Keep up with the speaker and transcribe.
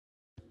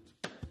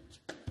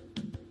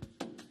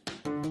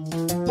I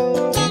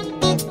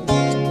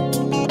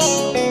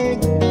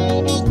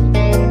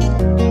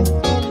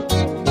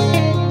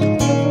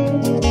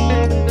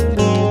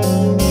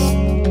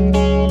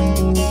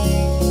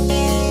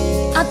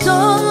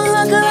don't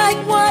look like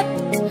what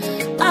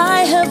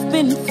I have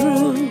been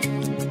through.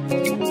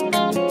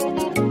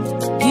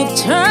 You've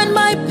turned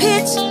my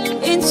pit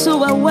into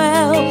a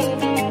well.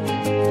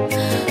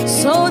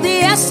 So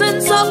the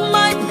essence of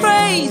my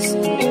praise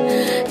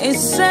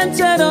is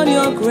centered on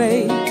your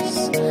grace.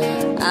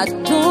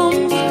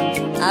 Adum,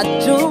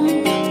 Adum,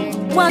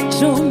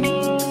 Wadum.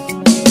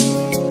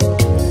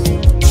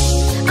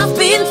 I've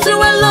been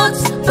through a lot,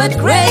 but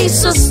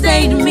grace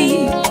sustained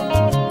me.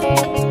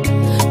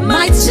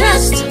 My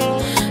test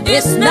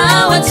is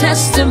now a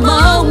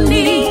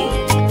testimony.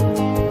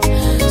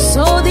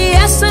 So the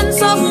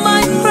essence of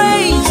my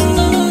praise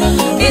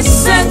is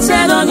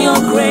centered on your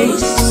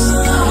grace.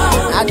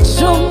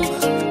 Adum,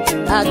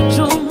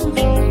 Adum,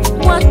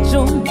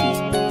 Wadum.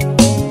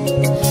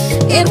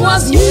 It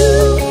was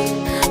you,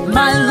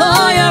 my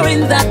lawyer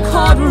in that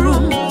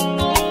courtroom.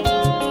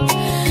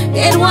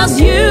 It was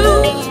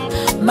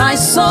you, my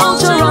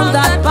soldier on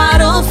that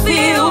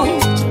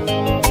battlefield.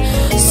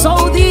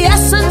 So the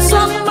essence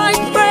of my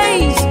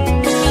praise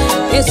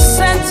is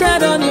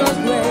centered on your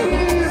grace.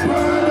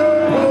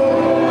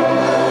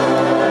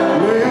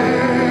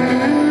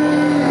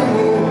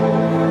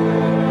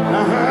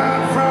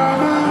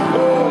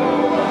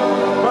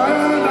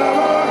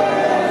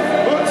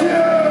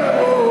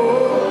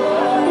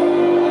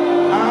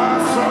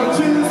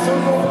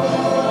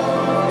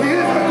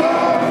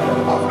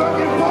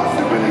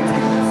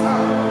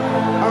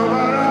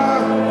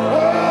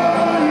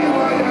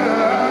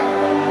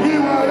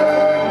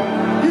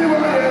 You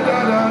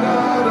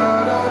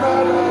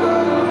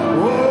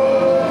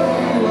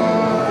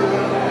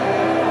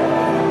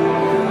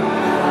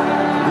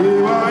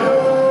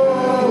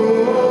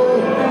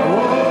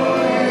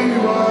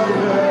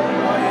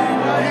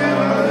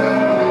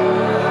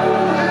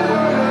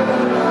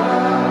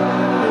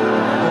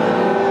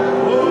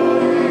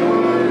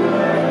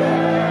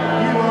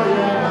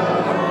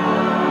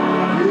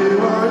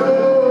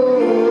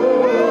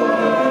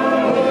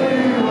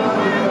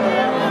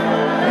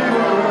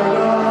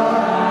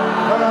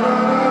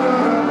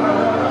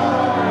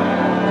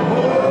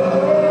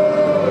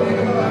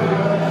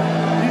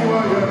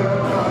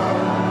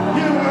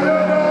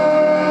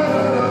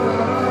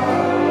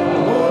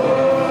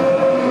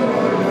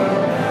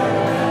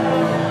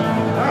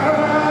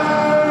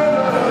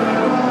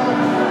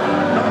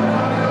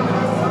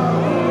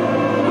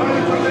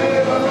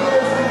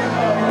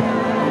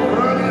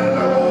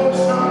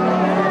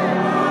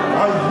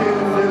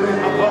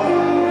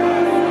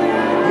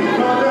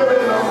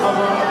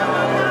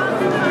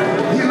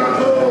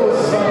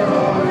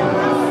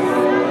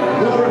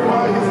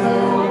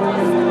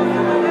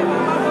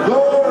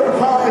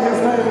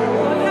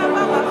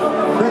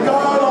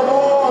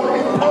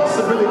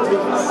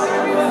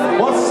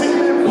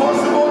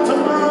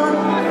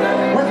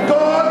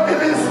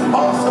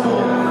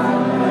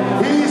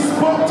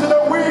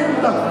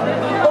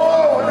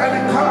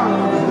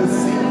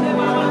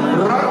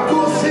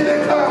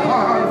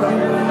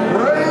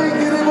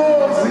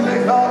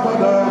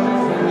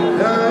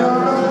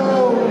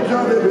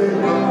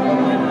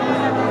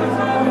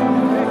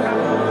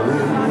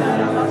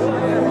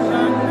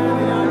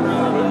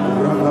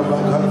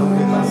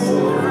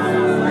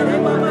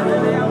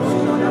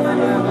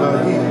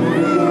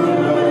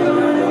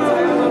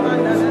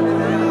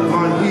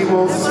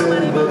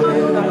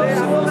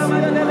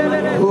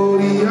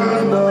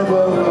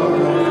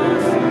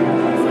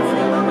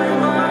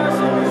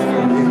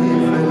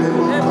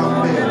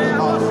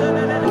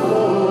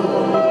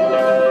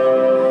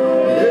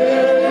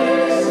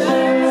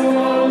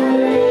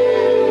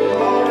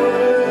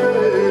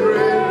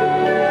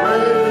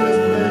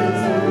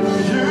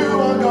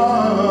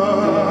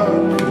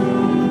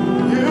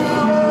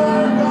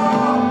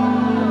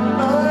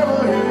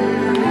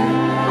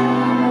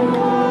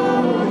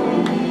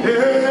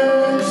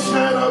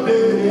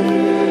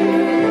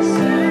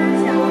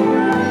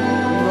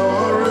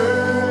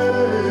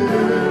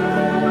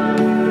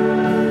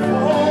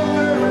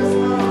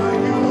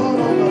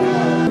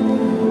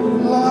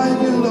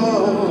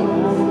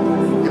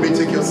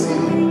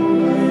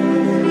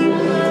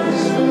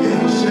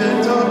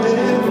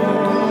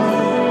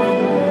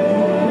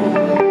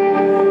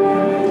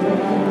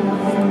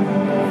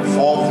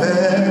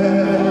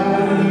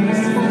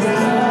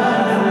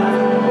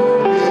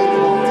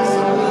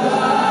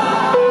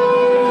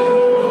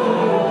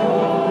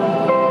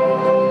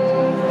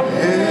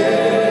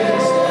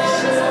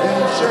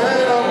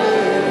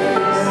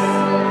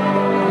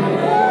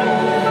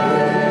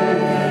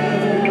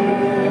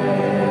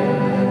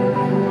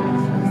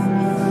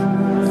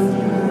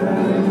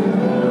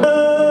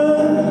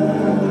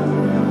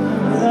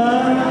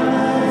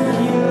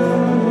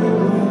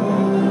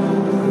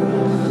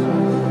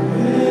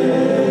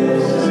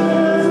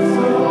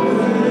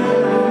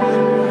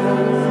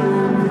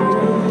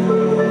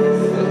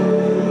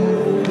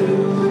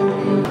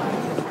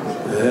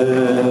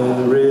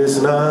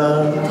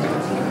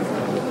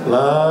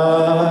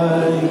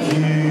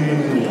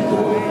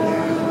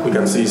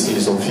still see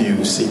some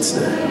few seats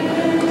there.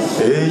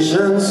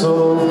 Patience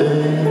of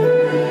days.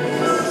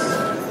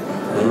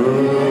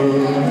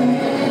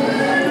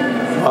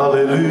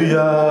 Hallelujah.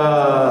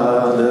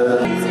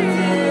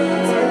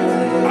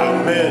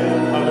 Amen.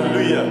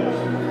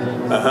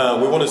 Hallelujah.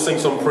 We want to sing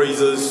some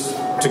praises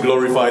to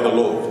glorify the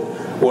Lord.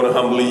 We want to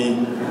humbly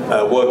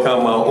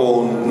welcome our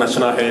own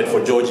national head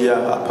for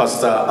Georgia,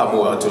 Pastor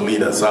Amua, to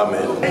lead us.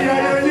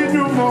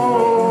 Amen.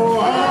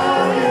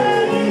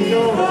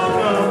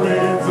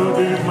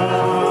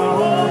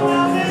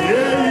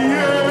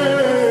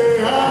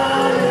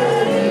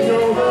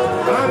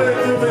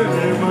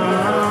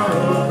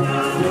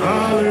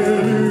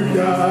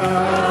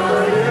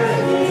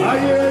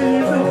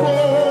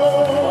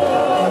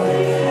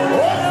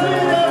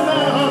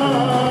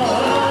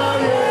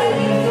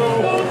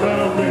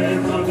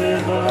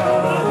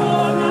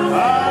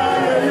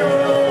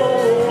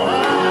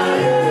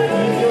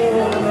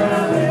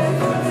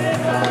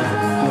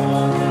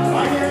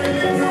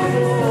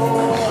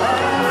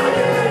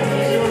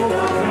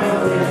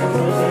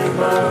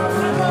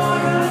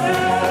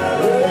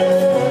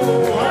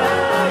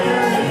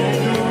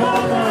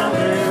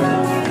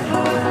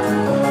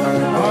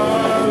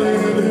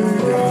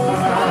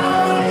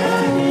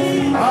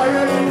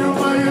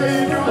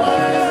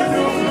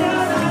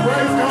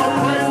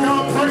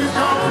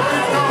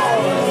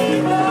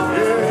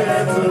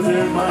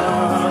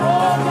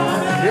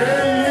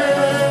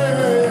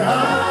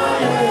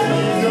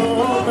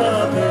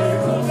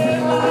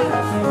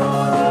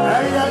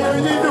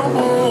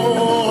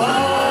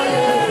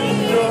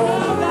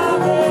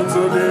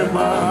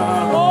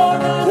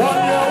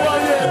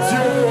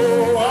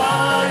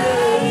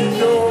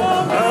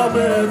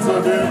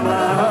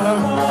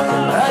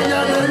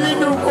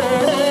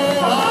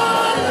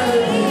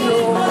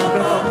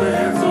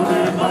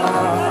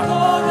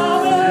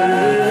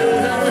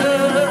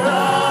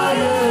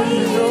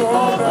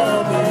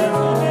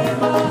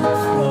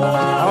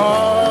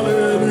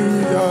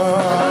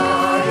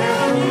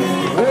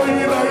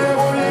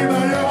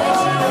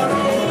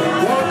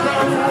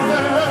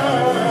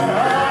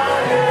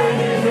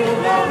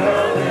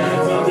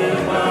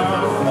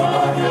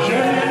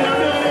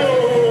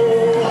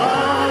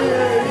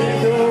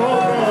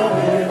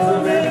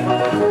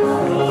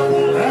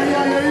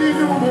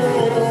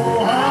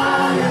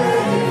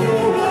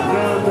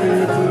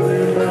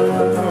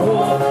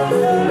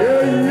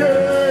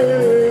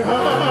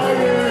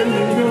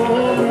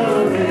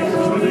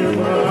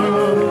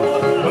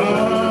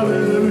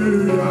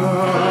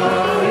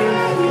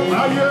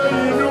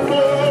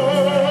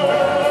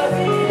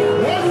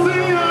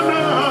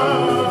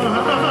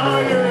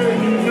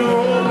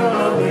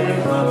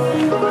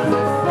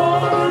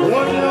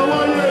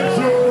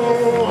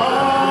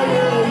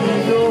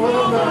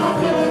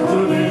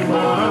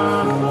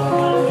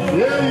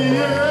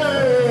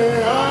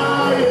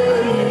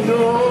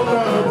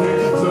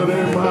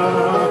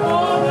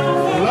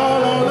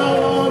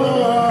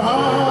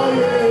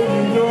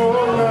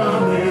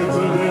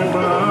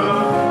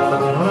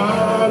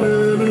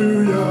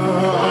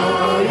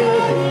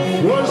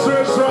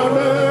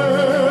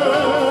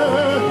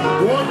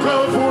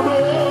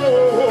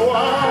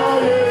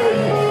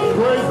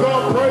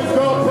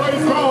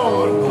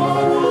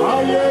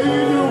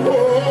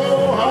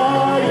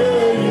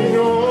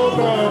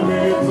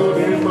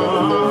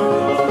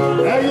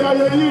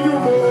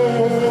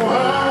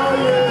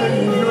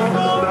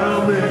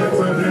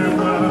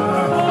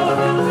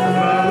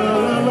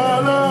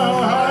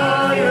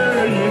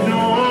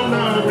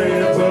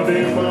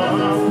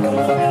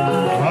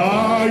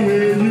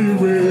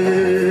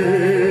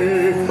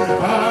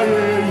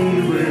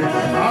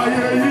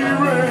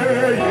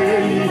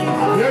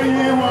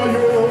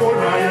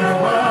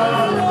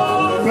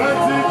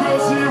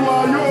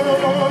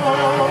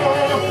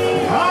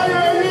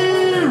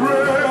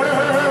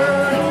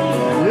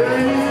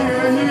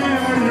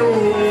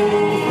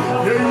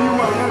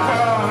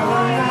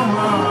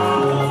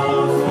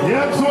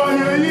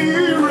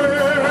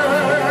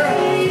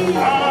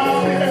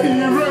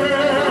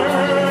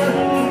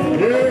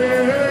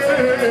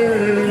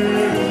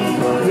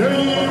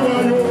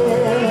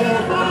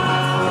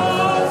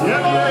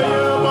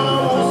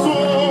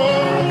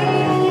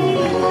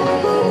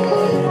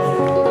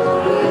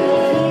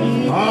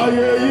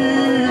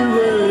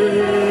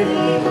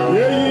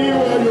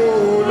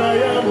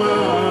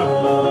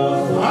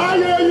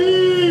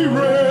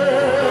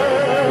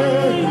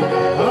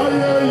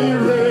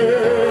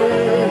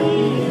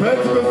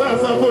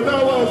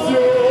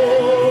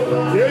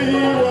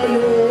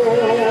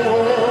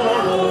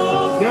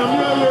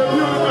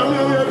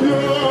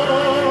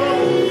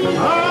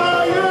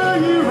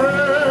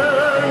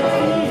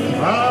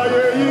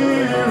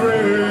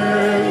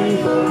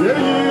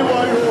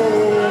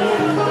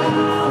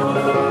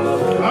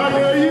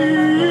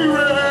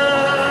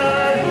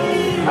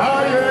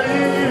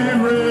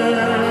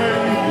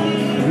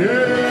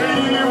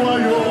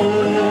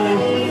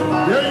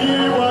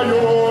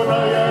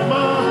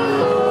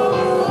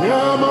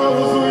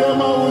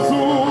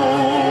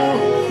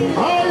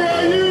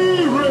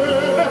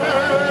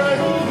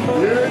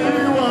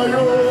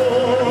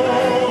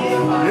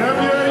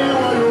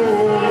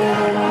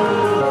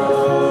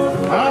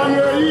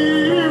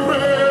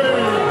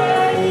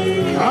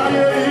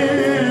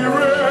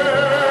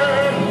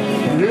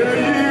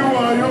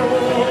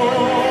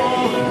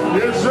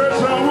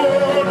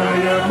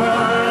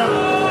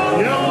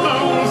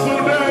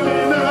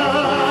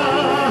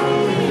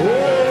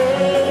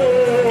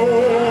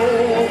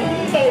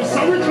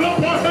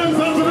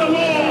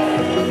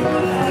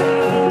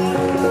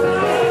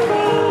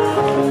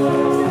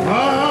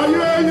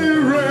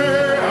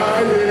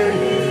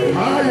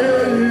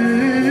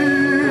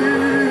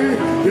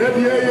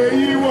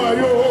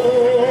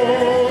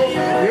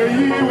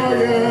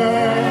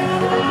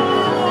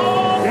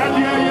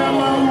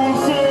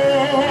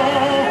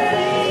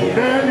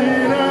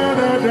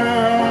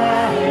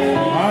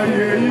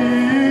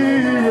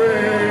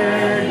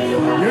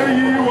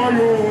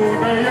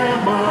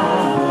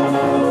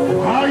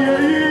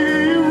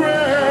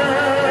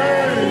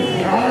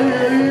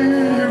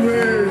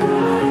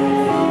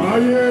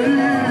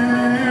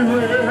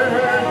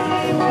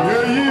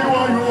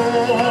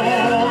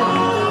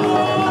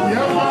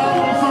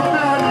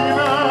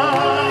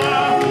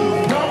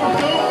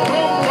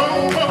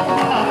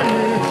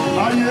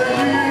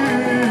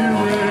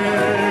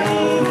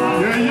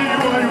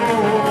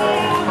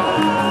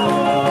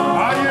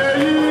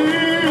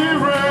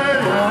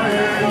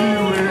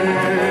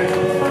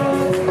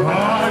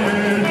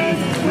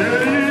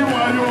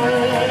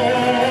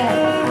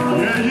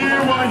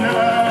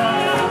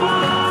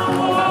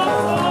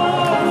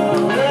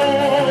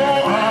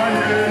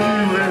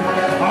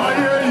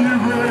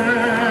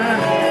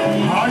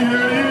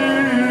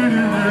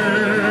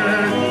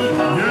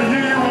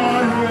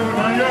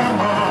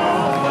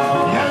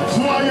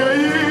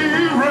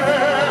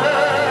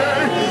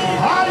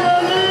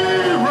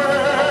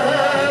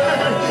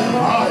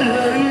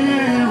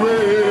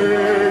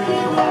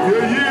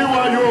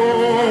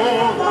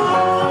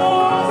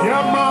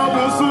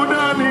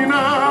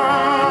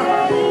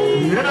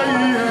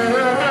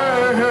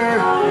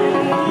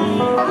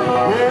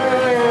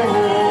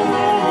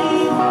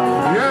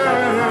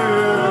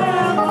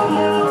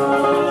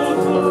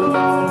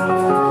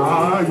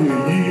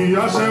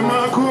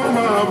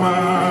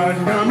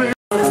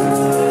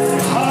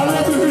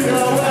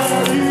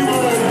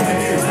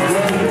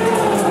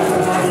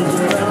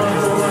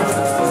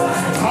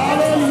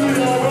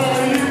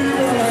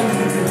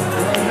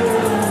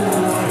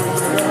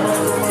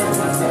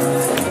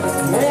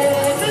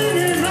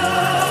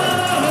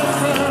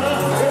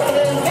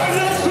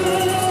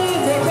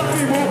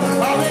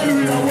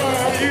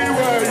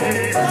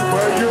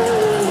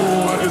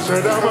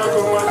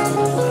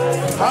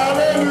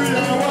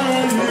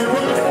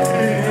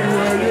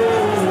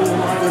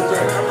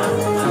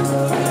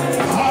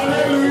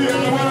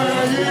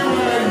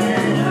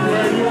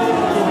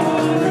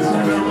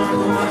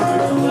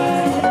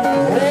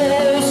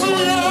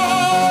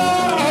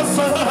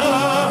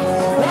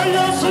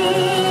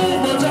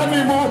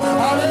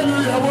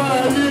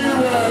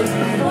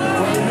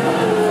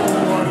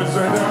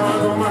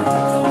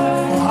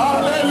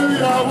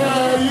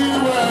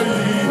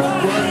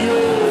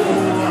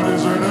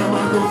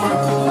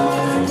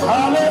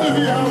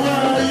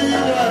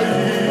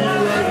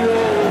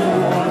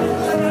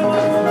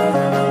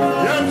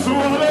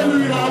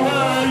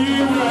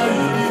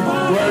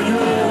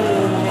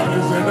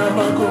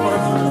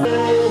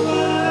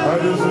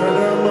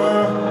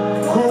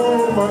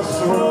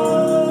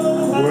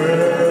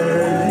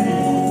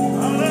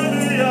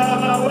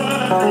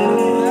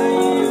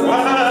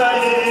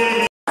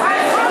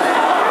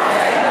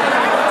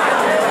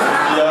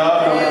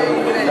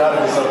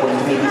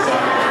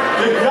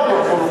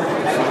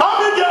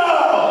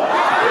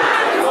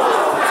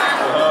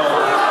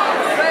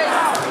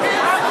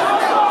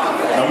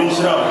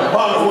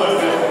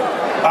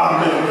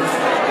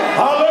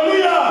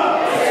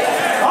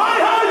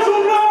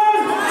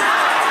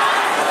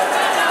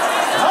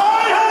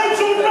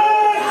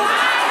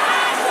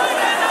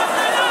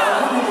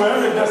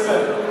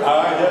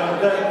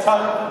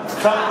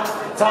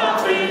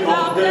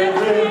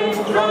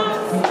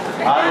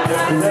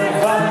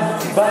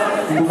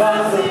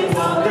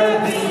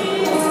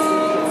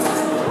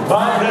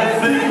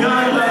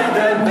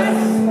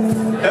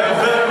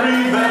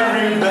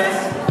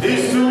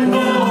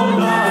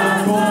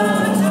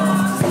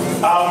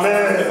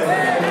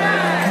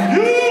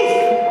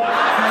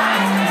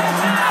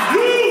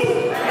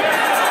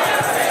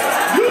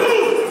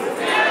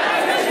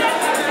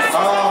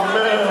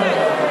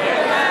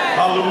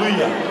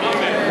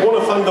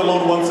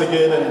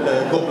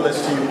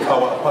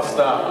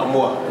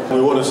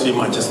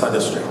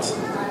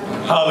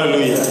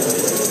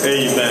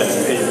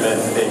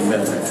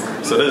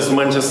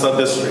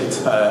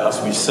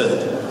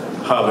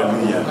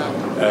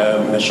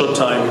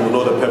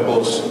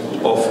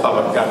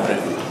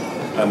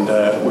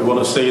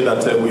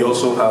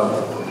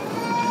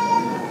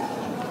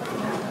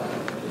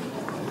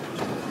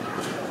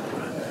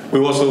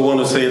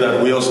 Say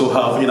that we also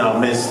have in our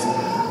midst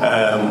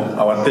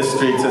our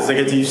district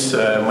executives,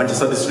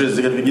 Manchester district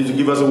executives, to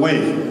give us a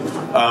wave.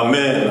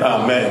 Amen,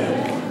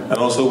 amen. And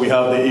also we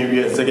have the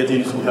area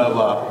executives. We have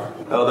our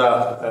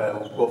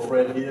elder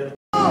Godfred here.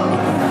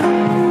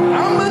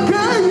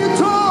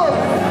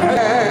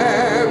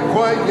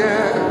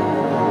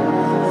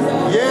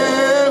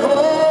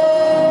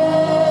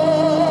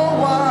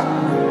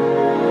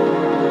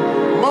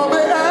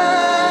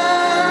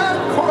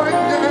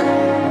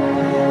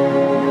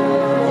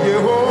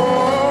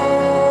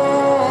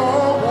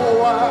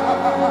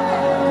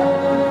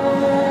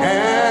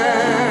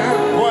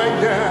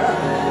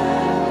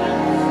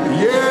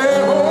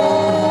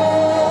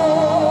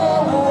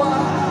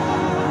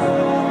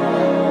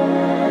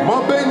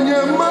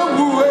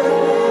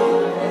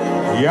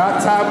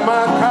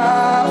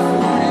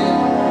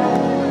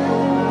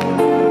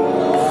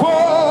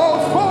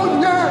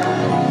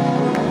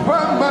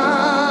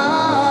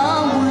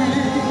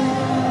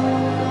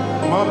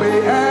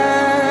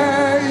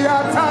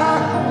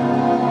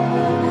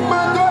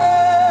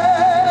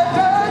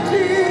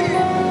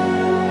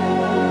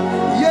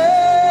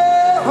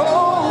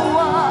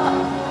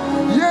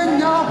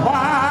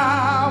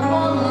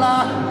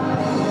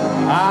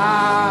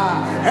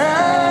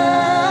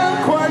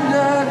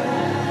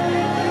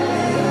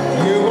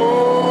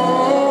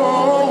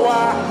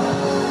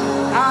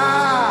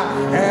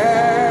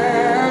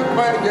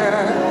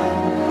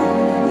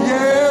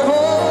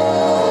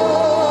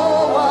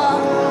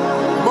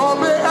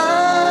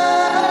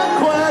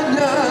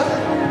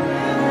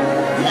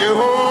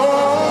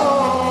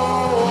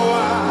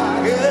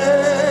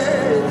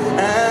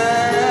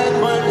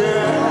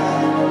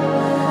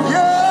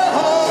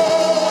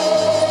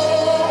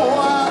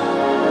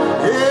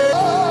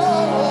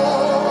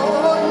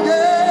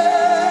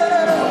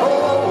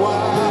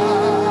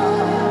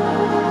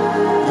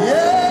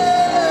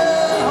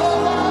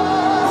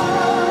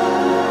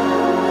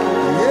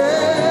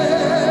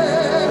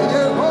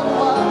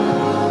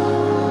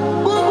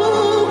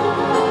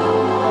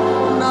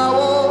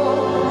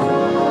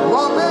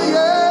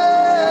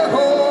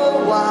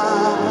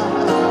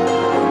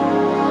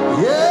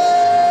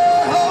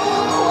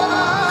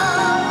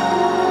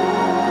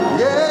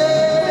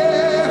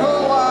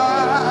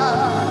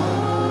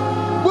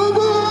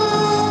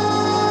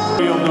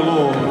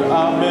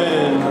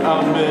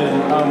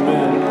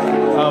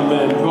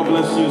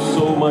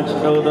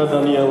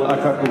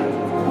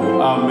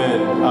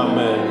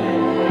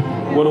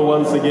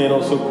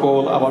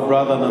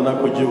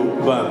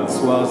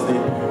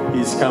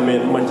 He's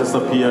coming, Manchester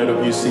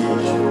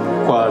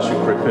PIWC choir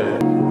should prepare.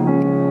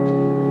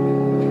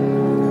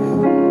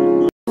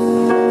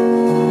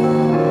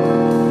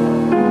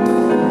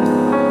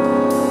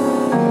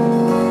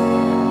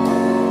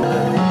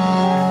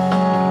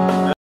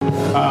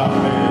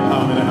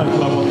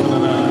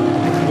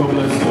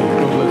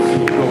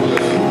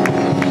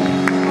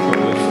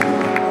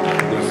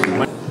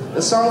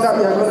 The song that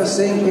we are going to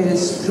sing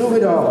is Through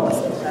It All.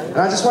 And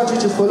I just want you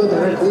to follow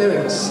the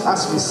lyrics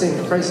as we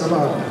sing. Praise the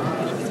Lord.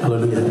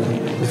 Hallelujah.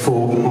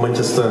 Before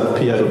Manchester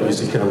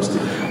PIWC comes,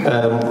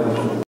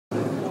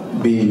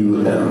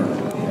 BUM.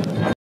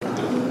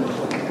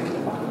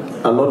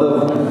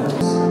 Another.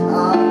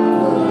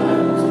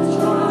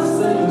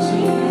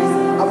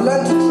 I've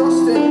learned to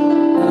trust Him.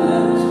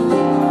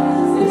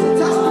 It's a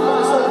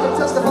testimony, so you can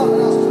testify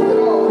with us through it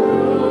all.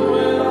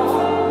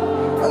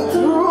 And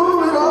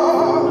through it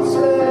all,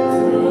 say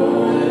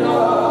through it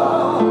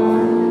all.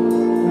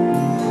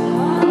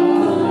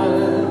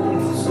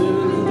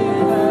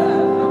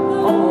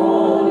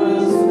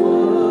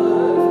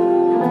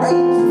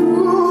 And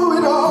through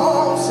it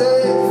all,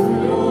 say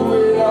through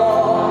it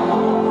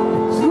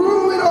all.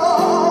 Through it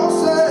all,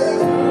 say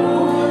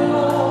through it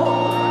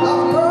all.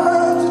 I've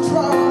learned to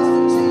trust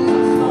in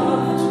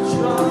Jesus.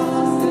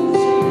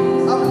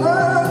 I've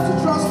learned to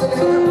trust in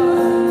Him.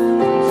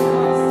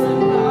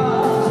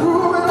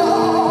 Through it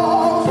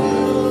all,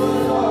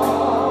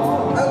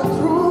 and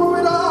through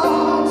it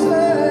all,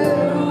 say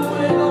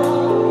through it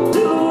all.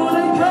 To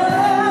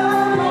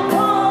depend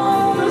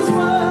upon His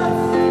word,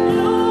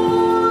 you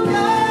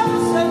never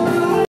said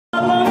through it. I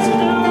learned to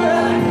do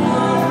that.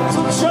 So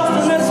trust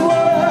in His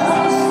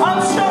word. I'm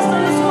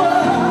trusting His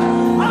word.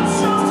 I'm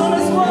trusting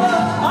His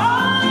word. I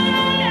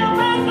am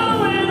in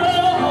through it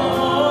all.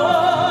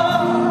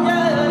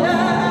 Yeah,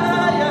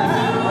 yeah,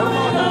 yeah.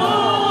 Through it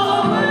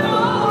all.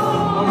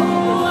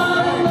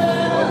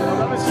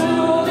 To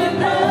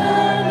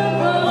depend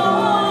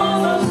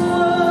upon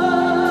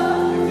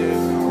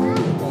His word.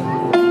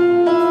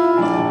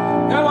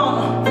 Come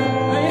on.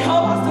 Can you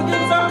help us to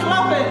give some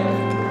clapping?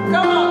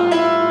 Come on.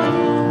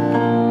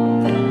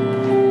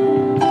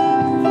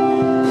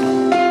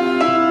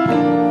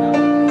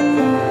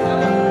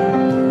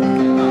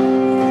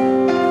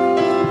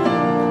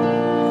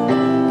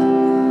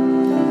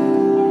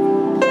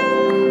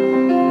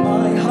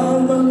 My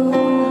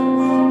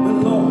hallelujah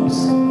belongs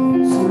to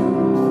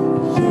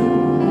you.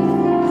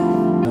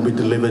 Will be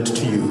delivered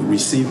to you.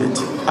 Receive it.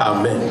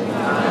 Amen.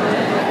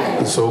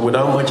 And so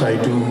without much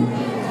ado,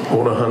 I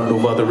want to hand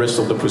over the rest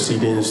of the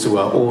proceedings to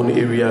our own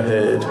area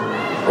head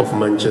of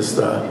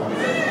Manchester,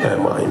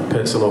 in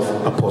person of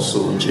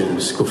Apostle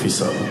James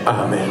Kofi-Sam.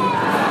 Amen.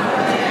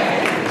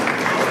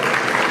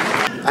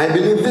 I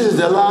believe this is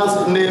the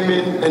last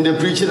naming and the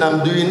preaching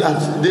I'm doing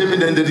at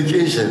naming and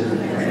dedication.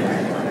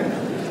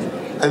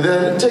 And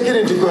then taking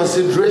into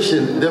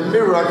consideration the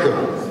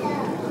miracle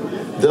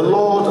the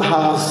Lord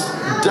has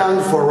done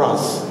for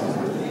us.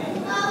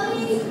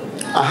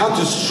 I had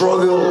to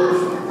struggle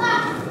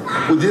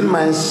within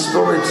my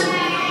spirit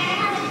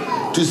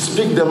to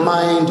speak the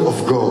mind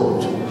of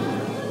God.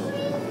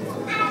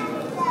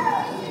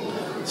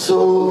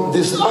 So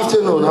this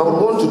afternoon I would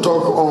want to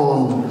talk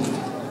on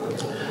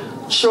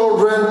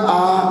children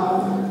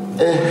are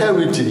a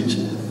heritage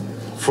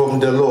from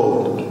the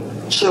Lord.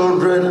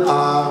 Children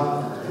are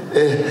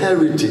a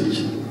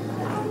heritage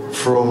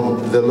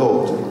from the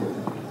Lord.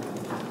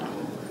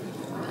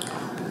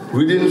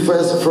 Reading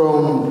first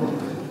from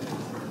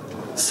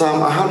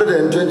Psalm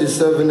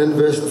 127 and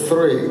verse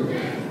 3.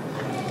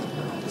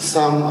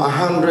 Psalm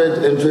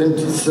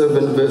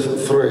 127 verse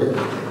 3.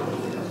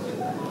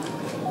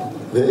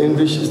 The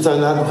English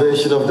Standard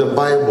Version of the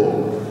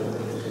Bible.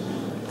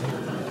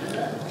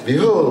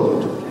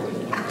 Behold,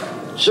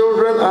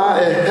 children are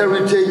a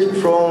heritage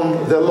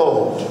from the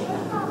Lord.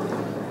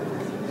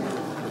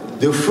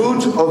 The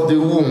fruit of the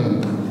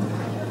womb,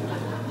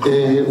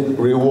 a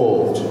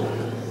reward.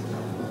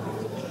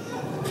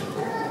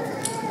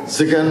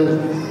 Second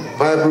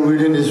Bible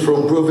reading is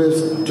from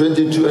Proverbs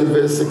 22 and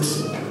verse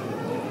 6.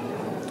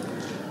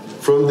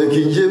 From the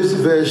King James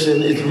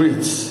Version it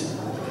reads,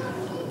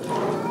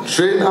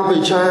 train up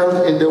a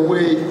child in the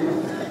way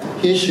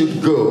he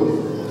should go,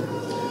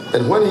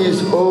 and when he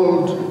is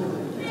old,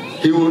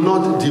 he will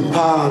not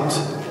depart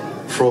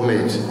from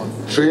it.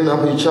 Train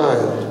up a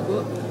child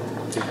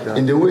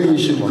in the way he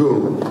should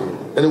go,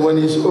 and when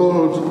he is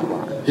old,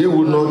 he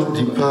will not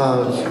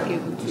depart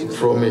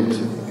from it.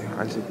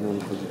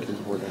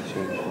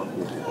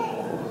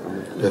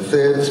 The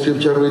third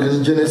scripture reading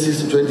is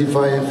Genesis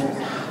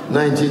 25,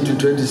 19 to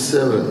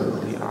 27.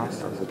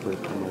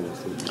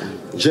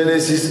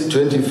 Genesis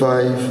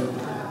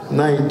 25,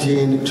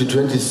 19 to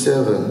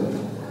 27.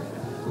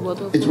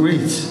 It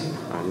reads,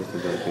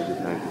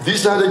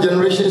 these are the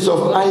generations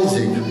of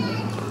Isaac,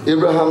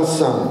 Abraham's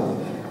son.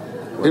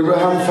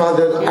 Abraham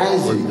fathered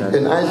Isaac,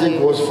 and Isaac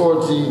was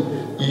 40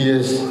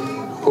 years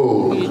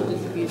old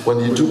when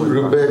he took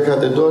Rebekah,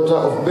 the daughter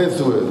of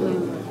Bethuel,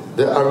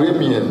 the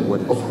Aramean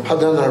of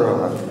Paddan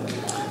Aram,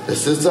 the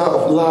sister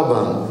of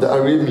Laban, the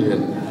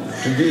Aramean,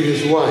 to be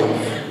his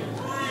wife.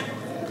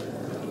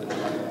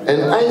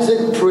 And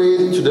Isaac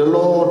prayed to the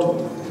Lord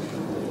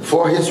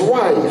for his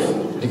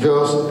wife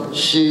because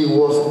she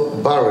was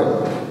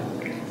barren.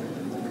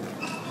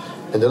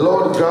 And the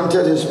Lord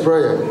granted his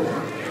prayer,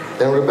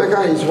 and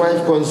Rebekah, his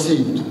wife,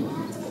 conceived.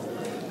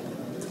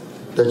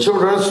 The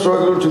children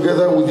struggled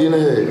together within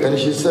her, and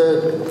she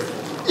said,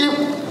 if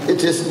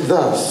it is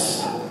thus,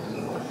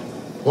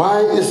 why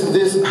is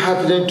this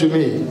happening to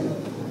me?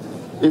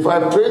 If I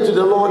pray to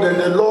the Lord and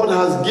the Lord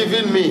has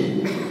given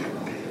me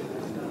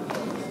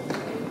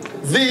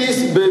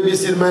This baby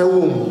is in my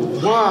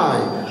womb. Why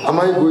am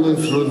I going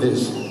through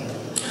this?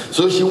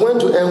 So she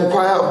went to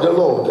inquire of the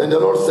Lord, and the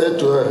Lord said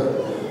to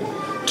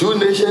her, 2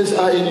 nations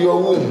are in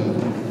your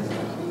womb,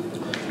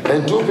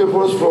 and 2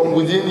 peoples from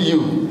within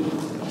you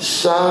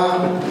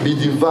shall be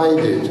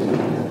divided.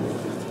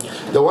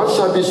 The one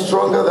shall be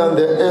stronger than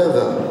the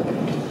other.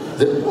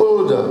 The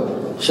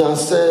older shall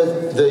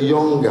serve the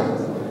younger.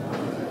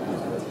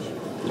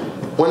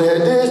 When her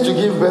days to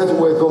give birth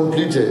were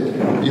completed,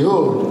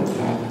 behold,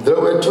 there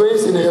were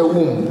twins in her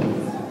womb.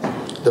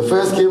 The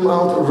first came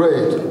out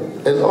red,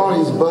 and all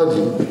his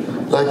body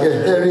like a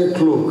hairy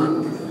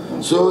cloak.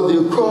 So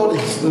they called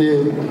his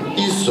name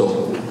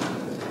Esau.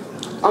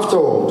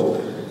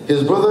 Afterward,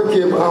 his brother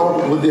came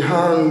out with the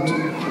hand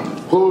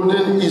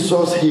holding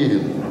Esau's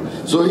heel.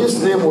 So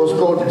his name was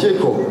called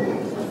Jacob.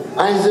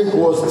 Isaac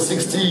was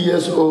 60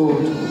 years old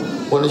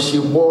when she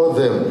bore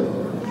them.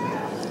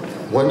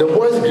 When the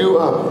boys grew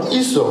up,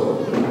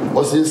 Esau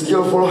was a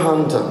skillful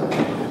hunter,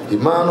 a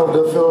man of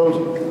the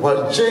field,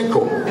 while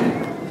Jacob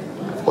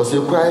was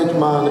a quiet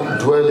man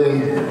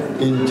dwelling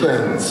in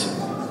tents.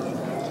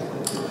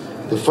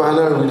 The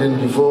final reading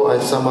before I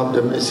sum up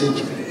the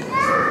message.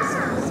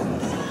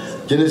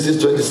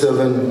 Genesis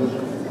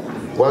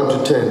 27, 1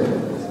 to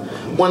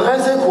 10. When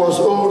Isaac was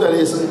old and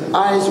his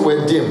eyes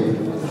were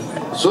dim,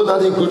 so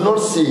that he could not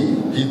see,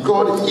 he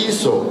called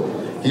Esau,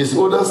 his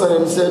older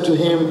son, and said to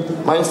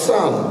him, my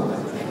son.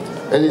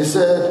 And he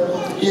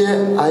said,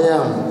 here I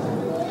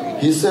am.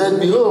 He said,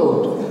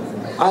 behold,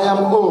 I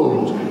am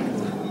old.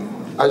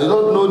 I do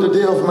not know the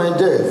day of my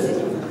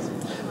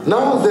death.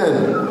 Now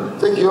then,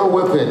 take your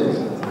weapon,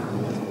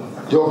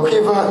 your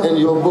quiver and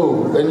your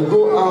bow, and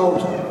go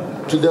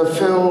out to the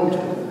field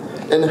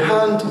and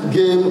hunt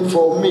game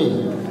for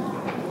me,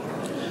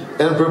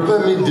 and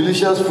prepare me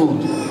delicious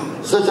food,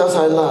 such as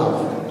I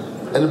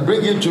love, and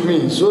bring it to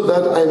me, so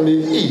that I may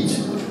eat,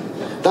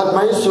 that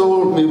my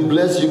soul may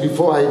bless you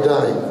before I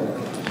die.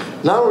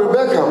 Now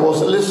Rebekah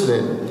was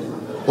listening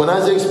when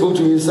Isaac spoke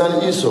to his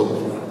son Esau.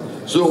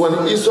 So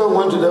when Esau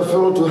went to the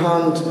field to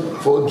hunt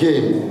for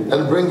game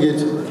and bring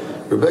it,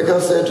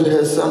 Rebekah said to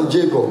her son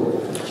Jacob,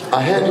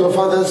 I heard your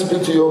father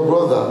speak to your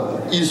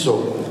brother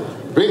Esau.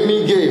 Bring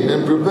me game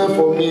and prepare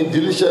for me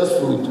delicious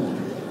food,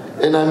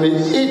 and I may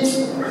eat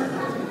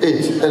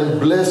it and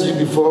bless you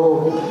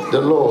before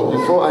the Lord,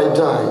 before I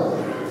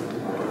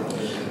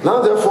die.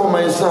 Now therefore,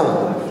 my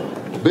son,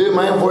 obey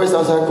my voice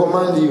as I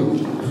command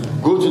you.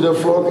 Go to the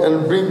flock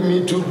and bring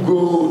me 2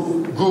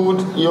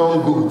 good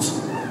young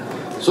goats,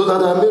 so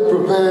that I may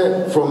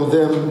prepare from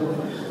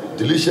them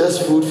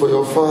delicious food for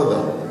your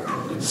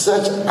father,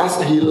 such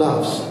as he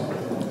loves.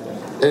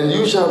 And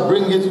you shall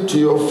bring it to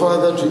your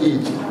father to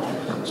eat,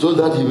 so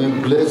that he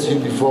may bless you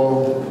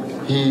before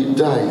he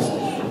dies.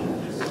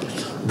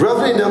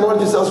 Brethren in the Lord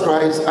Jesus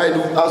Christ,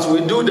 as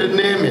we do the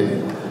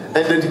naming and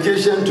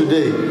dedication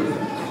today,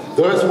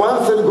 there is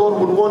one thing God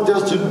would want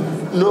us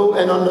to know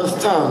and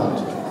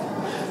understand,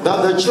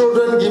 that the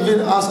children given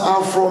us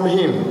are from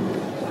him.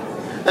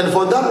 And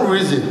for that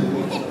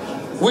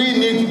reason, we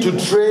need to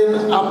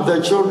train up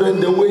the children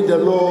the way the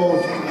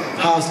Lord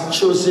has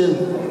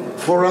chosen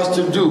for us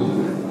to do.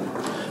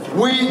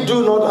 We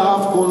do not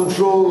have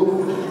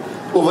control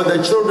over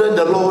the children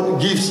the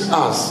Lord gives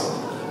us.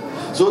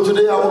 So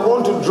today I would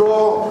want to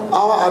draw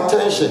our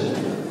attention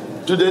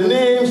to the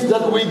names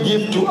that we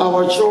give to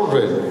our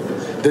children.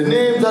 The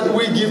names that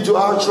we give to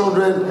our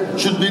children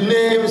should be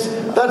names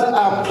that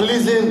are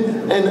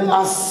pleasing and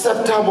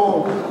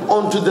acceptable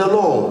unto the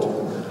Lord.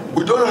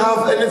 We don't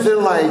have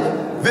anything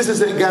like, this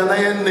is a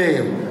Ghanaian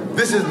name,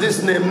 this is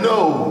this name.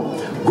 No.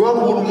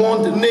 God would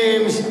want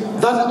names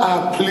that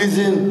are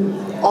pleasing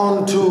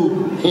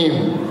unto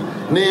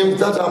him. Names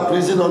that are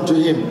pleasing unto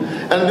him.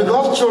 And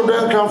because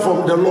children come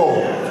from the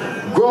Lord,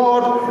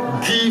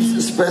 God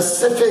gives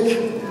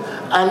specific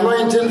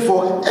anointing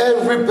for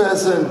every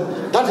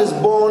person that is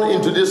born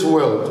into this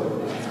world.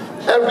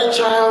 Every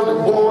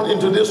child born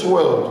into this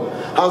world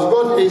has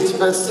got a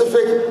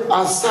specific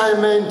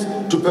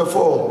assignment to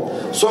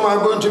perform. Some are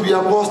going to be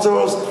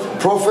apostles,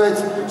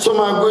 prophets. Some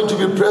are going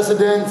to be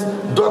presidents,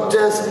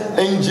 doctors,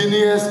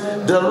 engineers.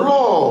 The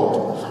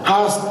Lord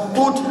has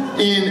put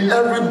in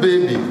every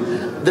baby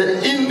the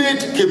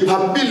innate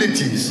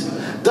capabilities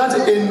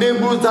that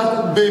enables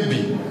that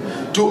baby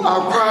to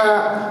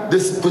acquire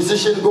this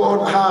position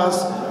God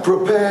has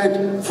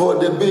prepared for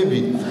the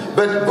baby.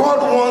 But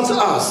God wants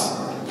us,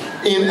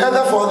 in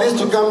order for this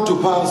to come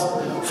to pass,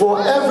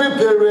 for every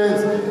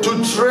parent to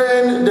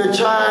train the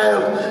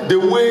child the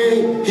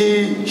way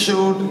he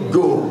should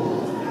go.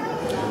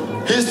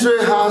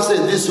 History has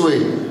it this way,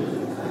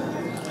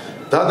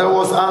 that there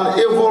was an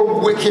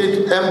evil,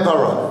 wicked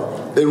emperor,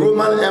 a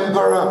Roman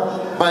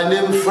emperor by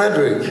name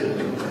Frederick.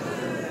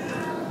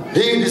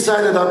 He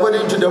decided,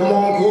 according to the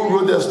monk who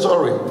wrote the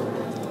story,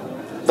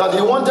 that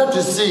he wanted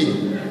to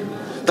see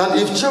that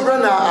if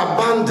children are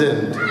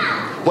abandoned,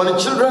 when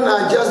children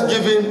are just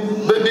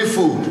given baby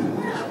food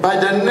by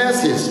the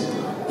nurses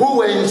who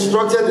were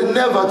instructed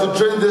never to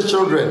train these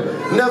children,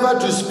 never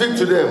to speak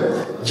to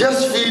them,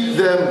 just feed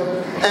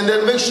them and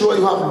then make sure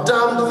you have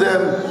damped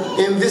them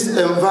in this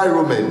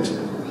environment,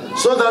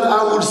 so that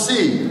I would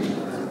see,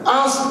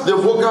 as the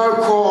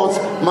vocal cords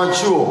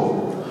mature,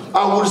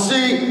 I would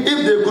see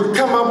if they could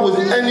come up with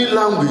any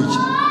language.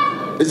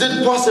 Is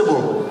it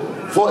possible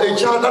for a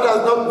child that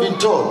has not been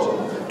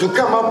taught to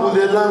come up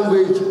with a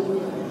language?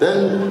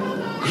 Then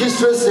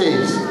history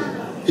says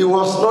he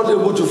was not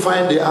able to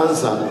find the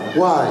answer.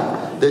 Why?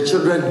 The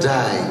children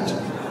died.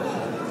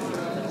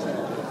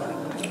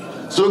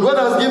 So God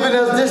has given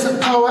us this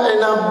power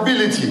and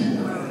ability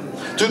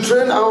to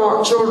train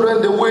our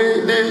children the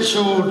way they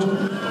should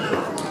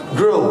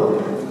grow.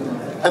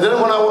 And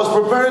then when I was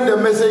preparing the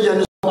message,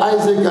 and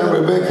Isaac and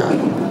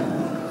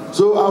Rebecca,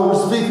 so I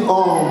will speak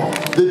on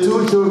the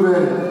two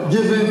children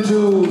given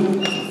to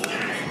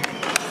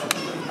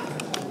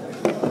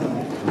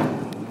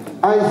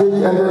Isaac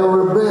and then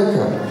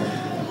Rebecca.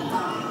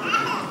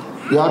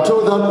 We are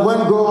told that when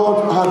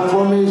God had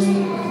promised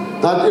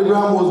that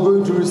Abraham was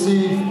going to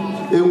receive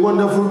a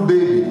wonderful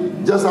baby,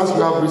 just as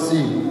you have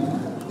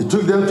received, it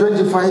took them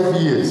 25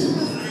 years.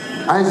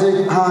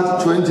 Isaac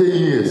had 20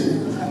 years.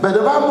 But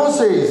the Bible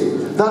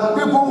says that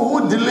people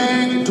who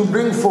delayed to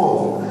bring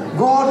forth,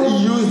 God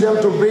used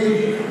them to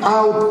bring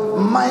out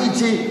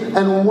mighty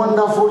and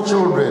wonderful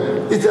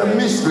children. It's a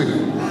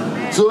mystery.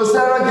 So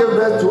Sarah gave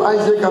birth to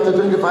Isaac after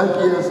 25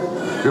 years.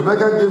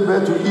 Rebecca gave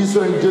birth to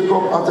Esau and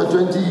Jacob after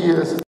 20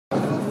 years.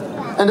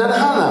 And then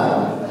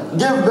Hannah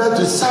gave birth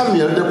to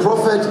Samuel, the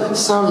prophet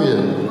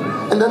Samuel.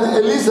 And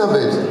then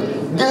Elizabeth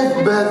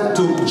gave birth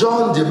to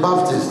John the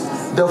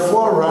Baptist, the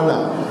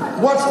forerunner.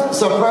 What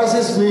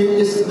surprises me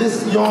is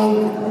this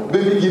young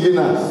baby giving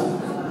us.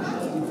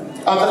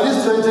 After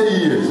these 20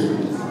 years,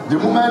 the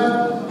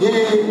moment he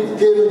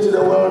came into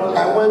the world,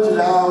 I went to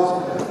the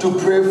house to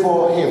pray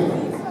for him.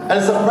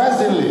 And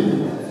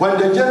surprisingly, when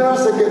the General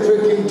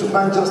Secretary came to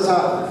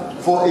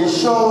Manchester for a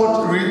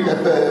short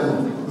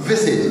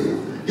visit,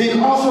 he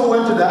also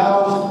went to the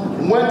house,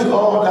 went to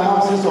all the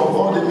houses of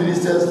all the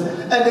ministers,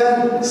 and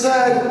then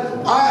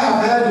said, I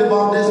have heard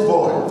about this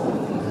boy.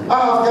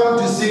 I have come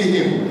to see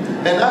him,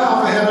 and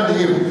I have heard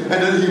him, and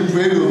then he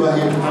prayed over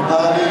him.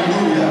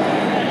 Hallelujah.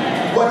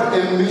 What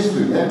a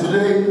mystery. And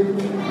today,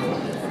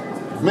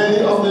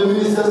 many of the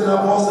ministers and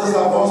apostles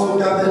have also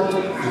gathered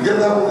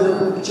together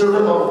with the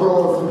children of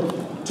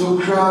God to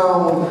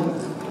crown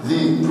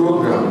the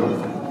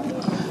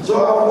program.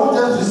 So I want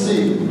us to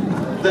see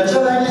the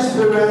challenges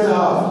parents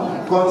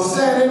have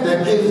concerning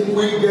the gift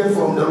we get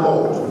from the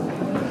Lord.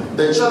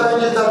 The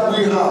challenges that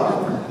we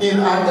have in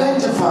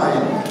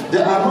identifying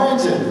the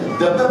anointing,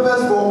 the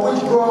purpose for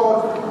which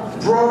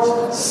God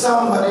brought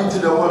somebody to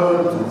the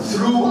world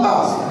through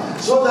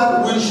us, so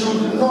that we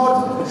should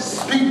not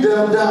speak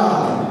them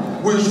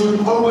down. We should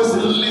always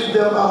lift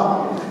them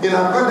up in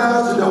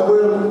accordance to the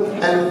will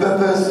and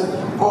purpose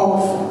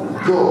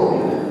of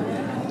God.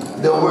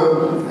 The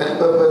will and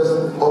purpose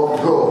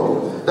of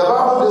God. The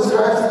Bible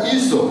describes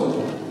Esau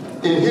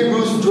in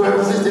Hebrews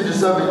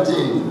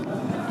 12:16-17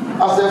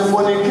 as a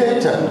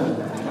fornicator,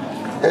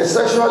 a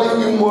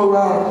sexually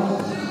immoral,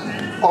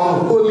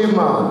 unholy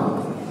man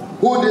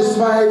who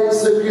despised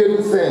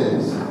sacred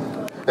things,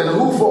 and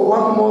who for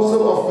one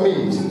morsel of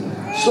meat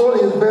sold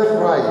his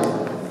birthright.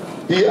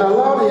 He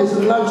allowed his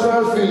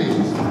natural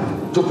feelings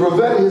to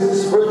prevent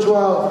his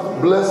spiritual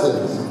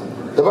blessings.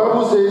 The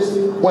Bible says,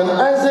 when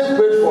Isaac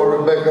prayed for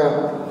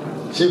Rebecca,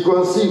 she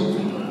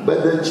conceived,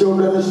 but the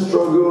children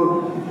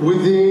struggled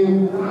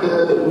within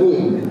the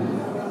womb.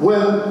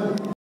 When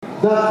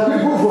that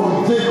people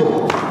from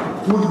Jacob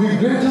would be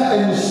greater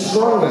and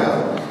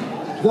stronger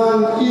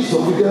than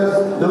Esau,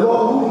 because the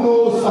Lord who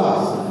knows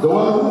us, the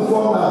one who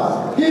formed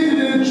us, he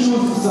didn't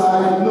choose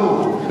side,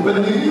 no,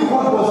 but he knew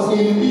what was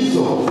in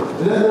Esau.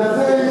 And then the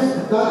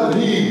things that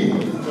he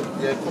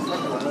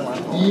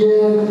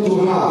yearned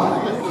to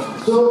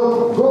have.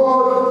 So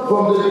God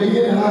from the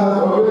beginning had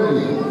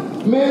already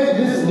made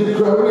this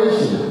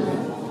declaration.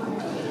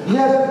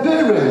 Yet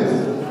parents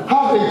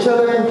have a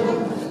challenge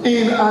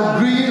in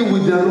agreeing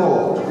with the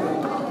Lord.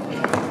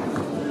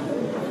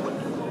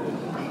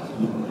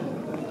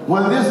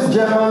 When this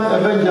German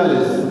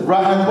evangelist,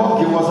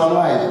 Raphael, was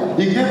alive,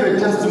 he gave a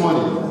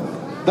testimony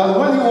that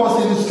when he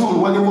was in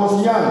school, when he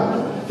was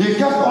young, he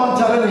kept on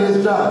telling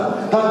his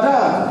dad,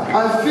 Dad,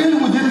 I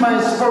feel within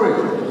my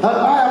spirit that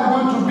I am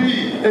going to be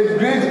a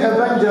great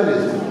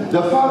evangelist.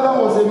 The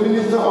father was a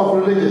minister of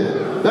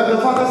religion. Then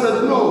the father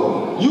said,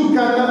 no, you can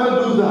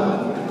never do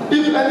that.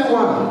 If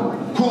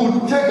anyone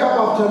could take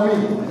up after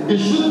me, it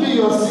should be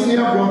your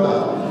senior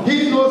brother.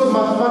 He knows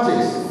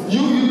mathematics.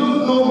 You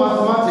don't know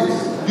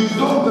mathematics. You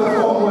don't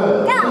perform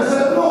well. He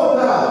said, no,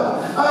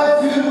 Dad,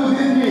 I feel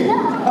within me.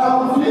 I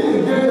will be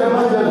a great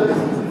evangelist.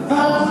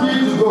 Thanks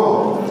be to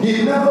God.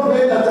 He never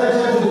paid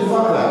attention to the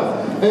father.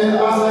 And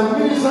as I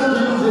minister to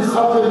you this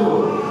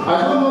afternoon,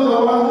 I don't know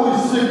the one who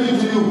is speaking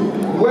to you.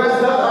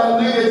 Where's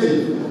that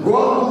negative?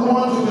 God would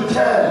want you to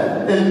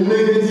turn a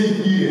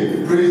negative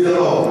ear. Praise the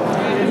Lord. I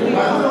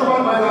don't know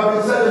what might have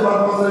been said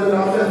about Pastor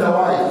Raphael and the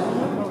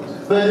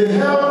wife, but they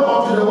held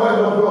on to the word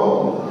of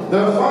God.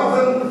 The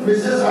father,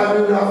 Mrs.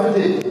 Irene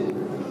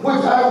Raphael,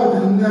 which I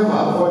would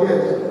never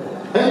forget.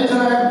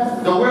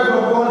 Anytime the word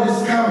of God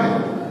is coming,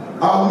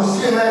 I will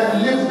see her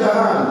lift the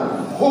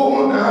hand,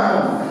 hold the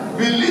hand,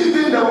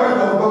 believing the word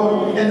of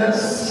God, and then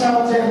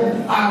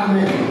shouting,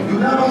 Amen. You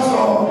never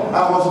saw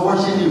I was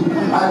watching you.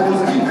 I was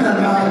keeping an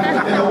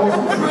eye, and I was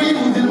praying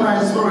within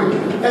my spirit.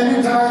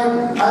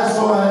 Anytime I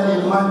saw her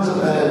in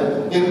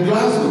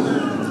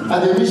Glasgow, at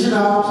the mission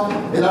house,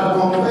 and at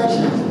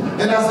conventions,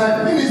 and as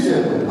I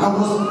ministered, I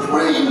was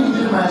praying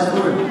within my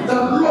spirit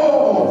that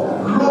Lord,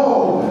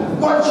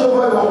 watch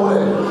over your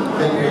word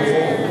and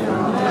perform.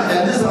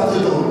 And this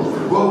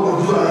afternoon, God will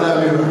do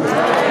another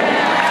miracle.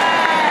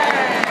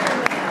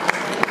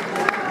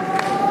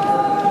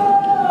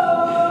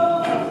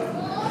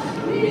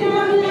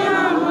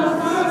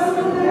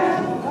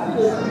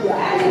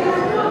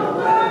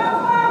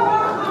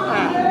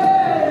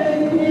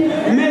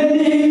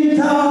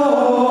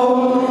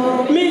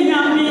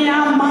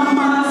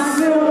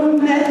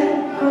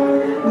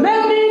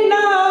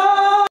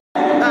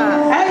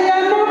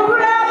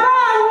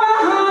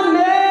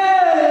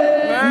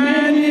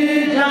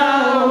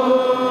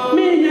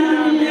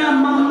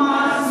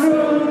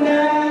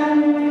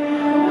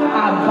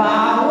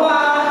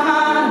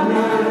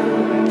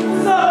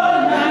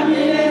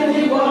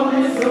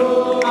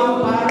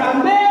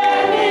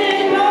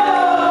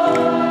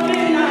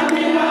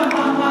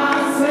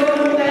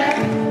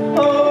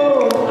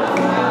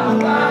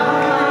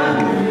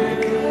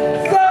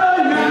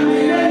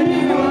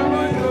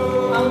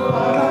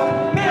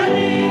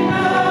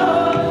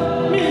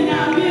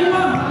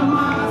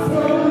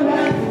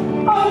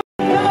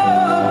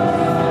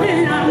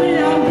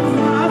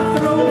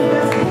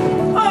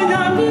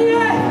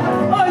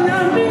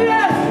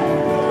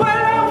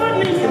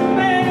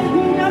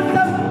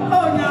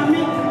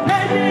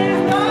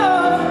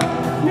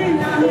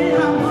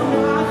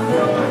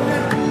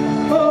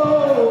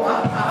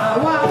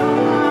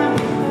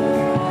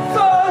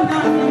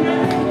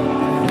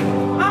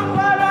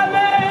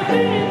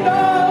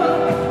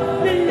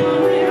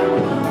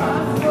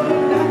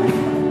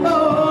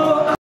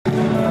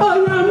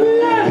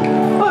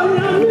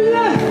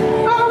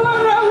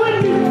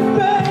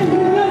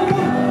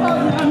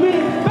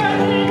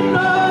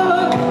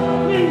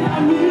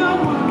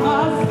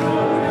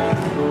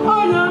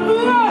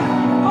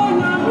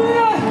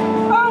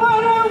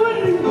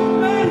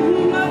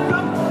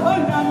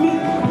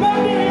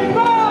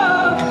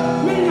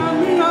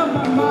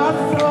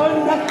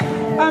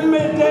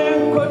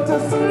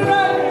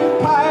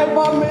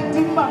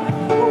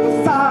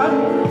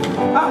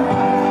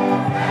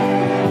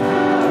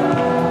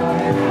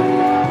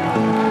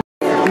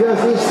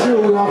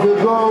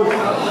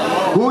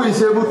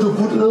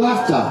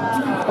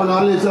 On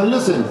our lips, and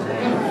listen,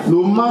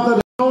 no matter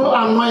the no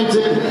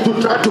anointing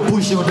to try to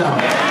push you down.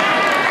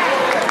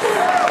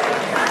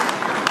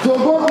 So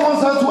God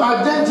wants us to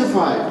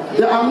identify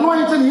the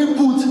anointing He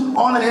put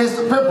on His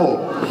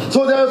people.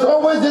 So there is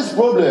always this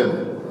problem.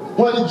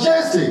 When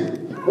Jesse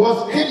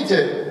was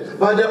hinted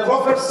by the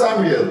prophet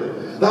Samuel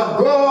that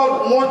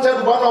God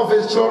wanted one of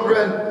His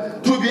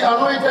children to be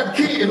anointed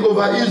king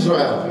over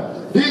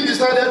Israel, He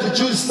decided to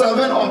choose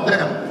 7 of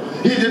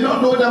them. He did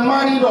not know the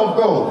mind of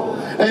God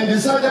and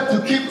decided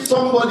to keep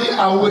somebody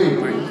away.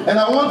 And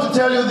I want to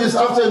tell you this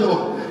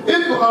afternoon,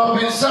 if you have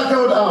been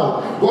circled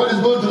out, God is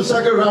going to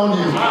circle around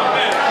you.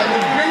 Amen.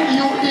 And bring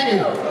you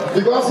in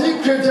because He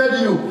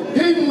created you.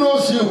 He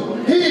knows you.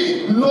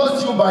 He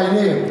knows you by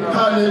name.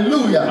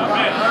 Hallelujah.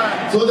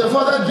 Amen. So the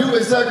Father drew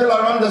a circle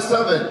around the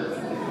 7.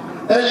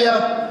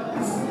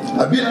 Eliab,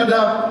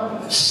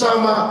 Abinadab,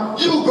 Shammah,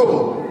 you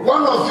go.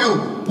 One of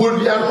you will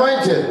be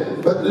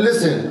anointed. But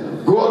listen,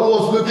 God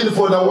was looking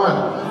for the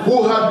one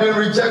who had been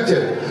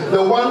rejected,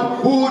 the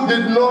one who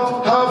did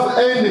not have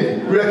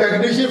any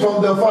recognition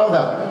from the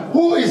Father.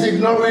 Who is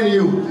ignoring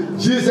you?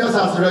 Jesus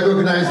has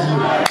recognized you.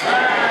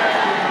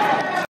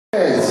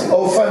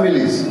 Of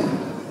families.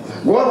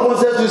 God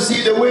wants us to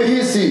see the way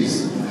He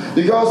sees,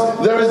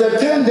 because there is a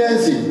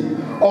tendency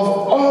of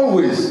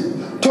always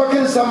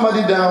talking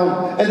somebody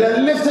down and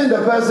then lifting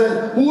the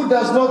person who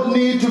does not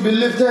need to be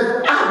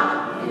lifted up.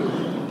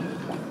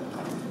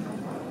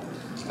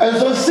 And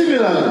so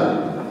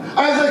similarly,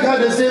 Isaac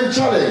had the same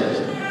challenge.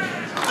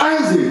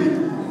 Isaac.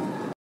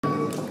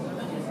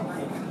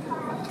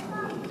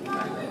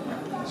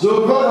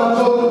 So God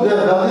had told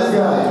them that this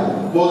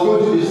guy was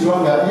going to be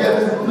stronger.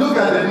 Yet, look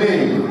at the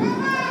name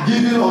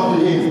given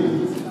unto him.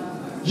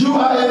 You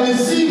are a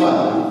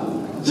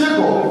deceiver.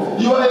 Jacob,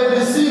 you are a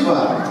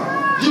deceiver.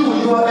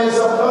 You are a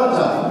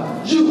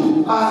supplanter.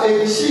 You are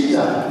a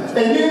cheater. A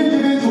name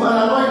given to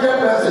an anointed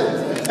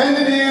person.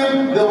 Any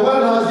name the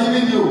world has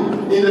given you,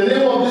 in the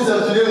name of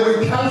Jesus today,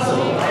 we cancel.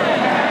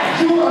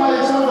 You are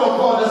a child of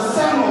God, the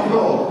Son of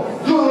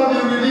God. You have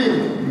been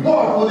redeemed,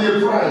 bought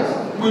with a price.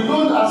 We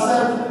don't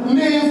accept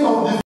names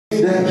of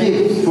the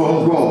gifts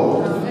from God.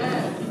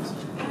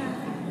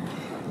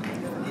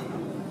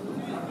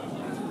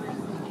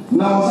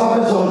 Now,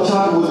 somebody some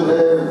chat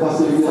with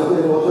Pastor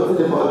Wiafe was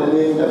talking about the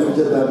name that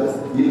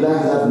he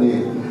likes that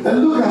name.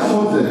 And look at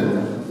something.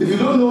 If you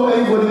don't know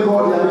anybody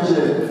called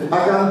Yaviche,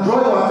 I can draw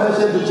your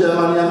attention to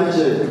Chairman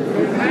Yamiche.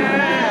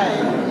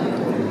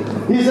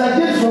 He's a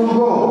gift from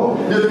God.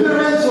 The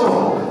parents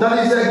saw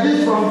that he's a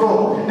gift from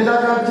God. And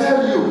I can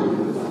tell you,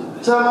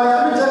 Chairman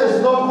Yamiche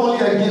is not only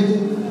a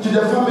gift to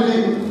the family,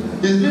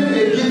 he's been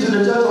a gift to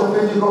the Church of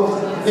Pentecost,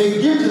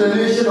 a gift to the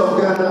nation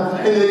of Ghana,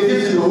 and a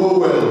gift to the whole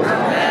world.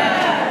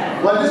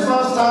 When this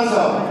man stands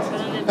up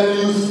and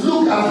you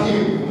look at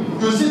him,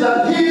 you see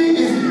that he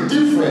is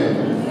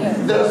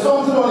different. There's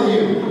something on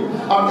him.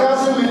 Our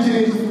council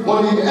meetings,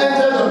 when he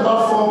enters the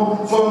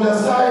platform from the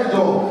side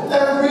door,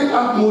 every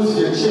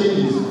atmosphere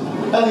changes.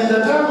 And in the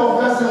time of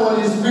person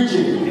when he's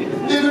preaching,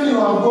 even you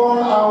have gone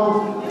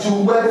out to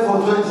work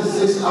for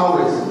 26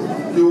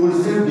 hours, you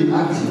will still be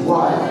active.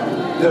 Why?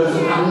 There's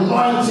an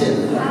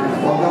anointing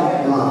on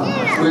that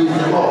man.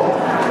 Praise the Lord.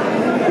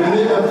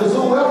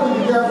 So we have to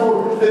be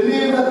careful. The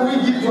name that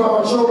we give to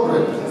our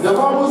children. The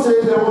Bible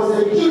says there was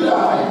a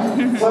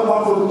Judahite,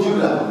 someone from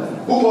Judah,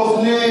 who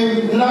was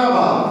named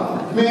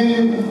Nabal,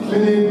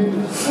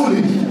 meaning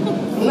foolish.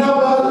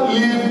 Nabal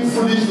lived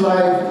foolish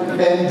life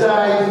and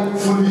died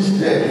foolish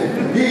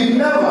death. He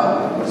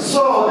never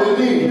saw the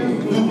need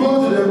to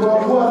go to the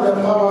God who had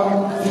the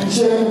power to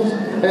change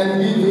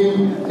and give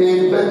him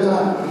a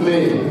better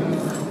name.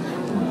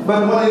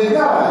 But when he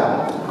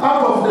died,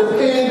 out of the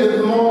pain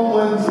that mom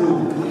went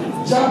through,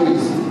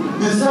 Jabez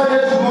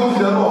decided to go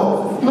to the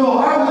Lord. No,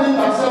 I wouldn't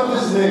accept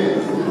this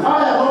name.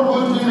 I am not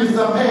going to be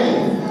Mr.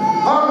 Pain.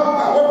 What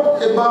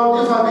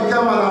about if I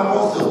become an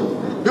apostle?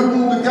 People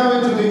will be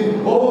coming to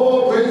me,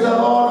 oh, praise the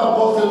Lord,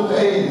 Apostle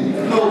Pain.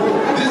 No,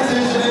 this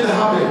thing shouldn't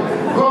happen.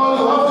 God,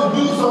 you have to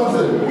do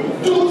something.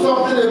 Do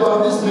something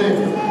about this name.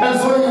 And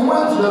so he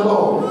went to the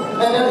Lord,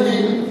 and then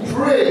he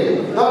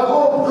prayed that,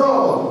 oh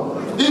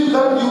God, if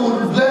that you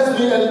would bless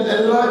me and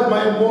enlarge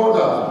my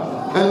border,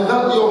 and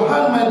that your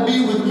hand might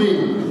be with me,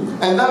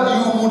 and that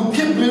you would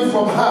keep me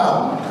from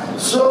harm,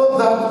 so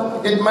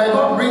that it might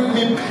not bring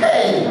me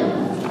pain.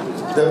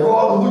 The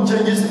God who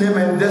changes name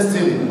and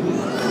destiny,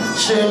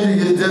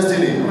 changed his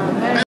destiny.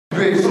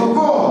 Great. So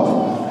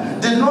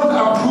God did not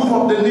approve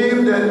of the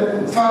name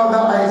that Father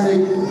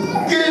Isaac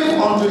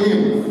gave unto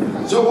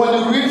him. So when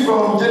you read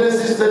from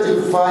Genesis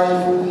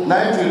 35,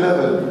 9 to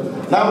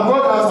 11, now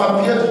God has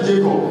appeared to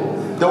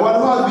Jacob, the one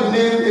who has been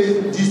named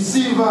a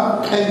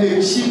deceiver and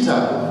a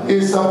cheater,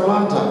 a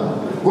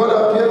supplanter. God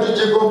appeared to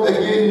Jacob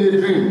again in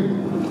a dream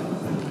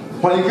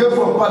when he came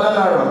from Padan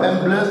Aram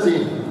and blessed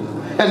him.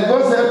 And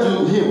God said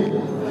to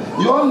him,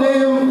 your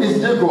name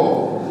is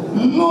Jacob.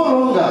 No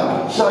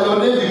longer shall your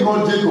name be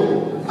called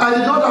Jacob. I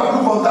did not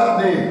approve of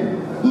that name.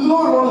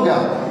 No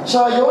longer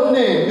shall your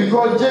name be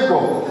called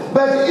Jacob,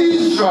 but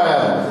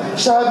Israel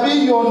shall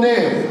be your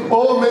name.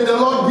 Oh, may the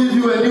Lord give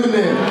you a new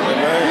name.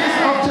 This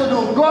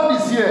afternoon, God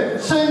is here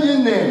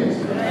changing names.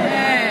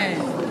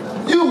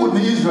 You would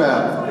be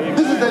Israel.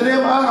 This is the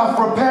name I have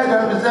prepared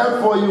and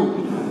reserved for you.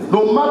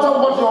 No matter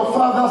what your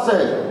father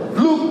said.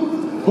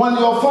 Look, when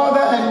your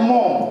father and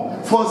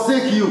mom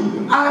forsake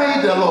you,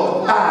 I, the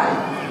Lord,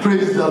 I,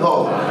 praise the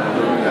Lord.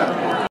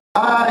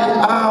 I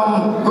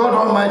am God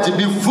Almighty.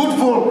 Be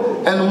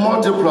fruitful and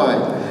multiply.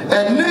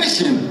 A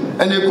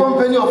nation and a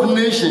company of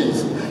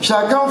nations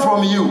shall come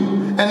from you,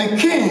 and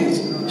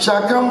kings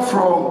shall come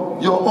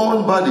from your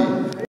own body.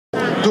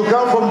 To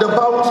come from the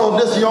bowels of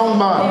this young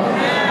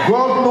man.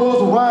 God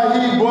knows why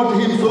he brought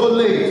him so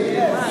late.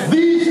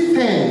 These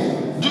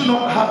things do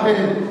not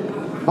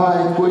happen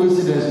by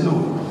coincidence.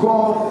 No.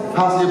 God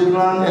has a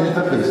plan and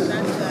purpose.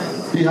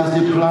 He has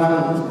a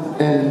plan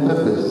and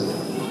purpose.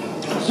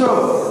 So,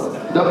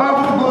 the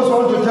Bible goes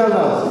on to tell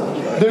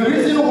us the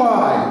reason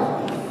why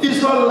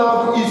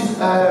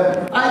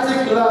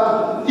Isaac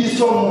loved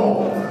Esau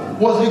more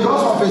was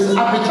because of his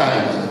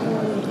appetite.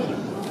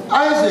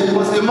 Isaac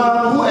was a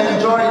man who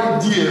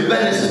enjoyed deer,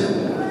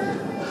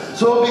 venison.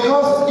 So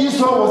because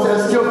Esau was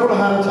a skillful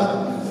hunter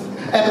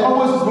and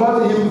always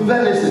brought him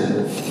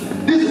venison,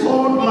 this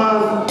old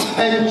man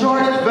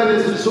enjoyed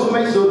venison so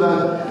much so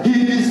that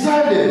he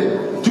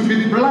decided to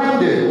be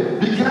blinded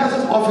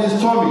because of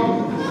his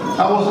tummy.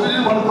 I was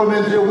reading one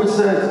commentary which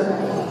says,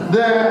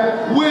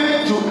 the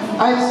way to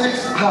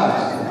Isaac's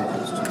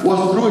heart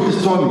was through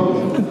his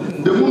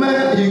tummy. The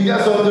moment he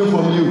gets something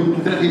from you,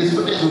 then he is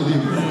finished with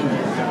you.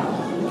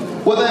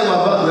 Whether you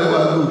are bad or you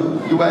are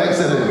good, you are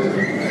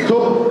excellent.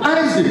 So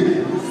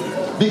Isaac,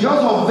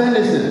 because of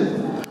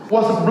venison,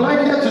 was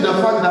blinded to the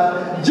fact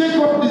that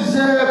Jacob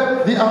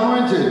deserved the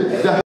anointing.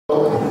 The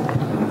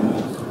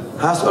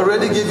has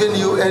already given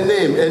you a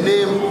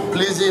name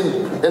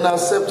pleasing and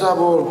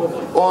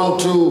acceptable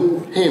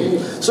unto him.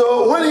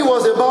 So when he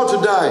was about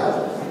to die,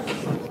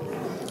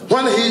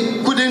 when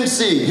he couldn't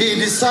see, he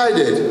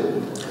decided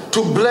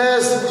to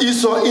bless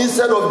Esau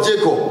instead of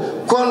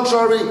Jacob,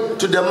 contrary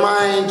to the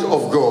mind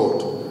of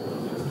God.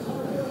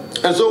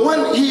 And so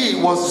when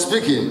he was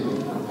speaking,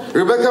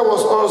 Rebecca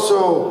was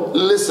also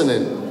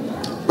listening.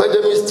 But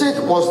the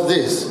mistake was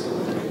this.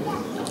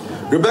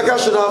 Rebecca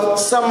should have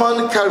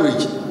summoned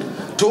courage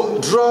to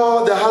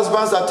draw the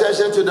husband's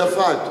attention to the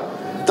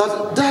fact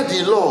that,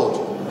 Daddy, Lord,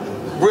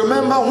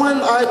 remember when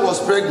I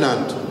was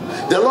pregnant,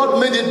 the Lord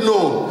made it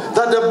known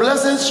that the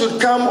blessings should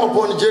come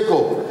upon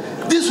Jacob.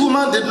 This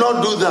woman did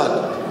not do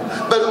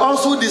that, but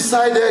also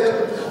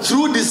decided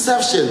through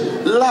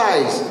deception,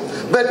 lies.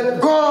 But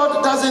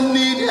God doesn't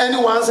need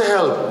anyone's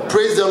help.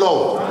 Praise the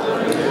Lord.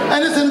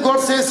 Anything God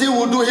says he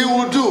will do, he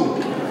will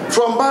do.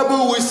 From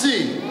Bible we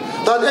see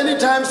that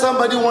anytime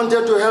somebody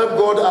wanted to help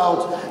God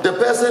out, the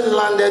person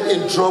landed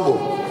in trouble.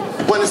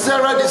 When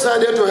Sarah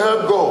decided to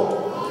help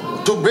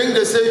God to bring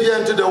the Savior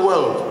into the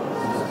world,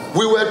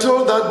 we were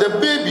told that the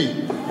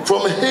baby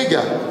from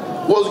Hagar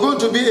was going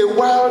to be a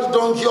wild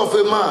donkey of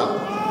a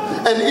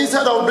man. And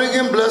instead of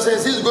bringing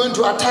blessings, he's going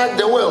to attack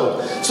the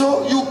world.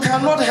 So you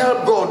cannot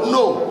help God.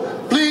 No.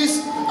 Please,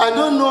 I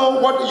don't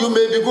know what you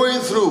may be going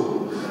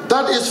through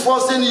that is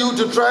forcing you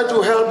to try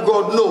to help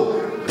God.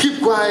 No.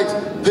 Keep quiet.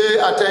 Pay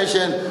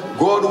attention.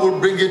 God will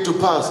bring it to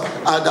pass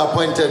at the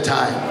appointed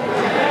time.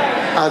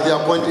 At the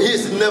appointed, he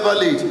is never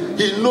late.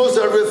 He knows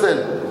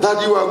everything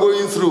that you are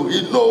going through.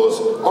 He knows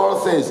all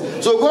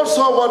things. So God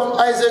saw what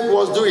Isaac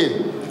was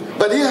doing,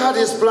 but he had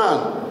his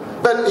plan.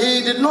 But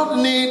he did not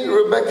need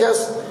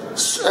Rebekah's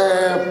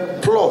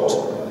plot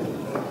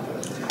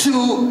to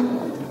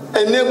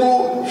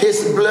enable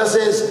his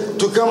blessings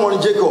to come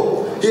on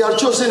Jacob. He had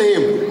chosen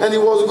him and he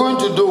was going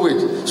to do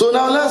it. So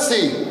now let's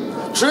see.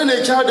 Train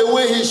a child the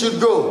way he should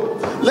go.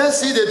 Let's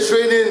see the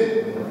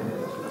training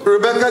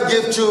Rebekah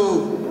gave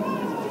to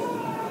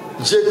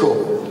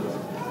Jacob.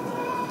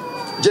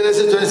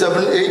 Genesis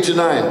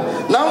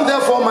 27:8-9. Now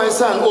therefore, my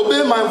son,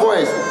 obey my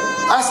voice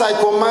as I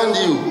command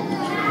you.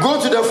 Go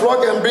to the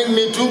flock and bring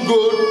me 2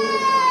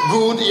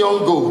 good young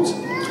goats,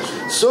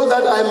 so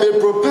that I may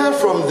prepare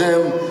from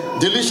them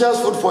delicious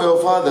food for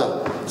your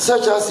father,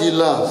 such as he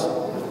loves.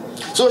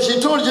 So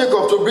she told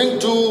Jacob to bring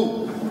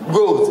 2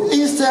 goats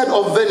instead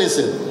of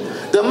venison.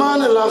 The man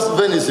loves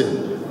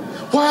venison.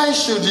 Why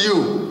should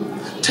you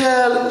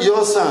tell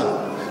your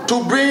son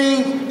to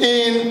bring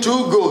in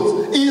 2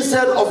 goats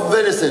instead of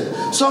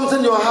venison,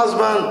 something your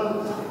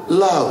husband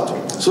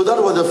loved? So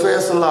that was the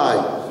first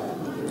lie.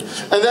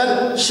 And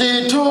then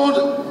she told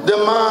the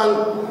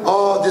man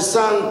or the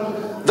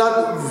son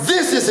that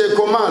this is a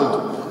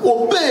command.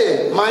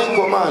 Obey my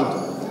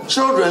command.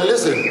 Children,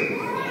 listen.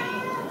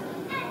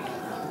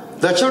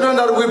 The children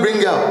that we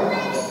bring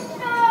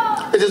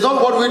up, it is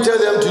not what we tell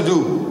them to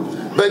do,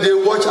 but they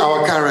watch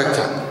our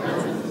character.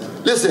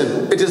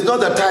 Listen, it is not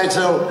the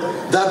title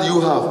that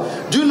you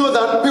have. Do you know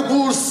that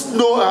people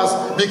know us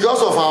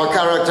because of our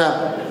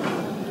character?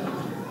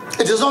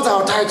 It is not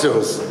our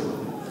titles.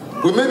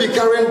 We may be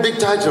carrying big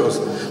titles,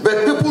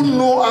 but people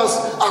know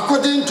us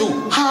according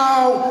to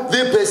how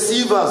they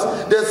perceive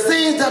us. The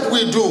things that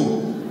we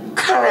do,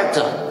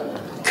 character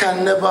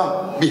can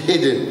never be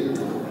hidden.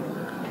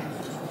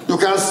 You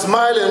can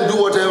smile and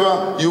do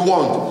whatever you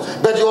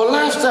want, but your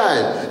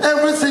lifestyle,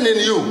 everything in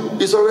you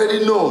is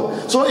already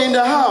known. So in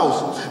the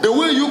house, the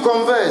way you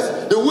converse,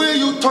 the way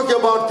you talk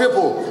about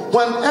people,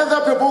 when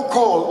other people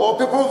call or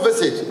people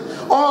visit,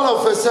 all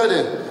of a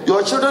sudden,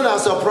 your children are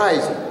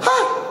surprised.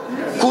 Ha!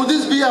 Could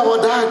this be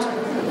our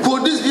dad?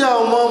 Could this be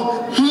our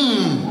mom?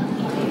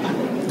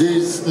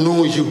 They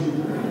know you.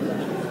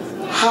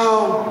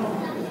 How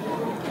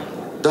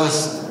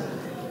does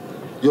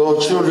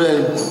your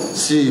children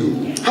see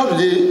you? How do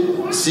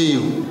they see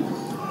you?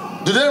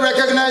 Do they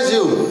recognize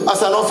you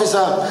as an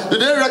officer? Do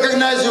they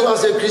recognize you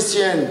as a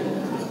Christian?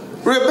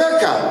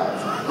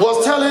 Rebecca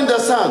was telling the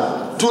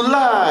son to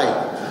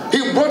lie.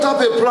 He brought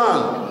up a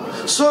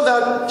plan so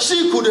that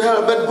she could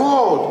help, but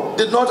God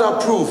did not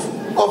approve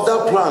of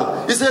that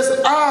plan. He says,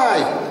 I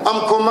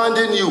am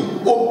commanding you,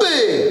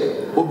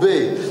 obey,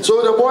 obey.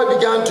 So the boy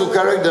began to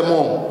correct the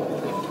mom.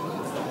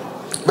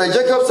 But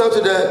Jacob said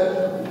to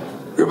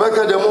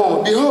Rebekah the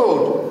mom,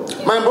 behold,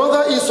 my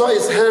brother Esau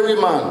is a hairy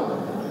man,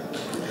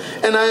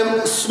 and I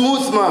am a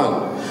smooth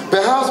man.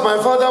 Perhaps my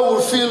father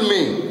will feel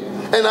me,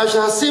 and I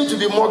shall seem to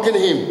be mocking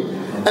him,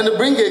 and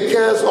bring a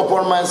curse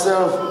upon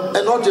myself,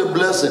 and not a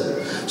blessing.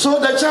 So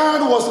the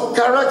child was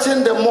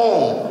correcting the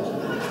mom.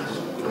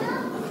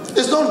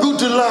 It's not good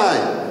to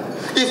lie.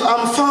 If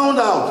I'm found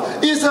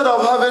out, instead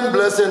of having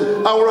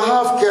blessing, I will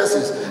have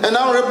curses. And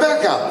now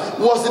Rebecca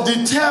was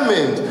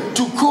determined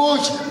to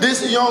coach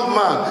this young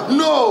man.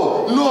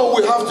 No,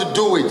 we have to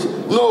do it.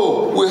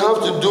 No, we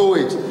have to do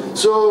it.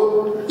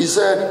 So he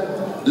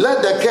said,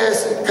 let the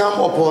curse come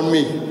upon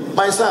me.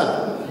 My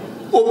son,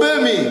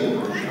 obey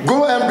me.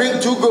 Go and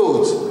bring 2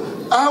 goats.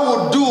 I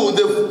will do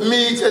the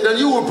meat and then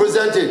you will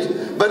present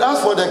it. But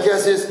as for the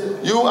curses,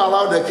 you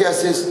allow the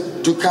curses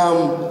to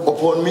come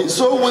upon me.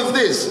 So with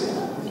this,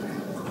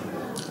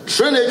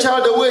 train a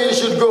child the way he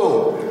should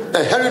go,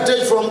 a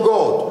heritage from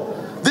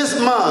God. This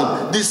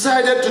man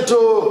decided to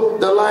toe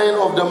the line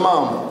of the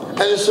mom.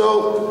 And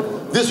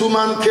so this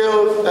woman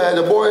killed,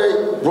 the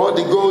boy brought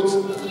the goats,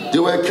 they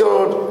were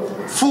killed,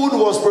 food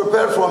was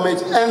prepared from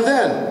it, and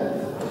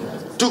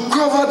then to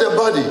cover the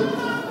body,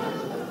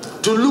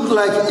 to look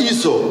like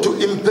Esau, to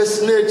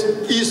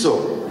impersonate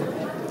Esau,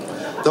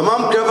 the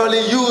mom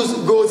cleverly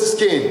used goat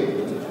skin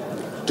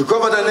to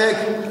cover the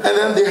neck and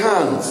then the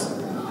hands.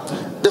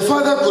 The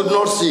father could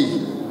not see.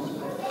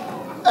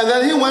 And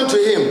then he went to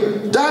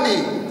him,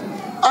 Daddy,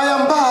 I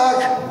am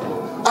back.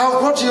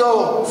 I've got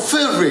your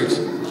favorite,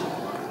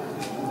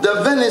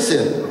 the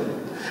venison.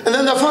 And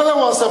then the father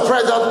was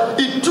surprised that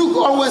it took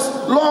always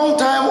long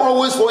time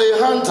always for a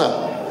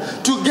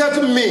hunter to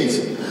get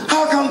meat.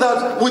 How come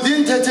that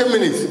within 30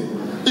 minutes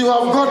you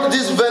have got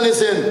this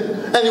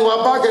venison and you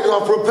are back and you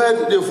have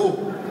prepared the food?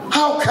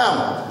 How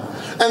come?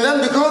 And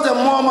then because the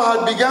mom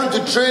had begun to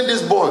train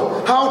this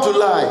boy how to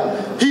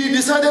lie, he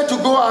decided to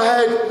go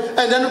ahead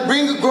and then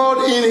bring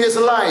God in his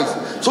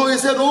life. So he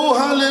said, oh,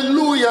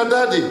 hallelujah,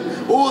 daddy.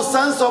 Oh,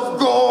 sons of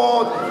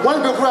God.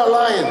 When people are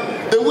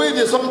lying, the way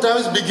they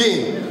sometimes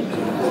begin,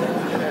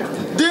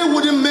 they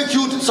wouldn't make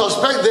you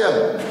suspect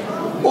them.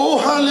 Oh,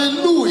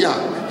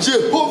 hallelujah,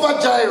 Jehovah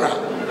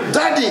Jireh.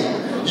 Daddy,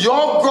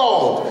 your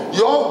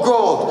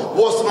God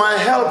was my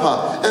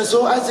helper. And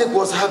so Isaac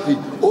was happy.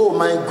 Oh,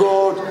 my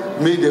God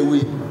made a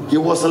way. He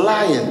was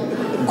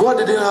lying. God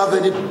didn't have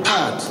any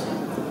part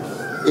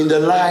in the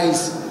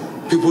lies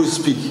people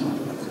speak.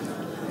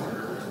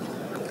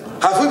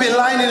 Have you been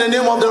lying in the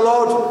name of the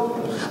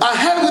Lord? I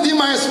heard within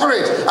my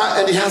spirit,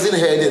 and he hasn't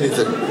heard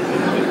anything.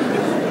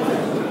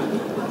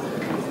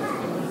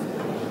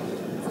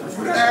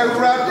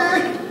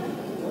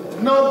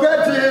 No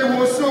better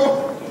was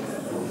so.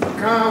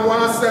 Can't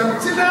want some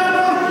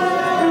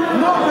tinano.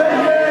 No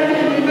better.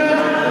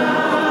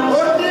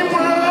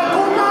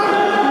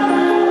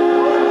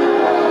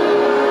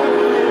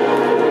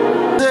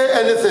 Say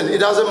anything, it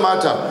doesn't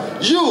matter.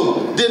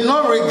 You did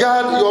not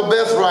regard your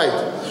birthright,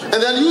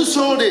 and then you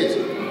sold it,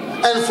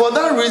 and for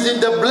that reason,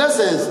 the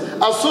blessings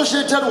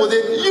associated with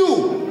it,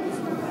 you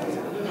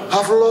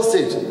have lost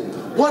it.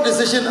 What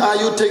decision are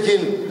you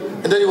taking?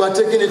 And then you are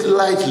taking it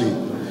lightly.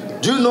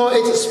 Do you know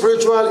its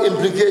spiritual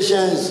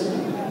implications?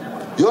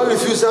 Your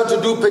refusal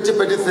to do petty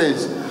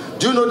things.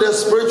 Do you know the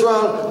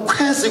spiritual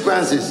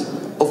consequences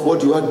of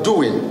what you are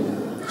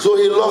doing? So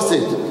he lost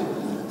it.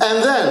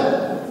 And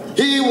then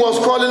he was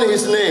calling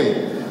his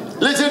name.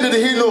 Little did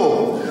he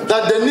know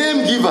that the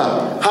name giver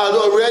had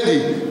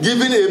already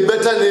given a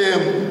better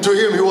name to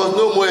him. He was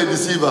no more a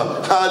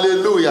deceiver.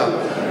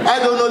 Hallelujah. I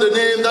don't know the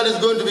name that is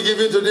going to be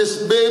given to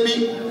this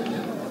baby.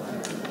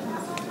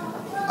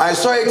 I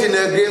saw it in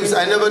the games.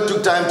 I never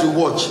took time to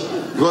watch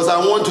because I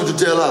want you to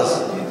tell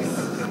us.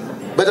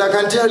 But I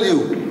can tell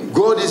you,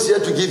 God is here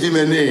to give him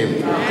a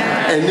name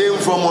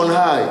from on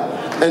high.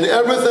 And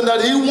everything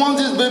that he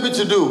wants his baby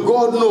to do,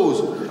 God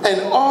knows.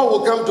 And all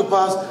will come to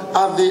pass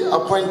at the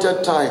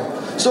appointed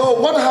time. So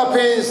what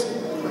happens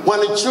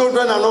when the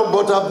children are not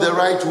brought up the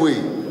right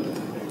way?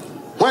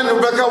 When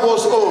Rebecca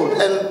was old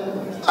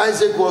and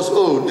Isaac was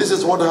old, this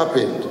is what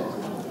happened.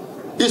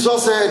 Esau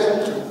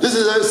said, this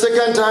is the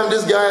second time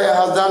this guy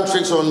has done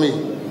tricks on me.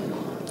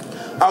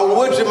 I will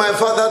wait till my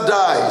father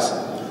dies.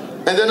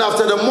 And then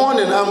after the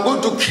morning, I'm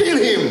going to kill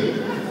him.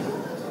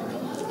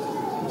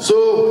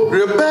 So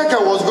Rebecca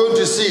was going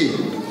to see.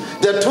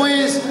 The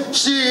twins,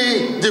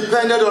 she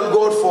depended on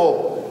God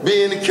for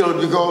being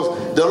killed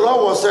because the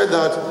law was said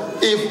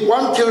that if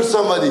one kills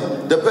somebody,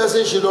 the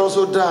person should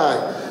also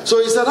die. So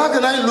he said, how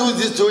can I lose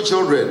these two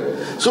children?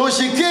 So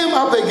she came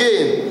up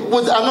again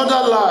with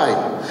another lie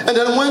and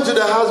then went to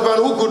the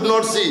husband who could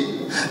not see.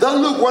 That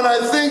look, when I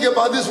think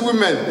about these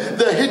women,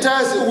 the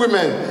Hittite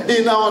women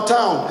in our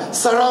town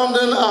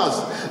surrounding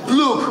us,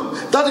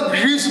 look, that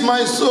grieves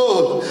my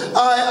soul.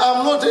 I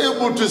am not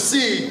able to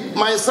see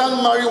my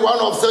son marry one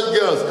of such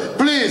girls.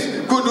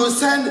 Please, could you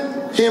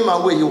send him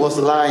away? He was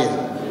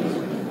lying.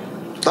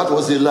 That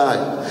was a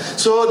lie.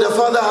 So the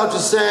father had to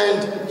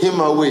send him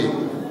away.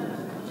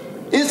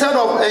 Instead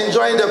of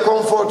enjoying the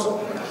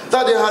comfort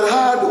that they had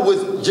had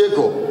with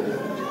Jacob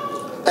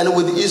and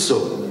with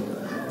Esau,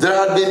 there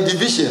had been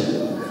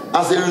division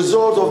as a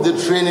result of the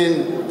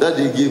training that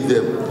they gave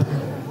them.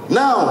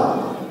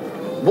 Now,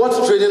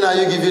 what training are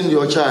you giving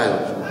your child?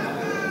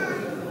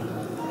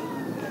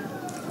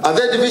 Are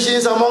there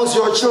divisions amongst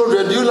your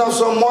children? Do you love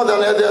some more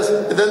than others?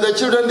 Then the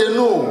children, they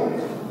know.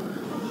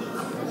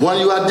 When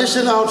you are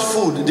dishing out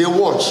food, they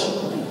watch.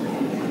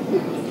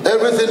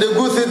 Everything, the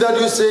good thing that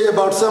you say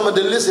about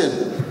somebody,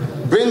 listen.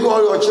 Bring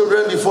all your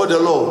children before the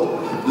Lord.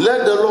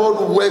 Let the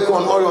Lord work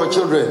on all your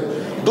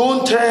children.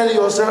 Don't turn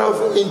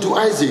yourself into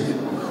Isaac,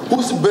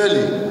 whose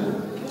belly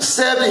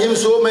served him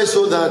so much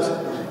so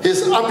that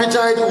his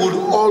appetite would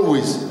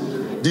always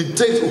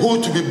dictate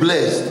who to be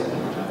blessed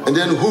and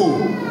then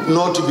who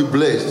not to be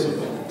blessed.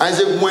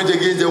 Isaac went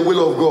against the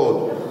will of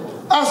God.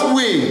 As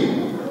we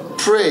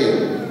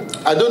pray,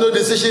 I don't know the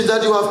decisions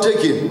that you have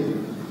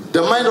taken,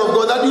 the mind of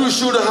God that you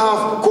should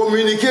have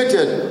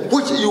communicated,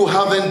 which you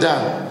haven't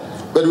done.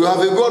 But we have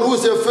a God who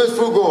is a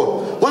faithful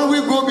God. When we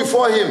go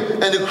before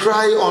him and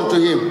cry unto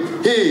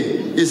him,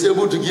 he is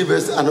able to give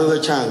us another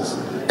chance.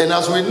 And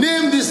as we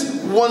name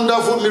this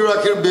wonderful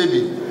miracle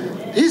baby,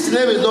 his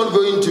name is not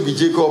going to be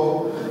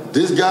Jacob.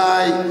 This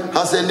guy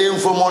has a name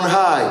from on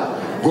high.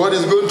 God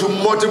is going to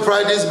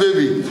multiply this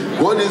baby.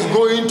 God is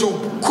going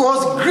to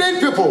cause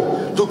great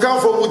people to come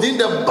from within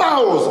the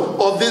bowels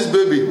of this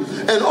baby.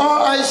 And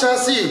all I shall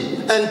see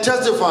and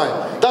testify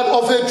that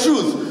of a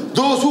truth,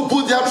 Those who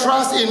put their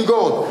trust in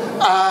God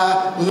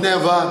are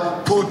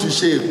never put to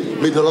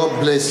shame. May the Lord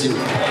bless you.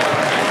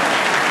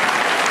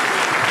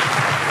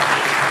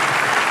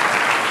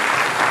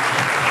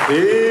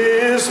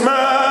 His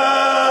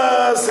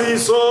mercy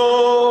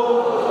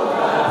so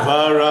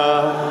far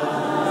out.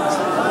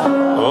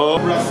 Oh,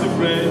 blessed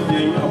friend,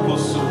 young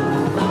apostle.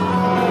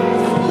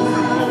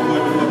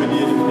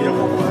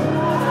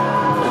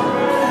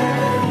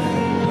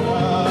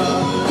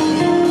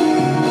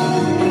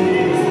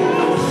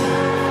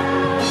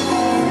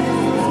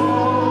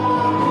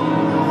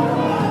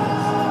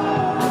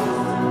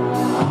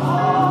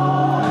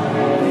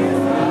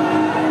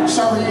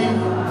 Shall we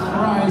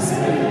rise,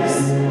 please?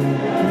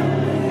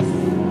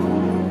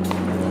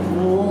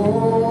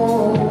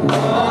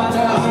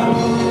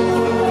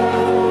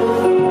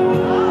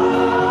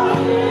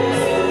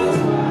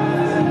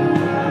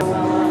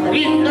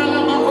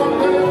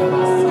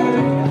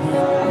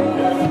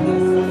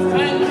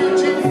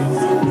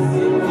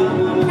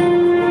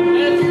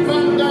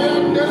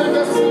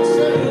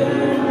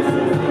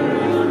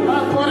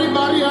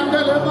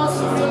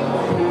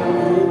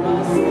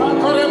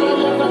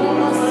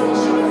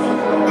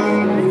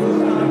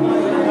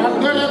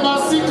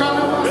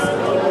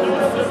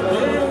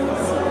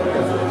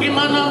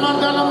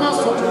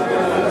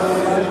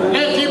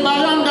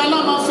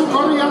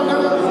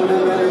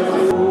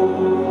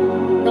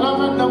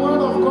 Beloved, the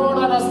word of God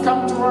that has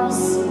come to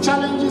us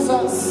challenges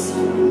us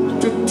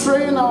to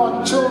train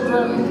our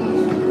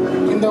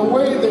children in the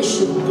way they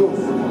should go.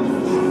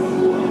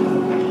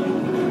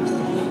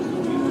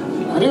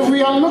 And if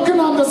we are looking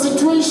at the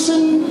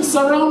situation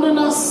surrounding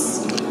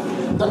us,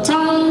 the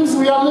times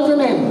we are living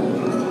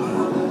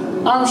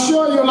in, I'm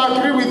sure you'll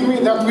agree with me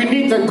that we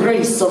need the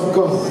grace of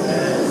God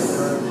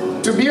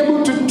to be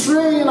able to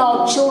train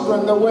our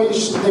children the way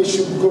they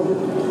should go.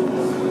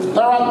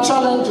 There are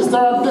challenges,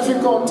 there are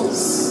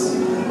difficulties.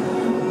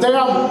 They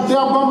are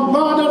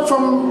bombarded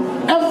from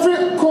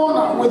every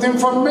corner with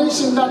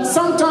information that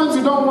sometimes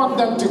you don't want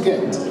them to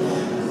get.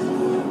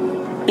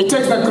 It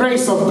takes the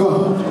grace of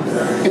God.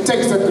 It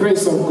takes the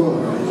grace of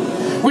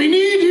God. We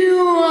need you.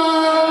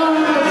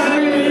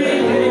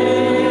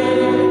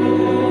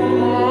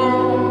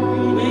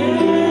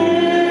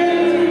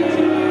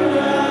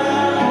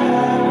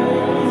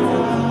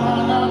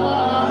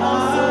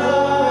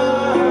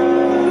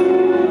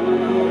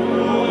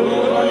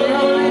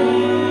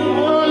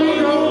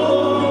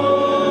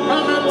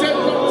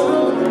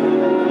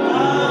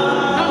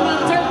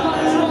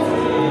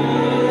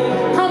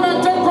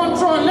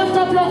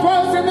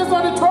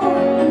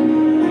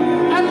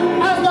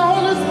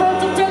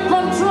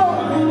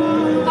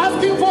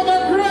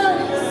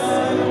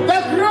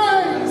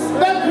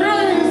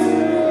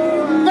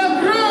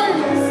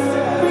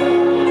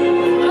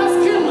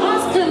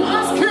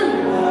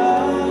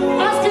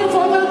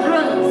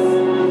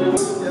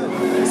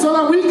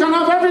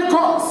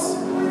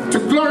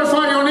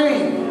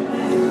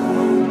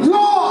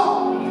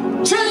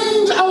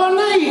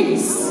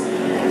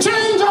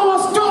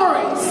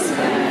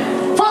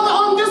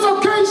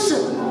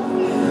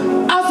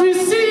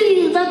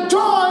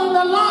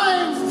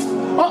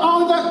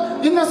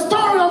 In the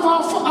story of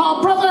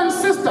our brother and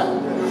sister,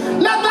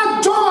 let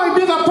that joy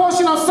be the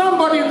portion of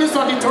somebody in this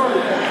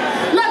auditorium.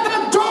 Let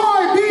that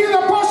joy be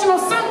the portion of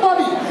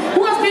somebody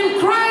who has been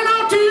crying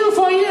out to you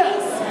for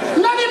years.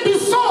 Let it be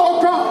so,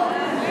 oh God,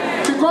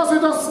 because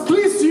it has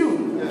pleased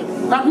you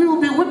that we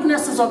will be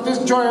witnesses of this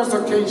joyous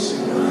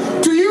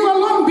occasion. To you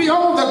alone be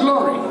all the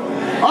glory,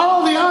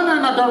 all the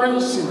honor and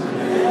adoration.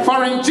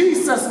 For in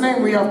Jesus'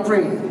 name we have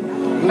prayed.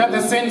 Let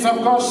the saints of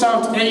God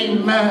shout,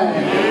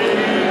 Amen.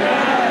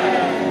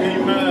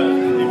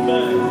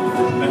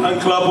 And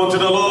clap unto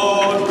the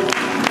Lord.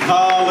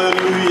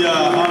 Hallelujah,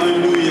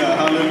 hallelujah,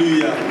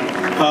 hallelujah,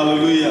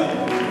 hallelujah.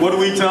 What do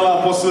we tell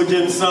Apostle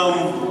James Sam?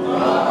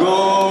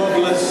 God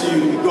bless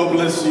you, God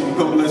bless you,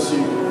 God bless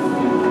you,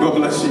 God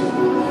bless you.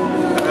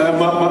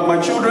 My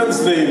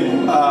children's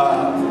name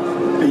are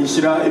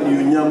Ishira,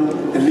 Enyunyam,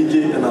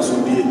 Elije, and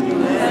Asundie.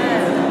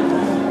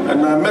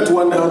 And I met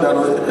one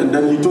elder, and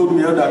then he told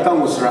me Elder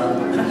Kamosra.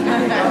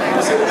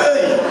 I said,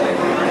 hey,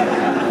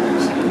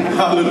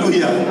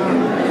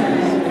 hallelujah.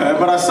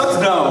 But I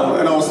sat down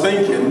and I was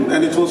thinking,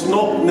 and it was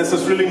not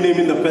necessarily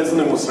naming the person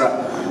in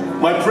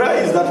Musra. My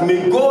prayer is that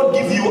may God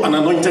give you an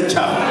anointed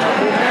child.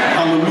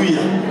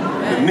 Hallelujah.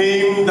 A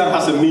name that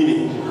has a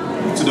meaning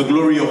to the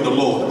glory of the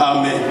Lord.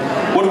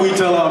 Amen. What do we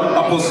tell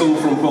our apostle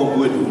from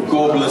Pongwedu?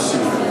 God bless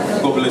you.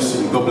 God bless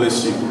you. God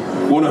bless you.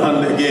 We want to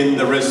hand again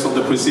the rest of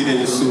the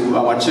proceedings to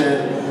our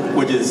chair,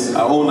 which is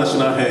our own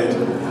national head,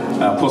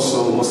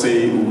 Apostle Mose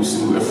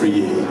Usu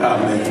Efriye.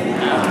 Amen.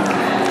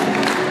 Amen.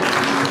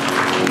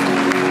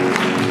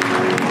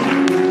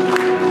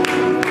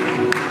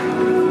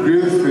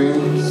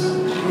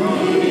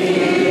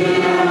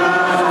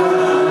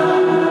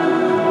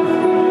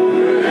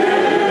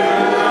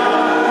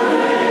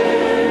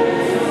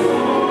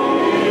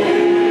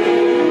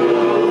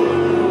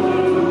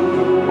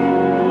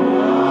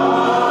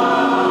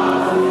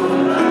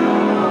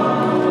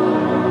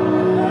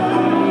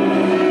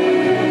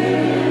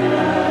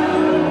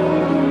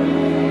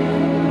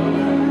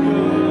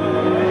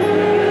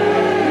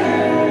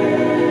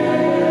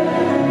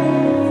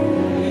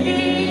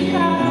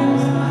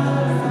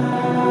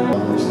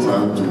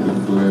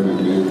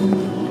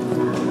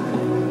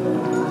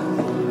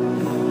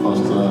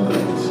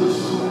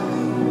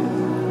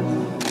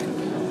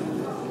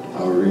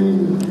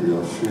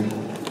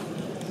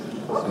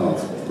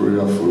 have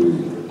prayerfully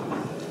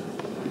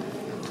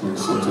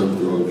exalted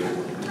God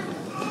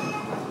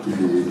to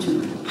give it to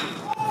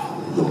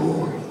the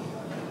Lord.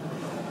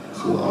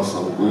 So as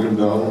I'm going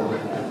down,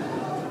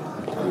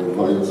 I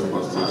invite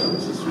Pastor and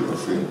Mrs.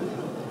 Wiafe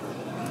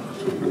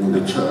to bring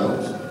the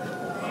child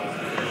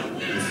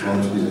in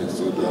front here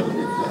so that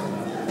we can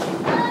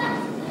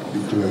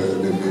declare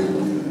the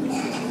name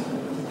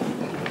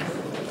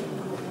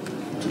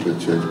to the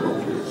church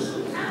populace.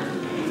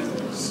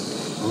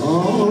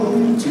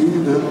 On to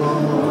the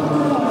Lord.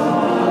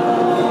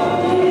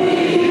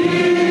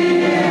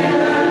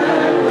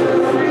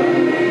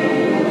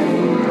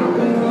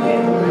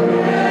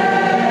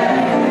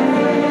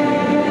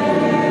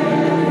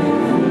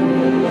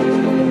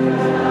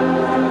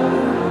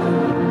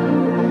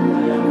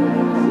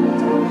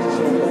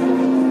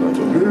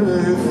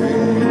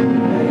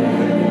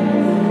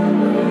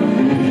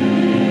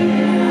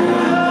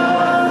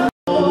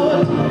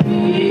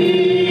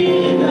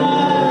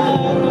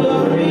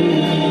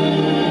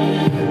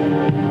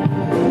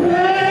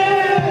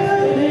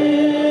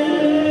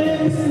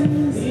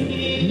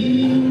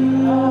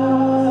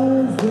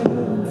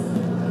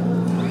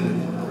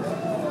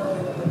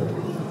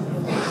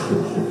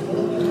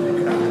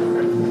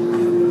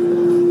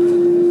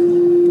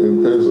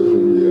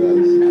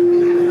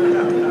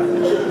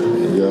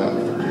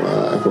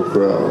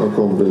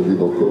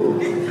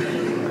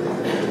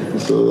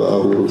 So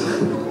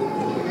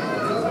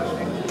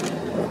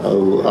I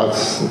will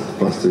ask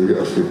Pastor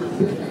Wiafe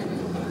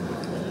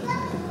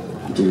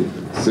to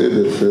say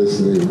the first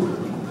name,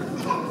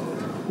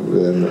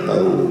 then I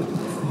will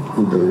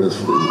put the rest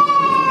for you.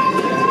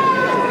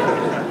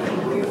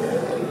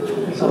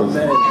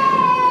 Amen.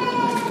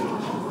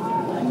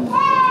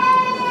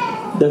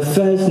 The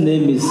first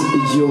name is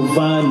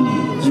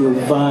Giovanni.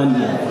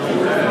 Giovanni.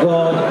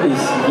 God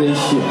is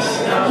gracious.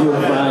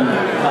 Giovanni.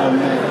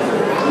 Amen.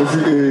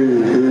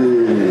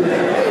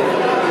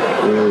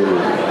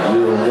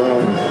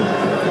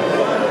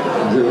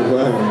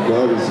 Giovanni,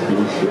 God is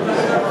gracious.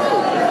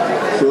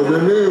 So the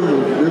name,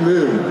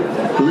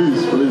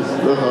 please, let's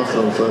have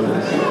some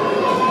silence here.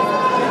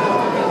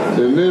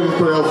 The name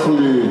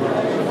prayerfully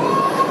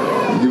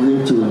given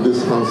to this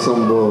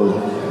handsome boy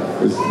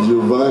is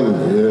Giovanni,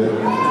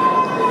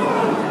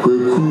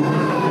 Kweku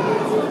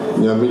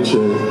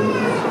Nyamiche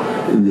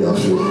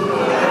Wiafe.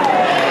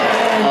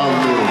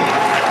 Amen.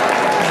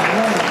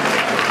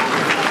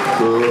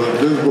 So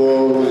this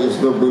boy is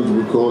not going to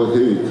be called,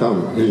 hey,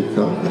 come.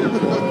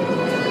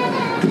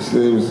 His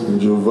name is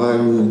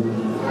Giovanni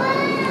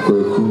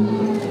Kweku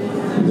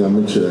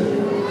Nyamiche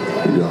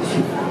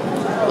Wiafe.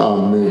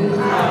 Amen.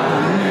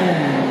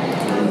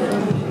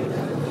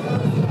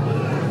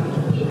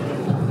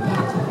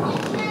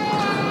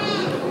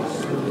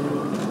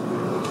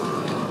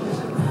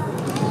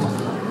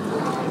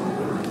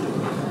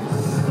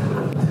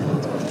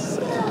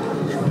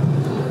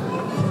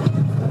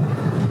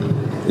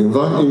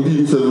 Indeed,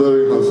 he's a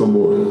very handsome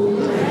boy.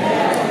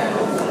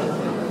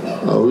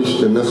 I wish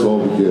the next one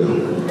would be here.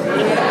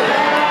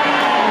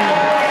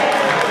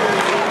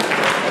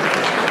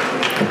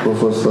 I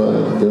prophesy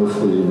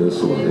carefully in this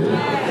one here.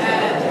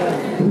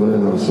 Very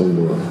handsome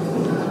boy.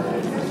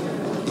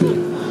 Okay.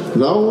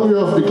 Now we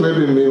have declared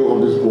the name of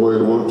this boy.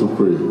 I want to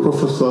pray.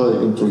 Prophesy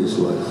into his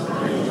life.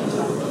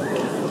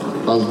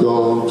 Ask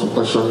God to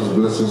usher his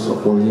blessings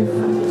upon him.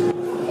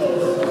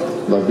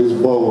 That this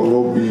boy will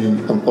not be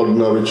an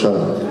ordinary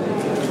child.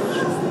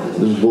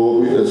 This boy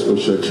will be a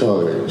special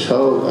child, a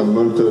child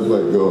anointed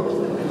by God,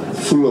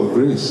 full of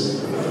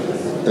grace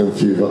and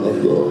favor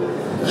of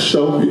God.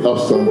 Shall be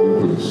outstanding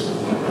grace.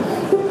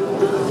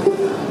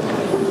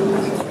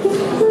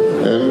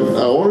 And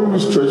I want you to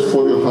stretch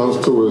forth your hands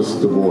towards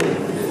the boy.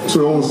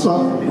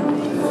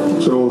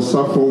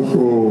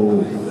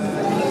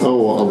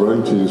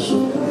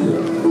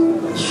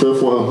 Stretch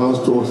forth your hands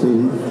towards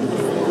him.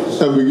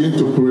 And begin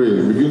to pray.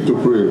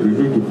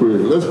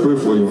 Let's pray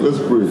for him. Let's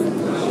pray.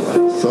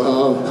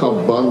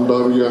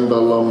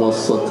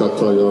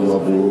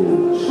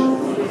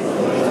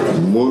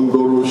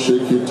 Mondoro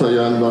shekita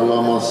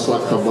yandala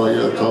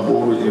masakabaya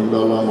kaburu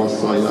indala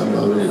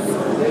masayandare.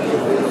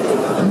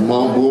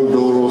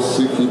 Mabondoro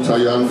sikita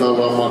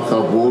yandala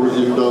makaburu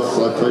inda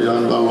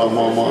satayandala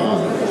mama.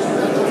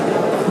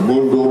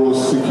 Mondoro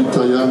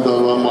sikita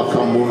yandala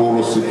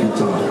makamonoro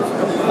sikita.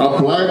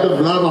 Apply the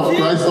blood of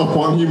Christ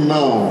upon him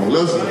now.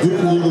 Let's dip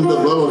him in the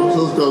blood of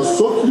Jesus Christ.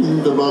 Soak him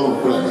in the blood of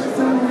Christ.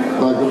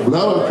 Like the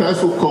blood of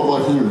Christ will cover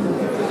him.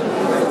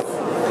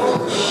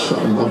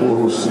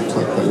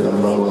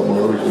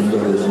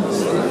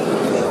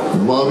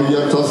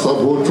 Mariata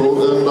Saboto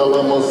and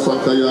Alama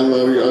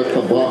Sakayanari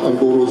Akaba and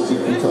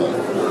Borosikita.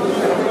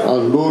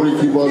 And Lori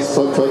Kiba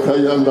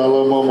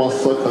Satakayandala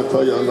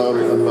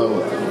Masakatayanari and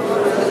Nala.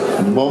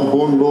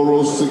 Mambondoro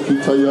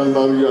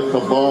Sikitayanari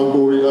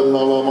Akabandori and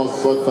Nala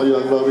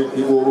Masakayanari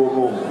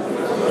Kiboro.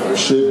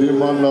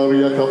 Shedimanari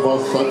Akaba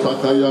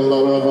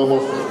Satakayanara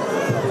Namas.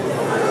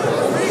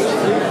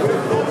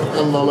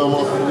 And Nala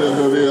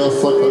Masakayanari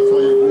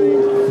Sakatayu.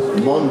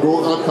 Mando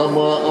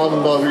Akama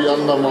Andari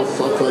and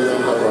Namasata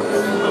Yandara.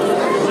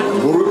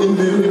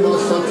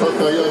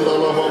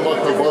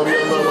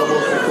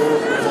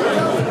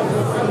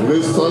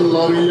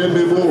 Maria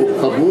Nebo,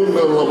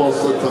 Kabuna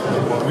Labasata,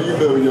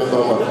 River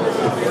Yadala,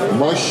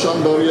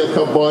 Mashandaria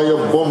Kabaya,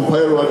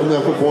 Bompire, Radina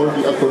Kapon,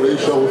 the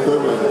Accolation of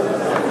Heaven.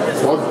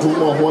 What do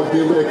my what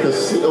they make a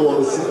see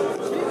our soup?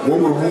 When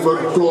we move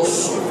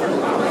across,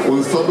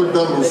 when somebody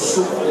down the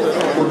soup,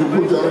 or the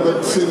good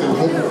other thing in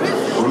home,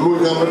 or no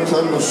younger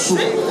time the soup,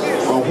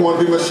 and what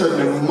they measure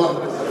in map,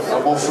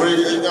 I'm afraid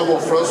any of our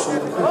friends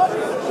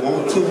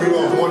will to be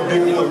on one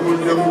day, and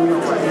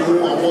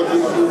what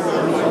they do,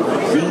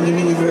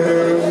 being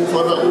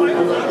Father,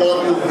 God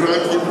will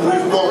grant him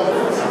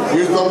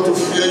wisdom to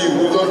fear you,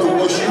 wisdom to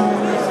worship,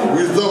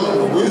 wisdom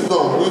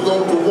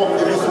to walk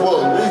in this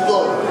world,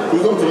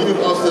 wisdom to live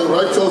as a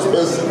righteous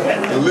person.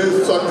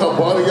 Let's talk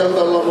about it and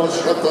the lama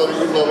shatari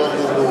in the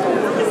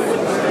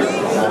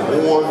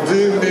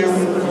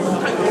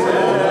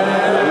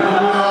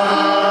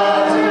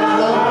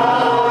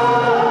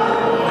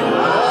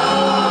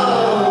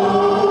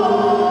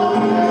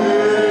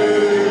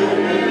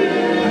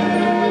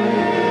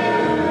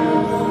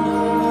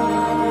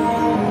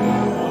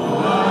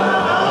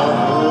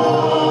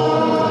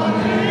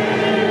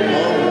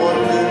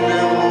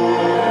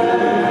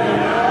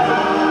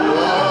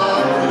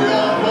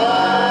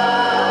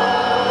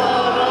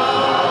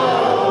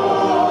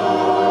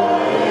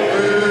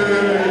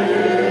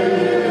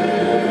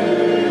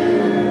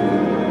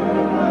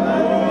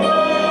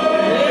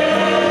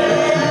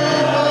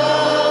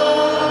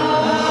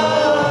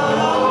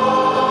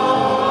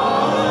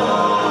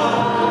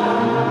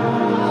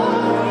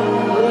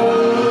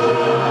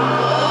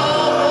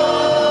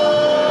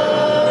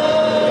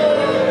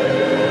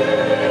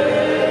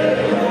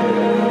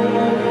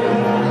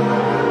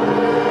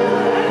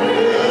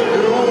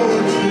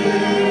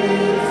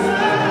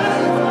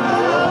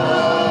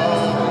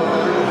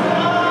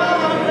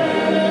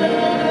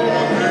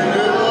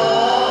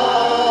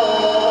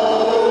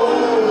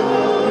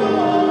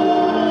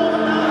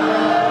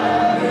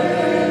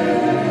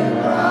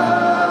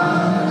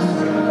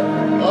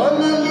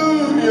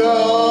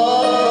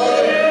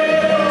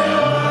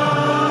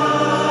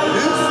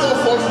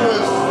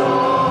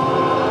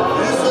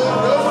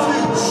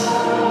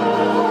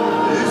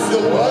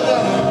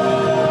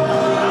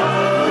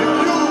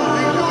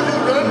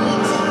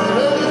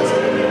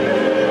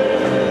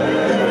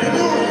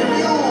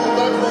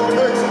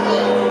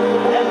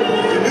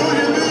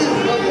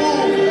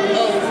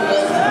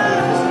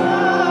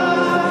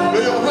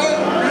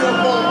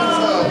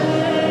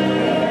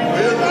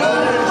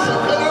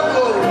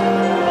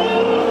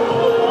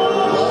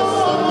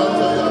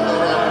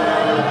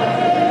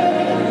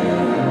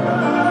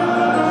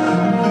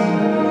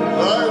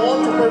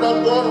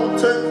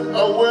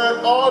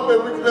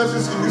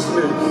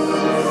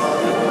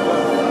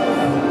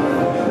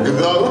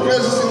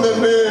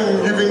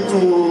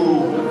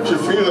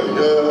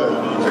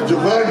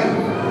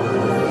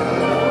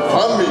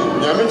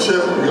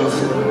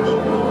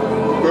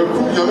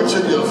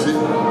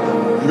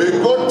May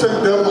God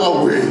take them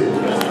away,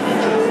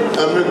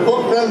 and may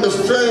God grant the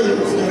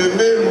strength in the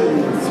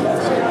name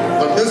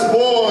that this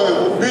boy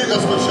will be a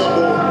special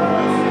boy.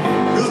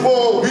 This boy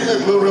will be a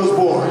glorious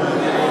boy.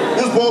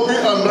 This boy will be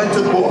an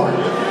anointed boy.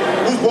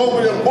 This boy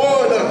will be a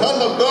boy that the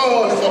hand of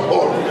God is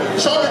upon.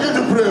 Shall we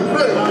begin to pray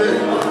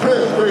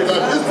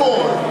that this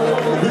boy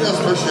will be a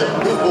special.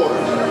 This boy.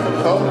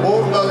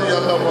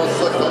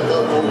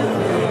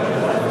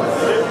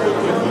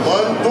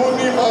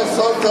 Mantuni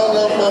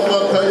Masakala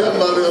Mamakaya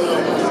Mariana.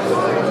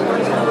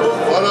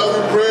 Father, we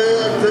pray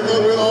and take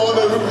away all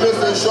the weakness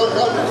and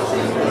shortcomings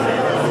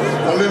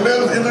and the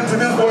nails given to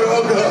this boy,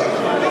 oh God,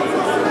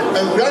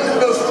 and grant him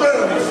the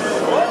strength,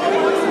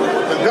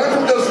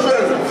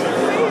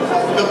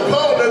 the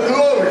power, the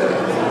glory,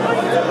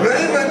 may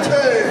he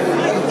maintain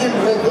on him,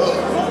 oh God.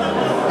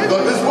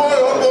 That this boy,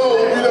 oh God,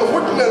 will be a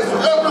witness to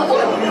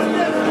everyone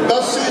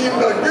that see him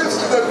that this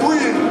is the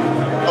doing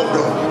of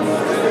God.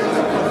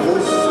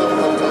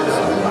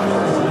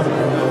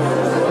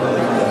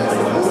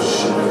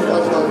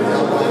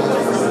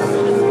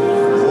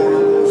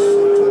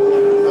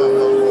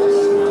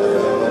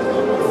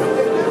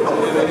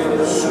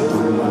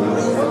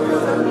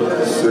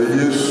 Say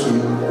yes.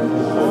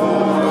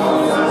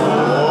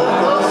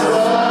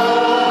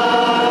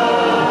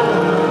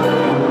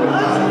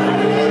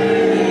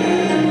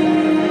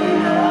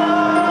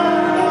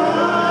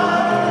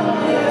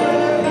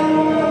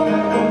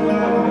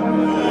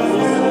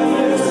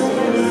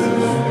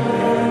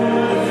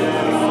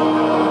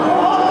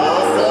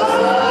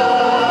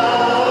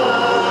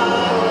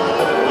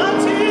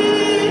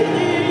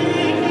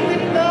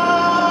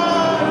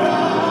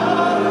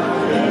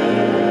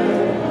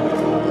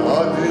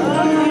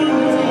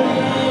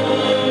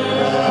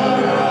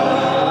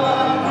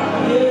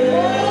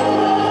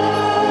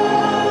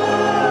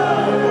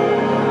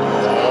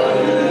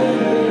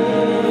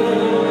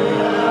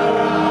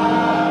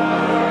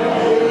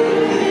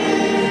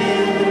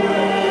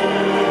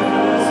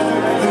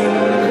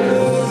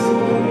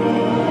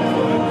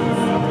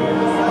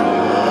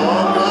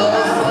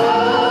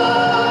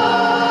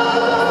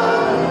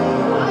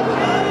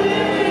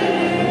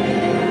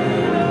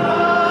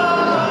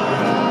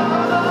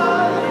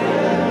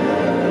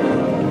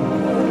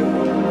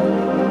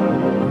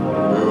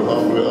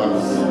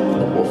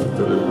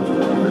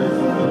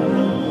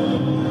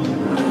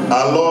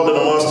 Our Lord and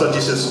our Master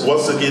Jesus,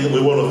 once again, we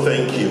want to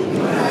thank you.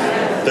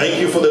 Thank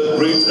you for the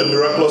great and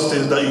miraculous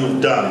things that you've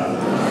done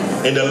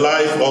in the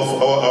life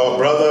of our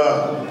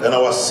brother and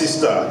our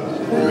sister,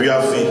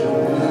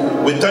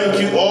 Wiafe. We thank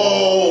you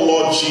all,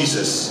 Lord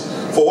Jesus,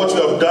 for what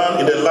you have done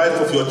in the life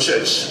of your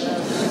church,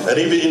 and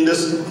even in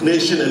this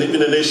nation and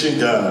even the nation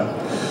Ghana.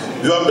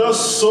 You have done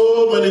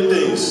so many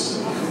things,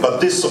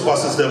 but this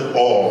surpasses them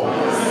all.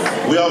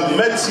 We have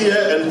met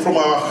here, and from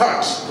our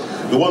hearts,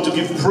 we want to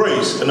give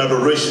praise and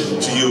adoration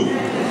to you.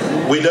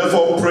 We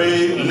therefore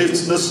pray,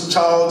 lift this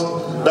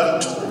child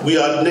that we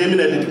are naming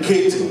and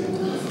dedicating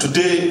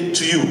today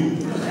to you,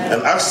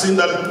 and asking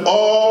that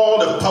all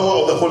the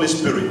power of the Holy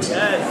Spirit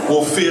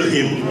will fill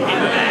him.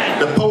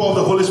 The power of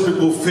the Holy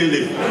Spirit will fill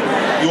him.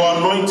 Your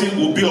anointing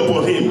will be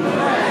upon him.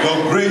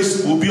 Your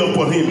grace will be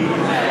upon him.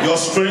 Your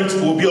strength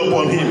will be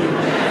upon him.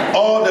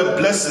 All the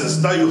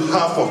blessings that you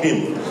have for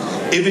him,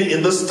 even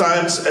in these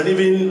times and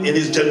even in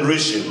his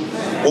generation,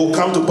 will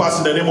come to pass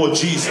in the name of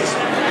Jesus.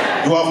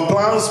 You have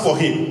plans for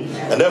him,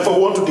 and therefore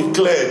want to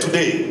declare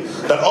today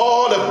that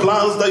all the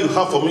plans that you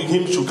have for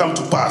him should come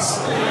to pass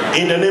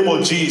in the name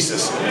of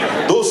Jesus.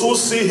 Those who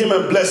see him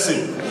and bless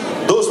him,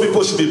 those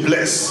people should be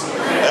blessed.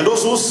 And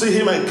those who see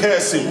him and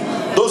curse him,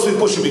 those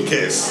people should be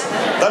cursed.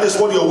 That is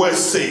what your word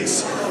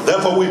says.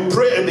 Therefore we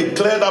pray and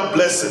declare that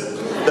blessing.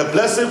 The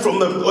blessing from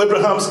the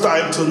Abraham's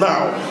time to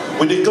now,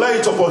 we declare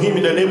it upon him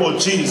in the name of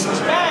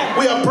Jesus.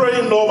 We are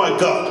praying, Lord my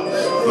God,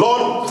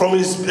 Lord, from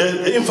his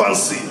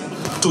infancy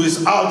to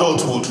his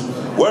adulthood,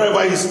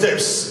 wherever he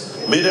steps,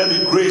 may there be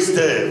grace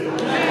there.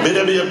 May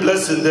there be a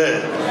blessing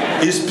there.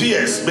 His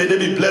peers, may they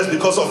be blessed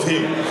because of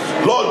him.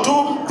 Lord,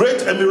 do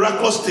great and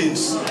miraculous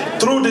things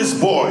through this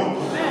boy.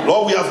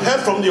 Lord, we have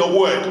heard from your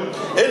word.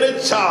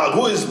 Any child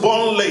who is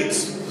born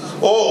late,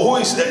 or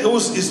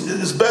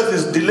his birth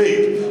is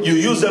delayed, you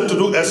use them to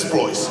do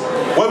exploits.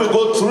 When we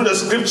go through the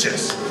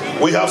scriptures,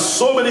 we have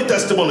so many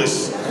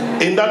testimonies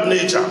in that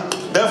nature.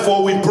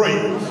 Therefore we pray,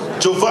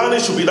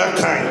 Giovanni should be that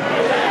kind.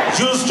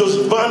 Use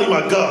Giovanni,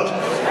 my God,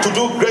 to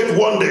do great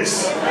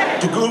wonders.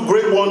 To do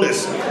great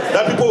wonders.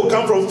 That people will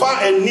come from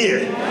far and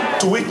near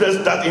to witness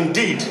that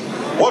indeed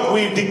what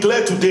we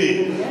declare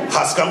today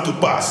has come to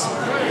pass.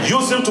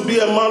 Use him to be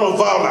a man of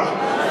valor.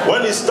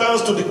 When he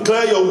stands to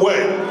declare your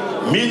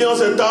word,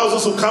 millions and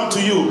thousands will come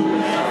to you.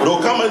 They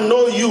will come and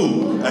know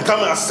you and come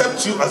and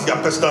accept you as their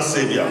personal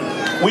savior.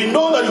 We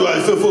know that you are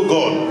a faithful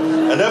God,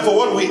 and therefore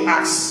what we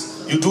ask,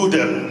 you do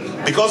them.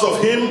 Because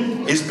of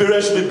him, his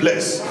parents should be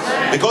blessed.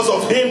 Because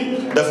of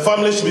him, the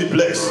family should be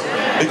blessed.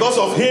 Because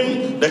of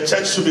him, the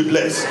church should be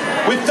blessed.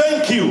 We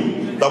thank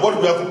you that what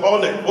we have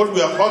honored, what we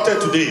have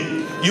uttered today,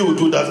 you will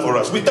do that for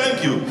us. We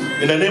thank you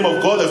in the name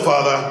of God the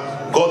Father,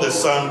 God the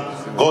Son,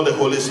 God the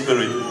Holy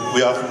Spirit.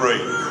 We have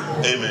prayed.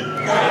 Amen.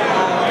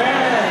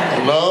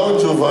 Now,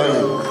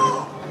 Giovanni,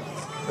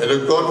 and the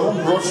God who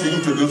brought you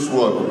into this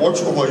world,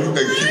 watch over you and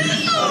keep you.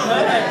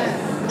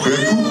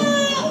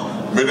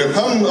 May the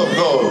hand of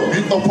God be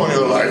upon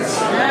your life.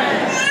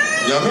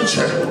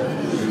 Yamiche,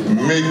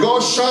 may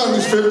God shine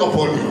his face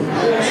upon you.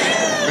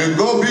 May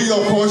God be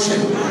your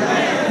portion.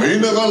 May you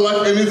never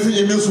lack anything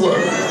in this world.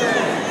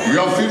 May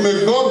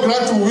God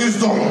grant you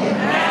wisdom.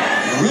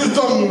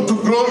 Wisdom to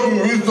grow in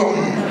wisdom.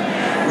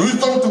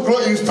 Wisdom to grow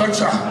in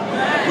stature.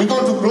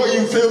 Wisdom to grow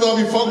in favor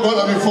before God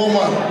and before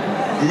man.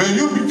 May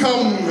you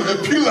become a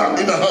pillar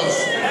in the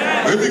house.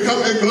 May you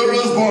become a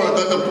glorious boy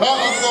that the power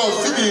of God is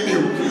sitting in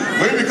you.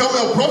 May you become a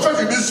prophet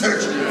in this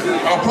church.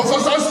 A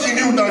prophesies in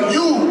you that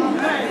you,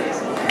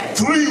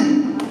 through you,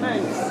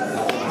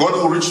 God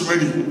will reach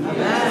many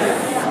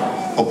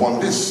upon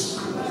this.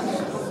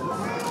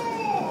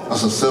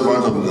 As a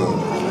servant of God,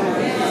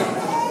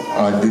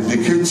 I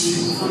dedicate you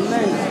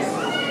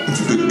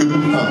into the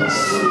able hands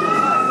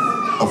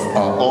of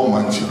our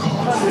Almighty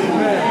God.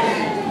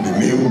 The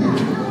name of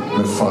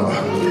the Father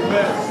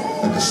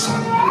and the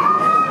Son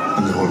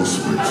and the Holy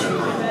Spirit. I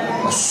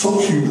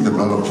soak you in the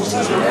blood of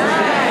Jesus.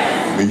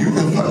 May you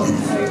never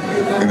live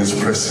in his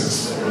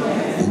presence.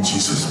 In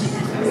Jesus' name.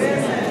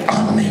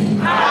 Amen.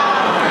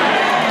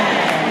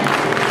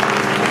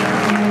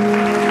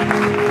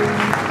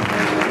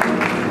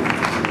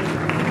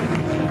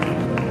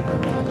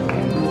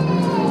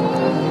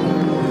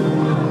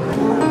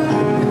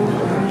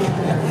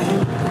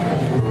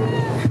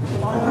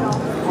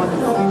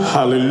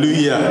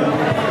 Hallelujah.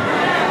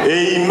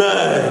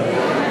 Amen.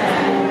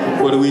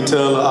 What do we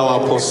tell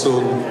our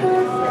apostle?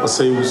 God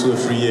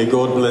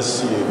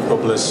bless you.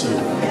 God bless you.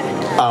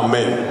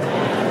 Amen.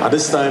 At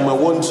this time, I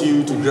want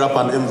you to grab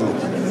an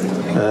envelope.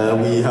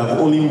 We have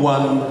only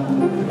one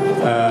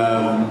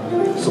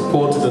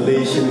support to the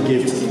nation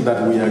gift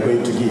that we are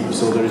going to give.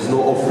 So there is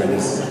no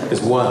offerings.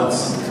 It's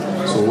once.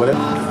 So whatever.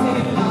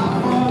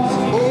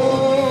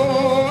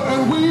 Oh,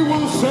 and we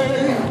will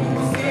say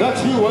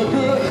that you are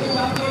good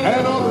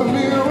and of the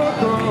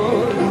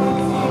miracle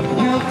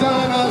you've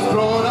done us,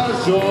 brought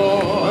us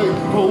joy.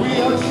 For we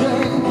are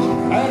changed,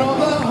 and all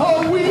the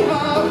hope we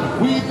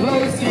have, we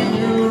place in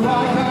you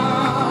right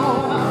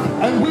now.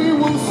 And we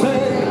will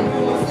say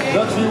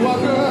that you are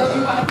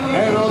good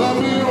and all the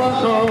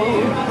miracle.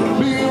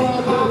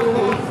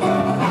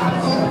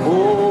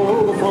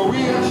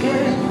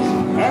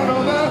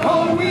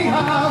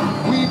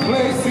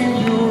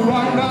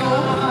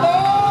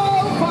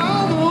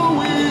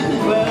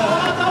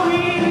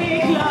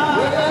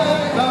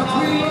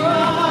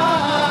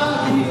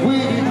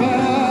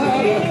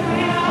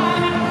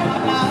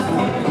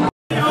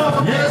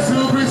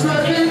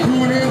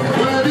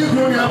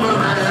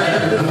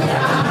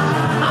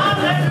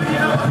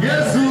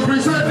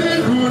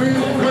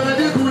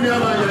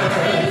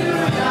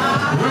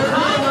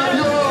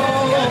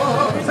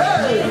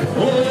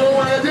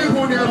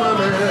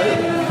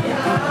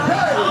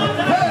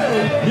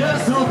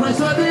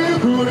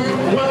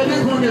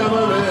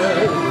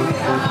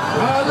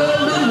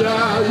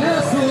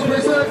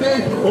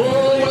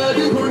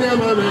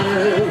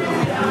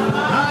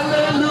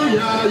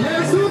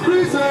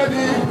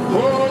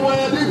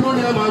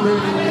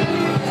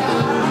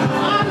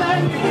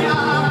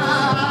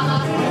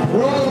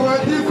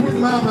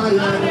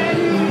 Hallelujah.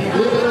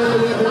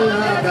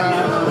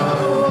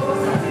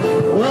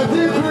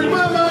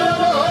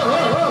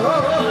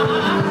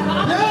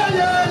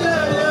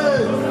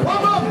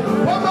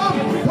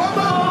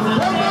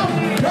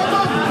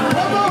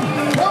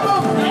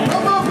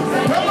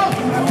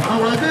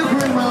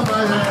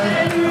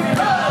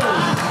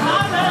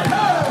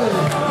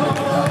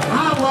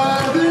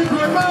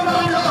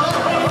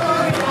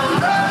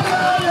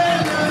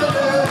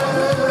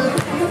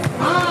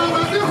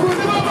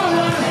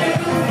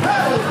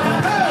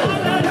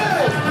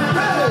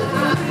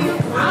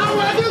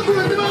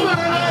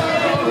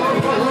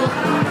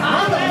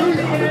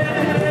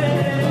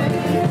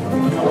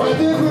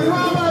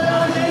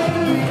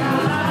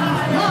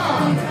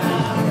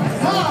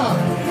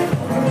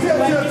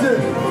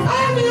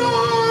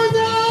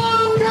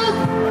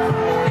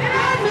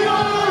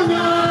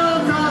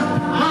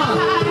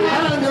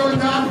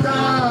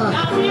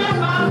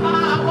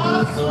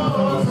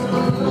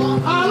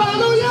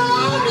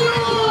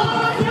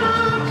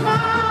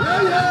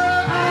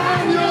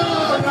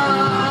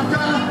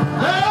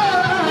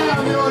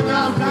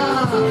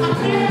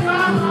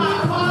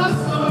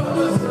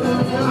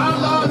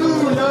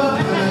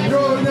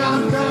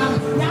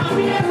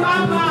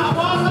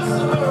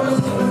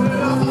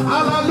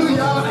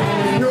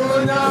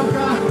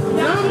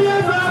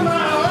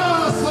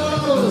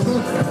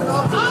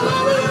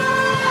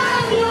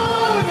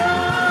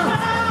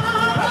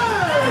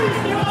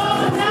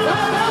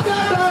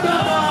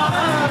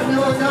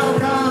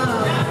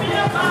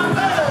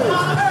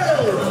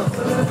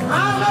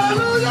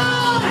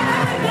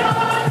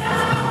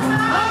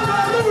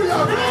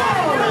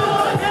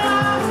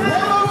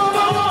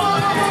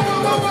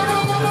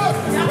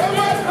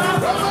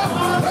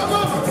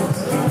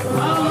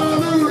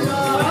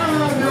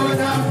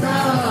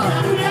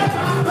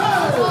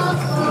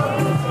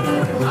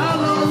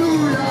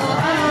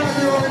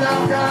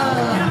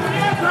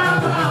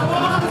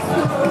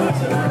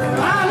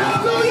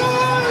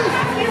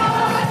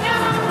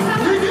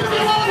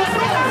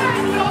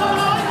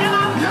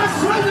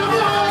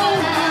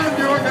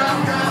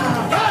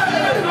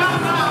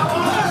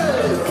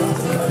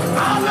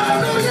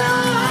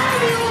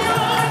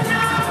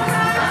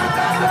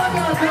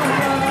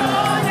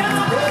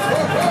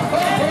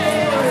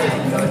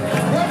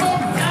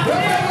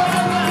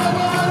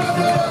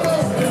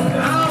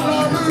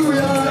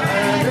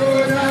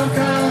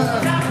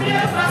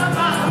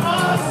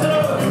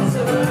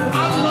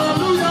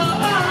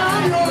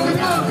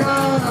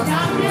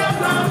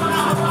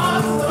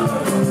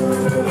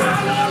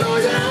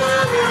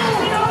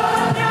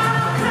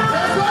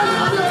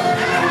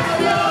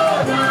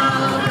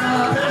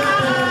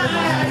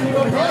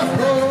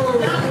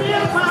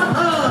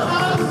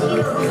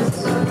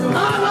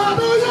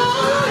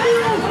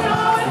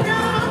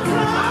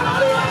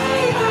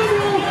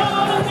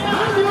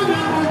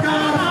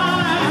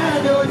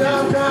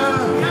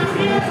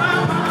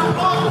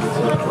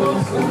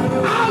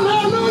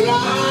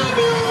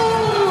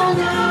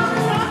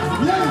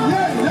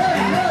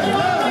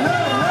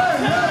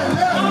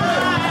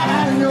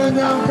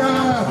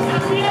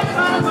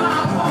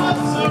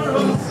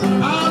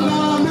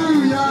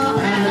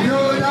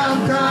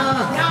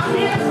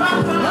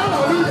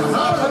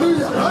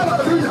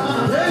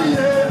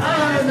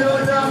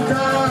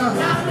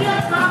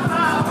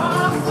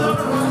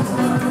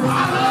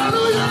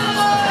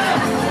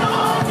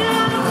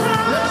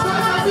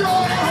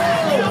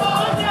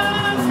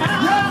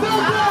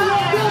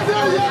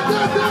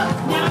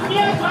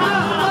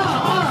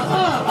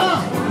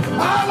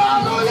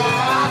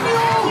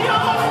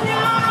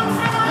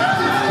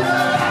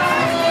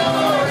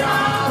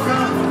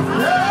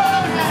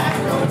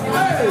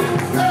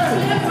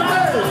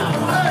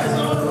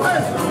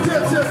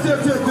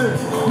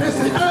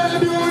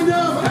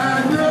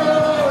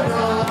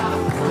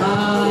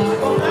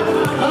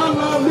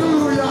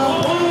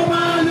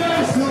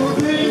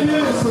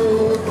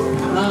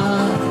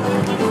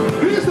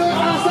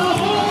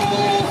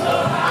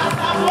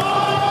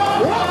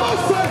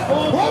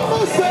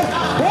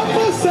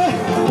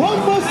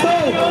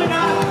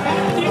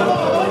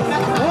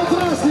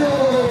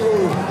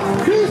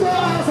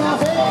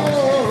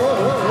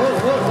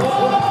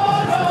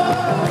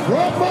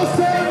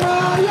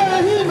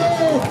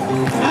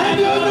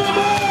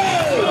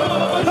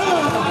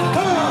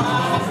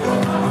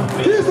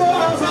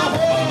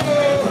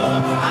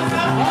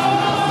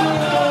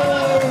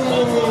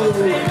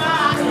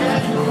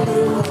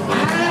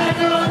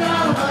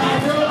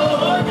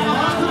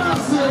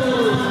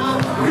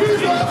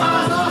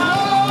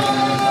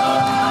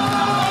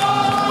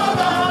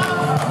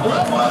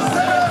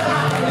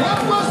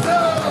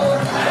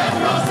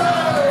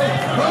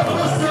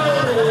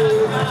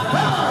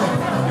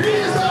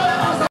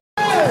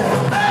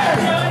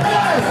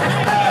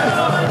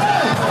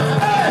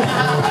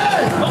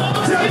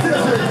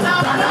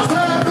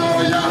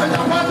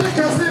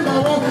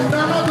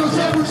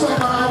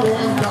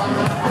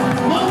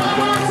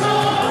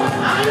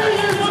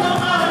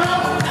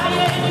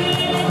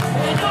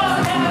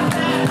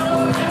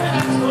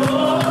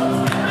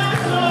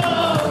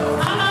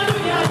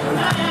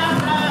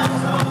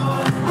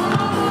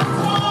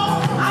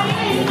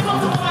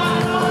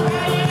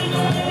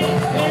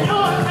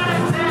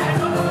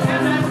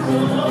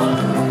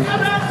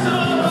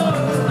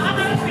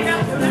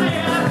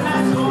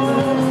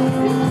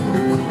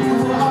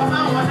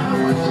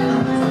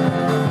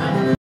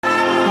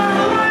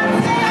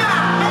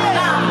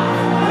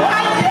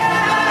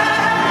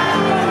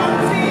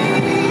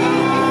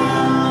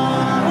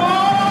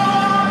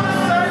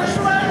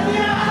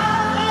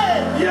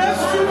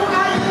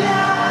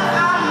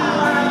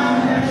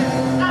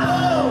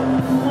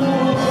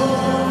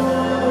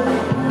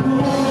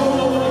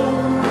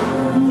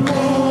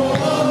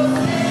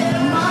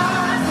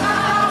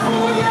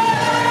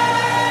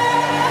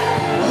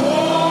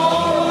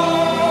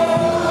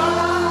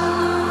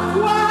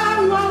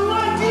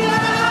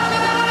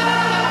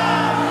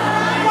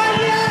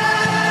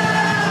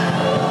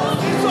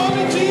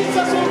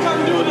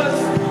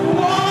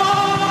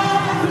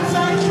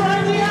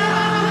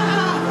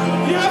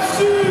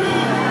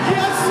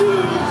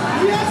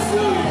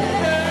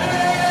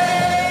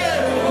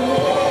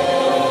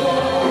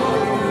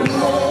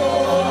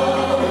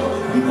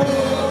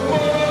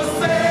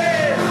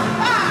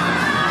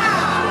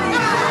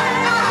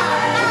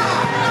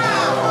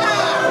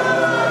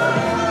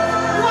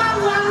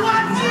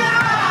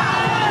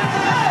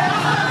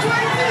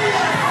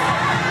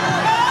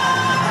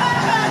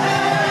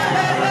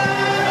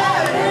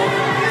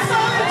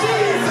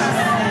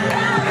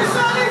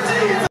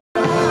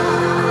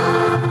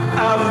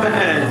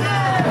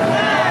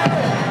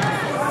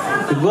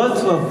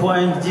 to a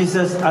point,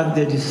 Jesus asked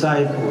the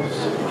disciples,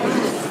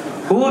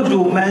 who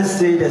do men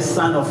say the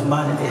Son of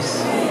Man is?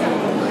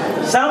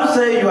 Some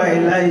say you are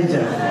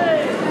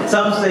Elijah.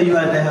 Some say you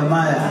are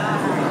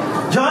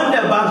Nehemiah. John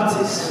the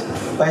Baptist.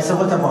 But I said,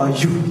 what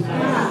about you?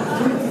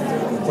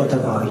 What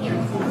about you?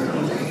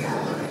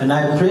 And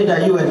I pray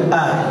that you and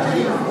I,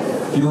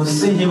 you will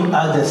see him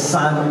as the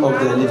Son of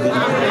the living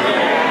God.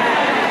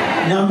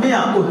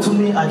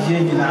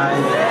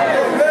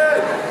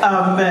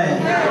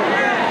 Amen.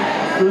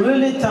 We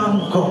really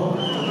thank God.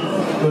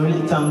 We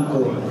really thank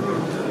God.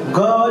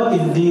 God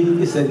indeed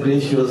is a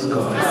gracious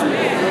God.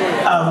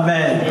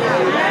 Amen.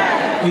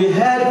 We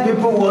heard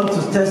people want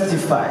to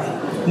testify.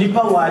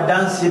 Nipa wa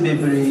dance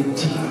bebree.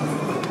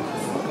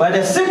 But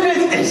the secret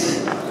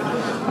is,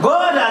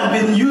 God has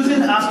been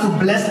using us to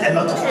bless a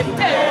lot of people.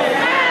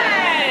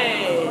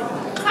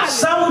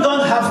 Some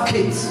don't have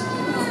kids.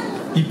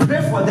 You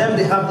pray for them,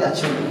 they have their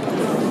children.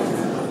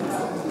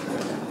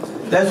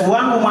 There's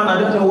one woman, I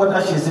don't know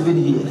what she's even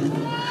here.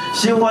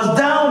 She was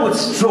down with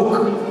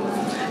stroke.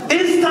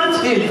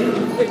 Instant healing.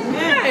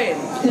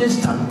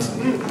 Instant.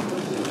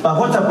 But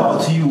what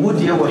about you? Would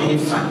you ever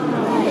hate her?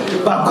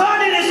 But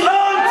God in his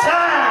own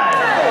time.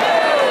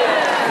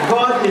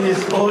 God in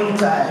his own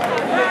time.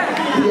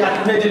 He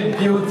has made it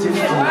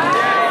beautiful.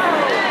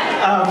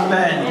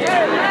 Amen.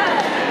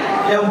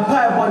 The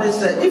Bible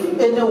said, if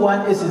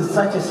anyone is in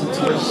such a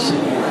situation,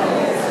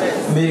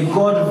 may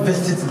God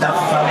visit that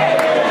family.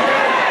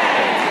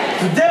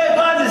 Today,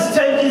 God is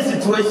changing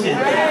situations.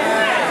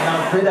 And I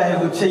pray that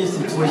he will change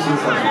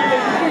situations.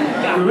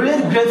 We're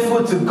really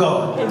grateful to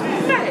God.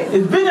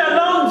 It's been a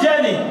long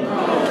journey.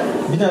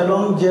 Been a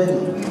long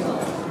journey.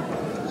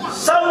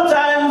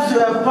 Sometimes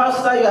your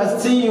pastor, you have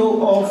seen you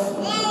off,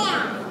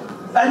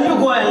 and you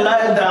go and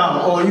lie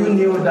down, or you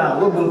kneel down.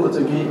 We're going to go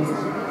to give.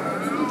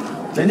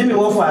 The name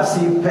of our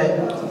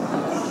pet.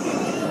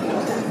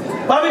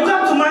 But we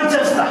got to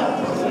Manchester.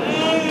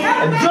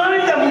 And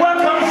during the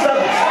welcome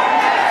service,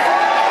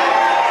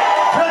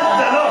 praise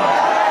the Lord.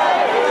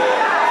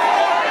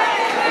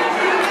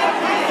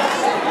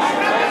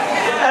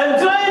 And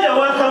during the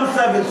welcome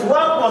service,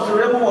 Pastor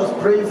Raymond was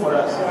praying for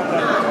us.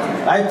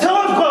 I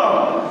told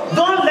God,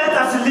 don't let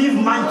us leave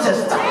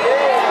Manchester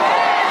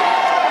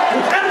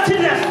with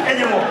emptiness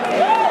anymore.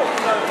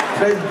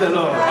 Praise the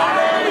Lord.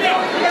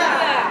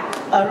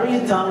 I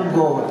really thank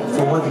God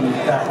for what He's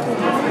done.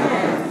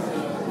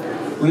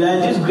 We are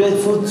just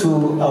grateful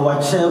to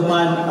our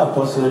chairman,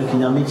 Apostle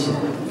Irene.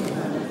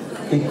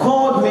 He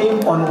called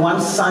me on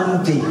one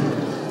Sunday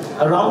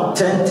around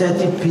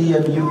 10:30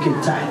 p.m.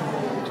 UK time.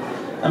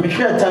 I'm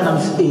sure I'm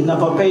saying,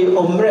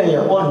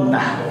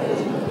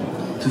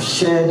 to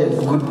share the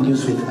good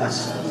news with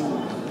us.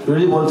 We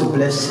really want to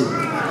bless him.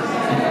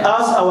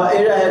 As our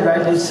area head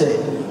rightly said,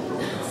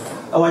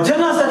 our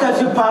general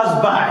secretary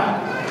passed by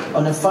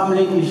on a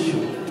family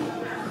issue.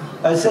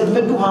 I said, I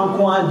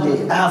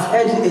have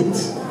heard it.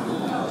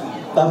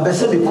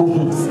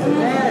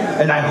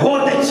 And I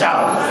hold the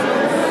child.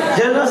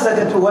 General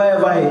secretary,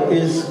 wherever he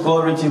is,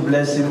 God richly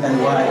bless him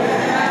and why.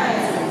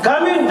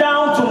 Coming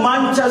down to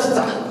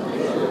Manchester,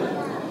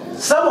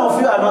 some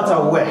of you are not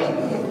aware.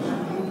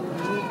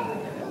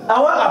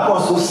 Our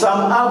Apostle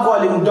Sam, I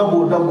call him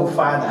double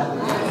father.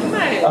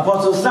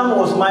 Apostle Sam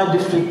was my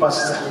district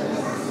pastor.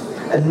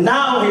 And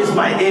now he's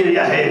my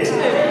area head.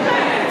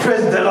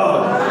 Praise the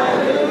Lord.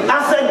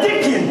 As a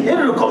deacon, he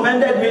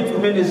recommended me to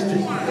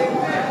ministry.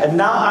 And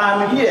now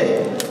I'm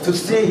here to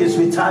see his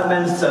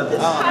retirement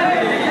service.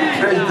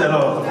 Praise the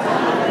Lord.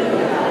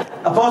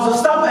 Apostle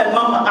Sam and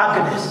Mama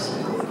Agnes.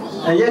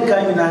 And you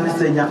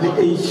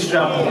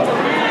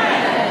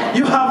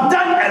have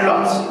done a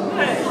lot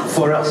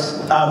for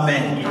us.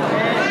 Amen.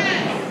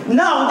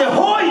 Now the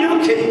whole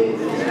UK,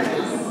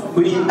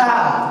 we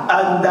are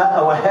under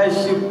our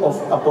headship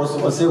of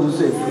Apostle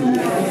Osewuse.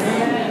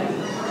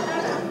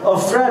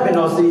 Of Fred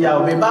we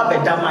are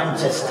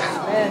Manchester.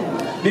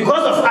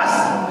 Because of us,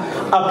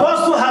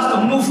 Apostle has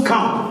to move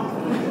camp.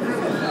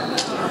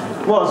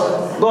 Was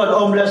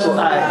God bless your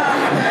eye.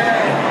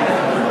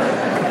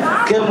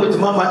 Came with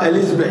Mama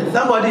Elizabeth.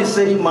 Somebody is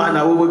saying, man,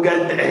 we will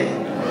get there.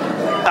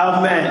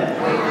 Amen.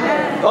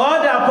 All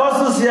the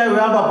apostles here, we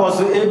have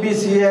Apostle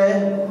ABC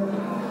here,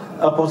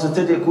 Apostle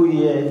Tedeku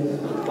here,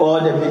 all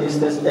the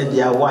ministers and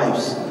their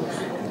wives.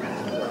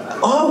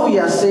 All we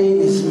are saying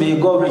is, may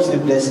God richly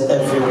bless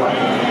everyone.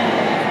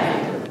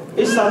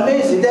 It's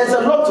amazing. There's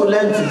a lot to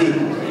learn today.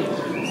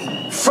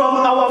 From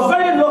our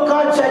very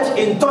local church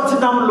in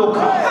Tottenham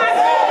local.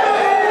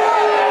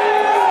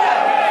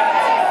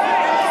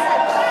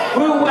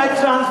 We were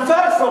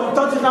transferred from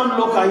Tottenham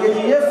local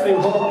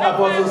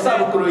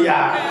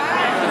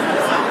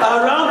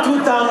around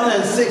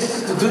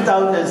 2006 to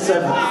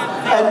 2007.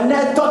 And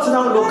then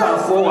Tottenham local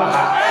forward.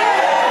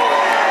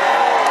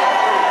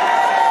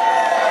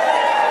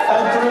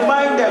 And to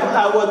remind them,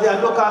 I was their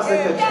local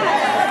secretary.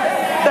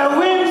 The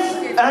wings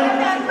and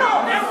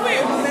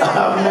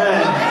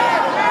amen.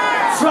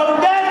 From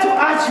there to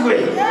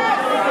Archway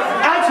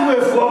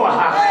forward.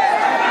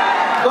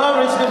 God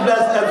richly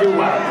bless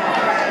everyone.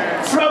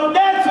 From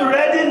there to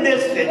Reading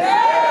District.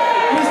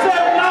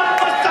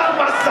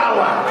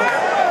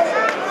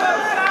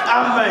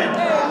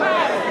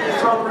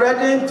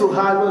 Reading to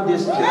Harlow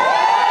district.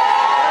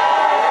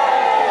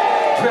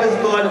 Praise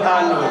God,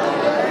 Harlow.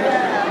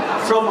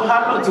 From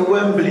Harlow to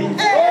Wembley.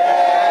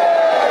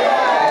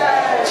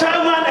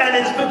 Chairman and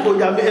his people,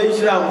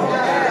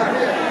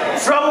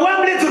 from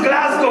Wembley to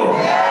Glasgow.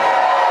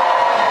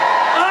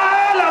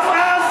 All of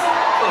us.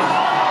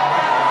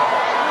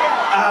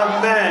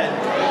 Amen.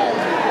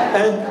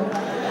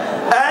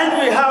 And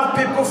we have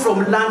people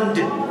from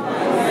London.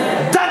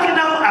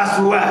 Dagenham as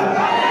well.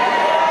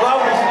 God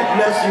will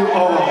bless you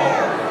all.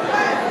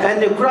 And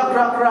the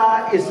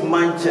cra is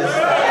Manchester.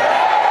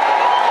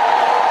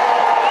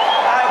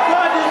 I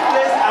call this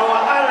place our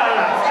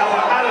Ararat.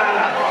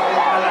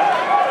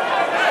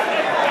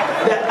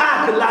 The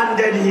ark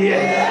landed here.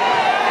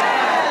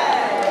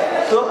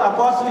 So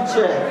Apostle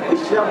Chair,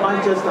 we share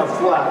Manchester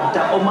for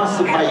the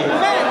Omasimaye.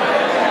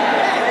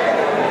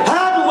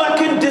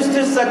 Hard-working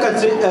District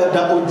Secretary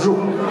Elder Odru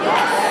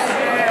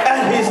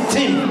and his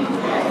team.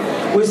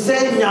 We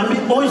say Nyami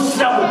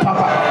Onshamu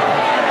Papa.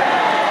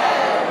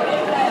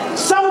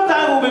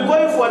 Sometimes we'll be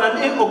going for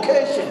an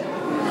occasion.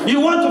 You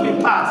want to be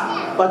part,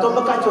 but don't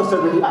look at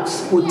yourself,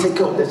 relax. We'll take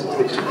care of the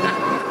situation.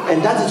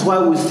 And that is why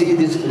we see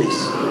this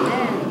place.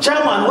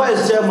 Chairman, where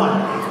is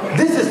Chairman?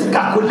 This is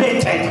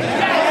calculated.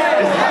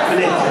 It's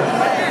calculated.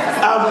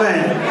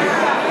 Amen.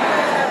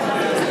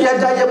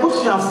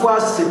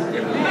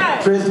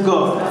 Praise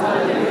God.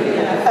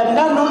 And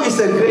now it's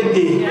a great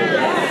day.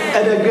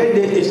 And a great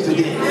day is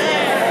today.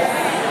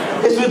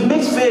 It's with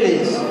mixed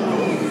feelings.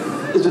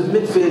 It's with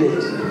mixed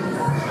feelings.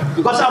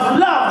 Because I've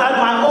loved that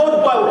my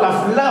old boy would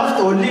have loved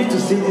or lived to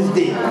see this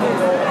day.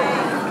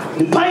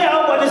 The fire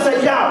everybody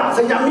say yeah,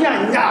 say yeah.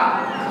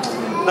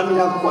 Let me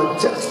have one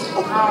just.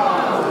 Oh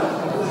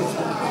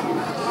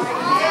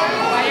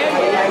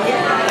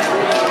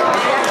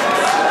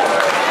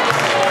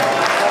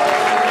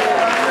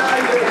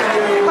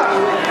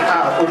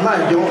my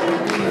God.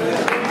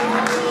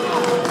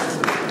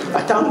 I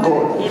thank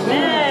God.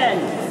 Amen.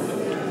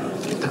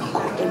 Thank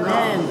God.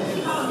 Amen.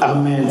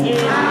 Amen. Amen.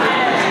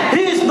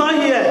 He is not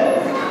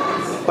here,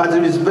 but the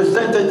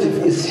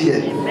representative is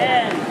here.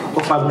 Amen.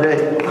 Of our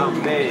bread.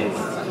 Amen.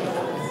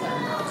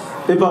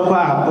 The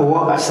Papa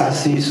or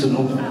Assassin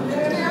Sunu.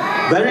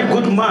 Very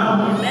good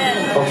man.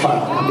 Amen. Of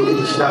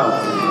our shout.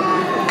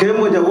 Came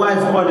with the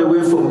wife all the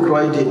way from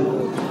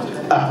Croydon.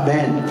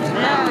 Amen.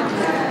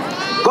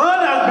 God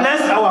has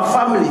blessed our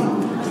family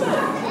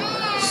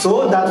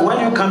so that when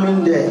you come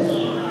in there,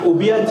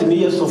 Obia to me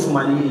years of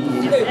money.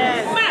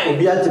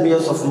 Obia to me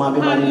years of money.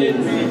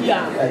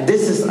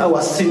 This is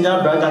our senior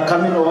brother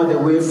coming all the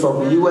way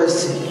from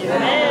USA.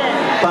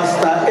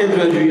 Pastor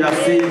Irene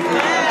Wiafe.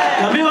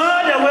 Coming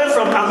all the way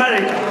from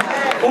America.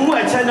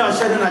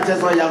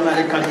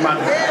 American man.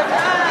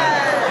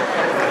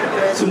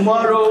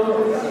 Tomorrow,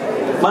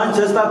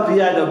 Manchester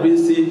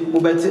PIWC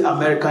will be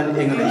American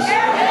English.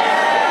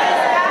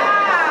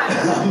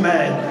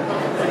 Amen.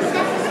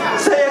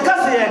 Say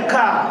a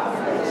car,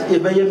 you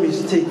may a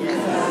mistake.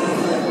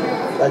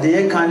 But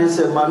the can is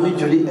a Mammy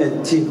Julie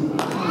and team.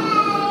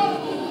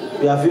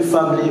 We have a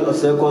family, or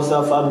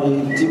Sekosa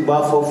family,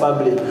 Tibafo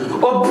family.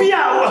 Oh, Pia,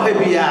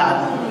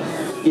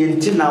 in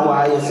Tinawa,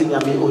 I sing a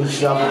me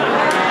Osham.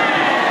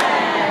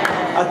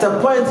 At a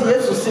point,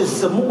 Jesus says,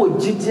 some more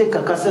GT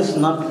Kakasa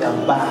snap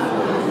and bar.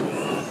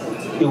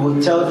 He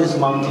will tell this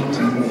mountain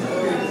to move.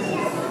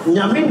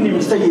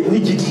 Yamin say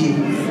immediately.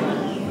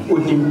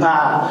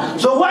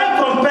 So why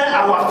compare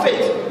our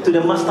faith to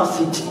the master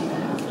city?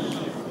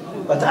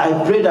 But I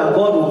pray that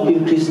God will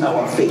increase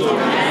our faith.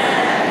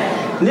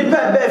 We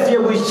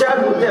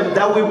shared with them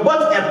that we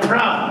bought a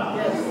pram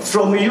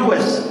from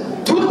US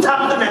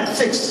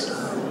 2006.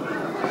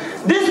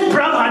 This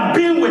pram had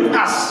been with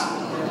us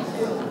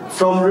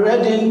from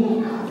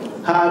Reading,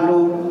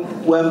 Harlow,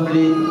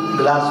 Wembley,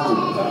 Glasgow.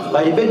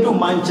 But even to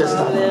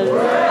Manchester,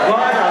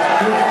 God has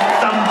put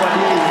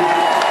somebody in it.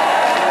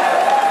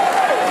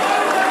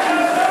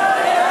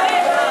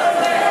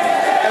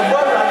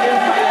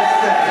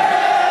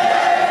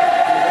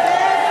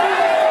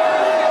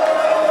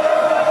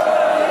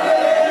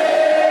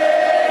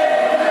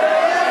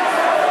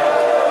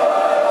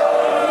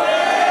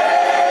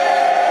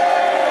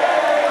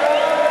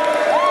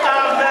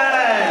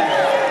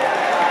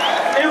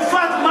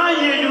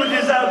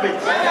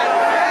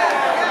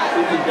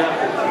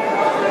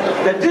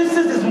 The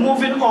distance is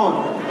moving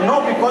on,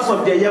 not because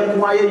of the young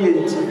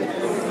quiet,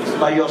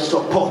 but your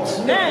support.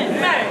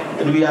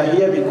 And we are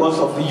here because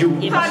of you.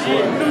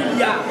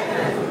 Hallelujah.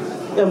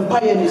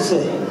 Empire is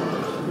saying,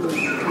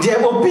 there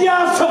will be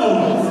a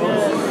phone.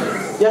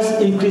 Just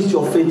increase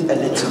your faith a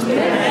little.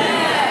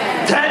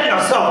 Tell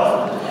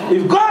yourself,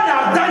 if God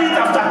has done it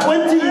after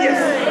 20 years,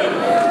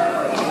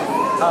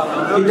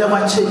 He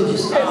never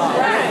changes.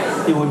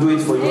 He will do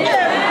it for you.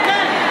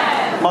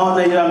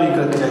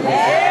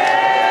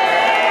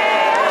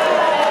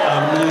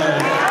 Amen.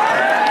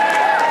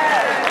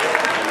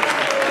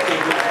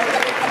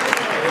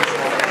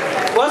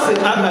 What's the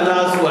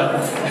last one?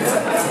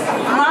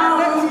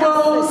 Mambo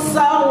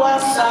sawa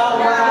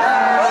sawa.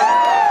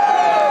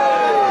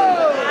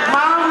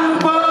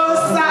 Mambo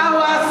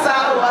sawa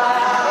sawa.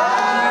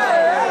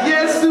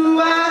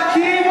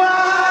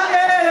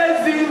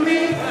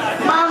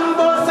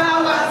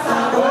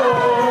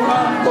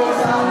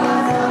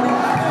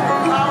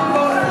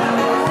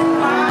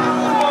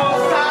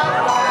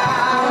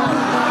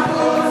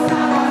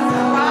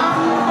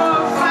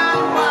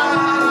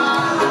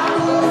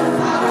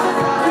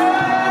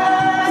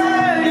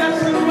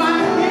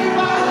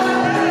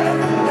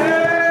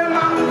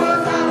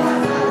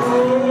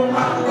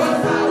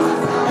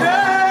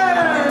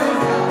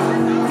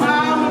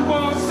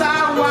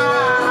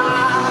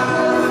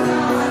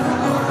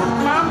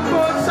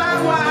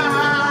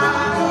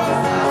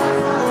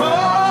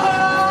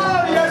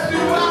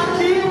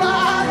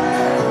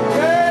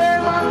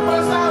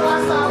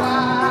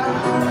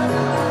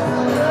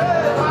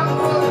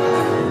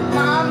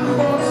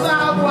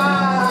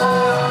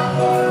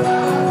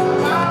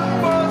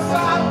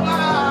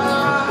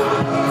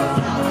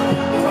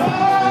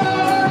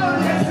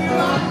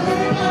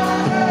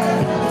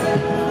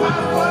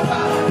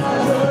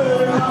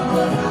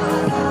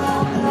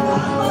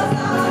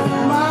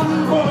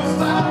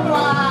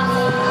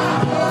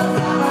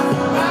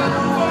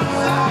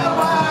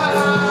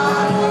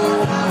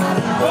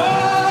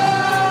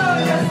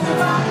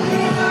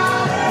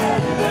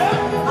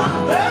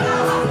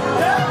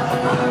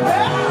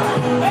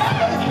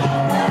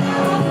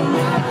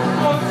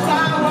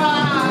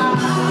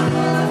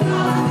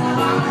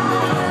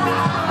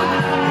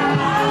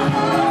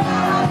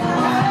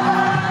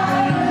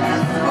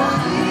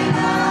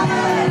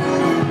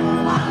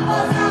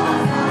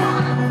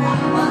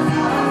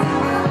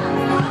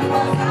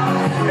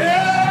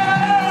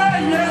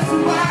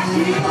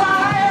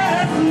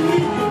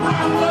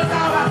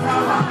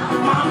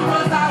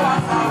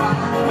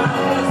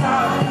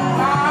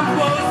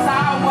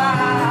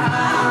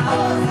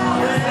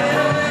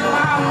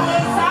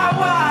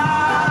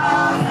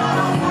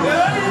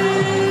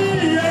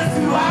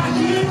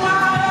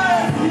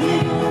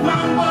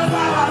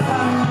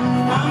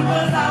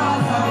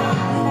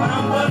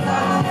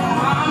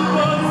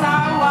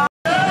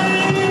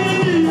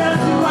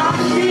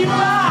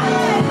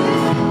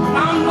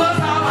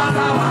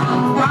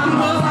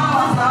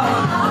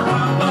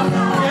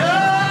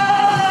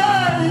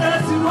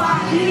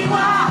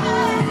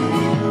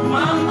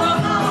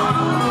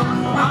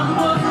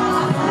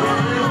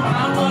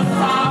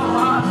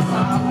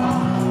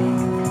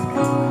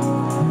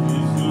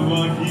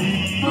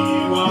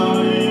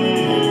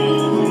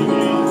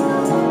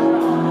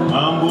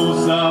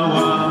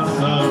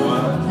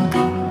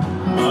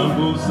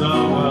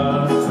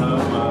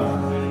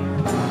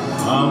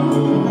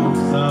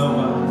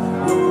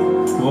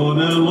 For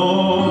the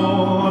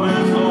Lord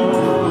is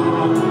all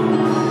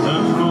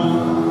and true.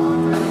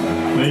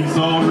 Things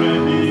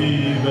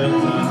already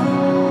better.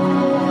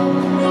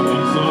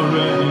 Things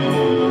already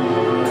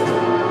better.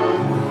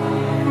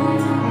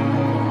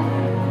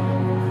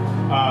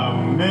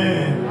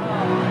 Amen.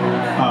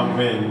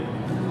 Amen.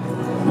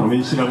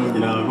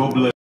 God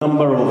bless.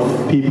 Number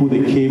of people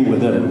that came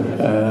with them.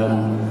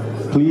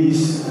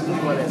 Please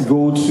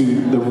go to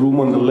the room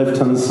on the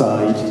left-hand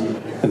side,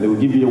 and they will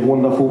give you a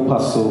wonderful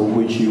parcel,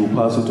 which you will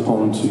pass it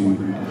on to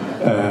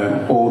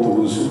all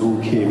those who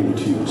came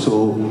with you.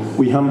 So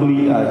we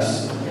humbly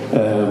ask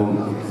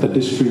the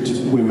district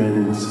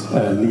women's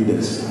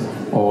leaders,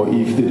 or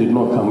if they did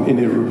not come,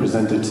 any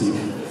representative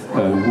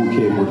who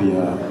came with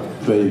their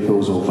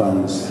vehicles or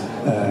vans,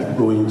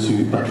 go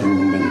into that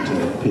room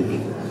and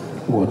pick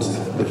what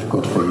they've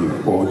got for you,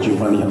 or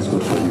Giovanni has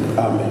got for you.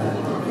 Amen.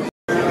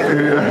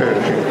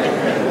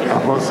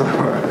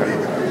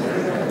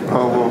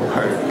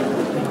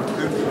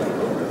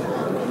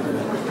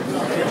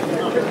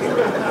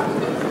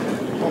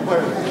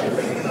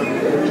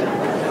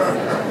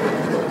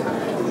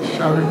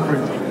 Shall we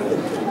pray?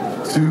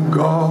 To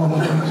God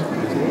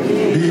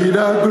be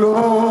the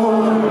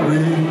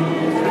glory,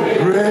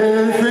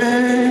 great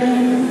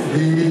things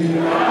He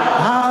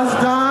has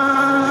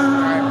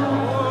done.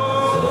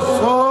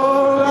 So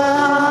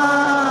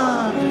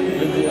loved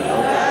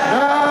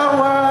the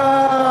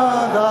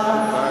world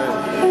that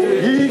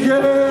He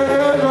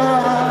gave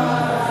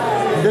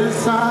us His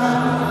Son.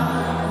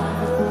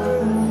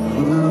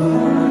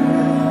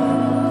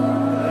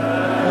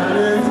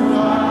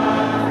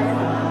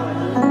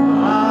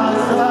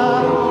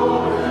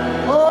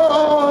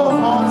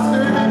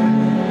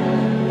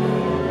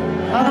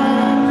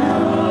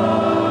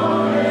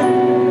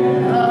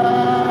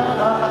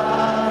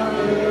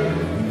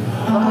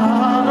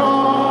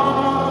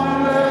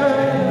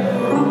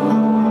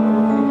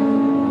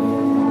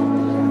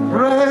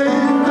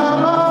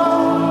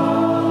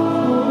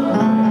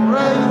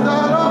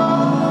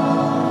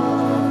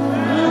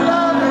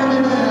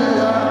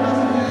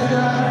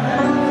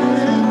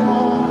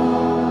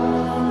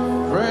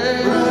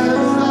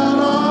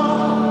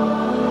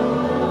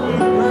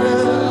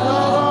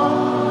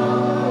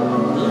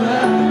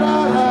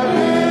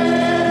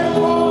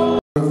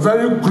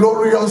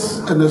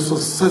 And a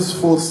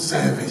successful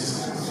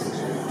service.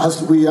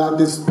 As we are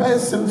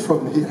dispersing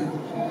from here,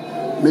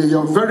 may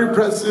your very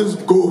presence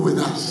go with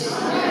us.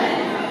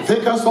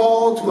 Take us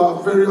all to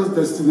our various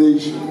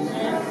destinations.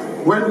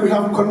 When we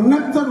have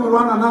connected with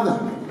one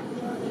another,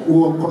 we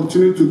will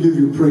continue to give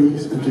you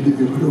praise and to give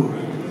you glory.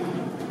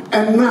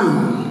 And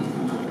now,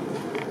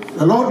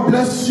 the Lord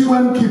bless you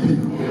and keep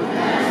you.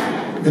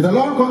 May the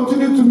Lord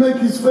continue to make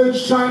His face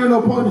shine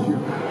upon you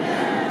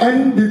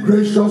and be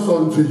gracious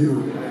unto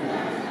you.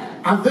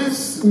 At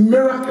this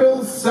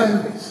miracle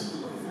service,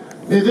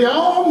 may the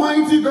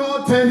Almighty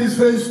God turn His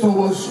face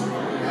towards you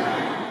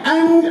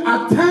and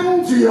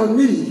attend to your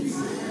needs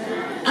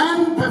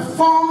and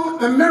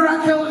perform a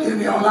miracle in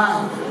your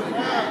life.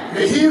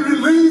 May He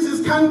release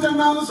His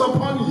countenance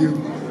upon you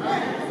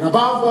and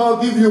above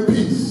all give you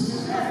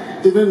peace,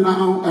 even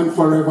now and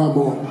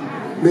forevermore.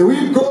 May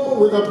we go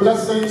with the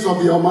blessings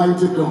of the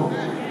Almighty God.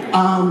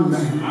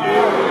 Amen.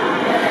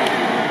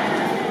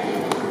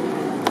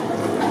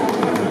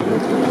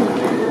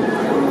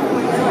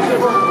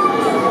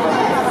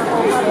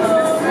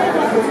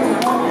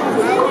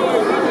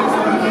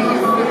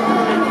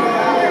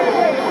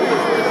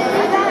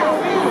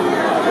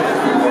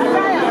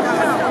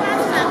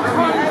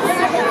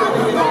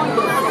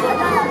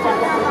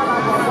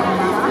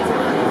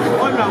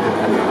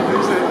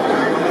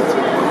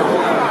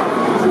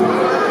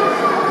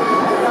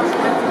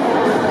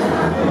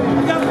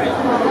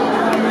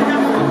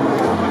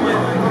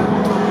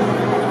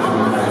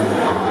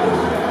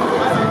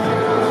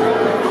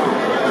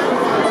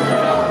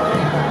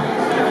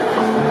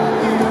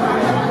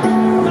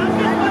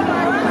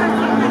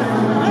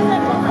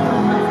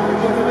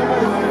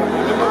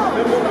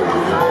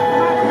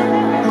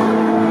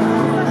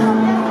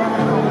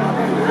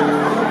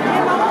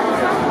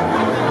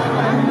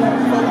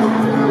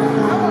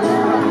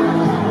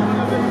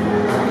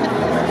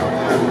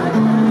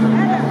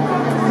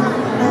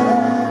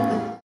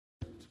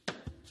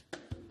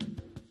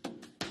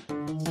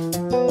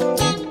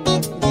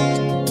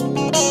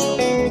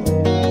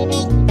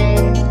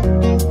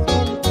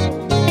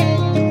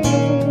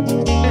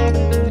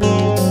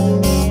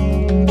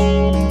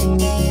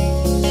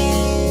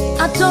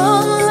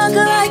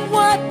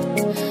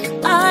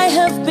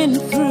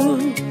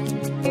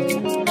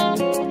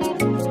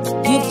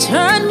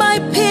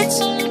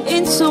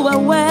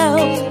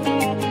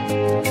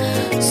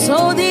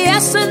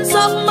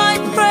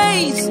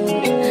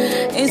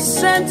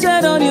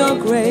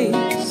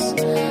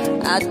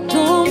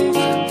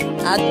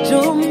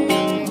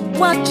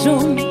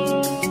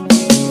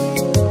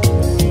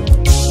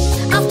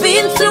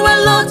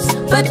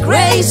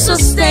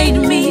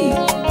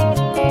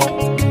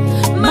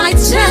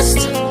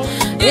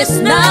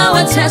 is now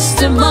a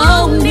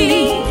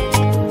testimony.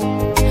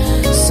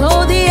 So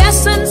the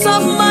essence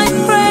of my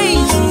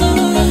praise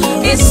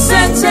is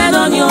centered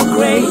on your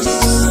grace.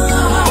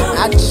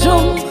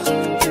 Ajum,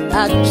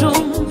 ajum,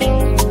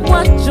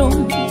 wajum.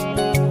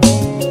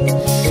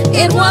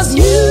 It was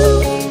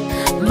you,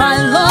 my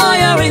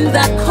lawyer in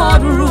that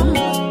courtroom.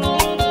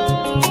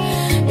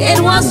 It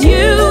was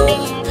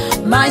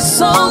you, my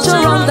soldier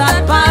on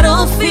that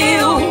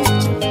battlefield.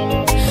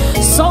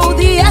 So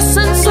the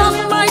essence of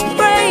my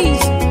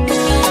praise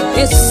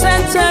is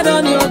centered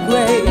on your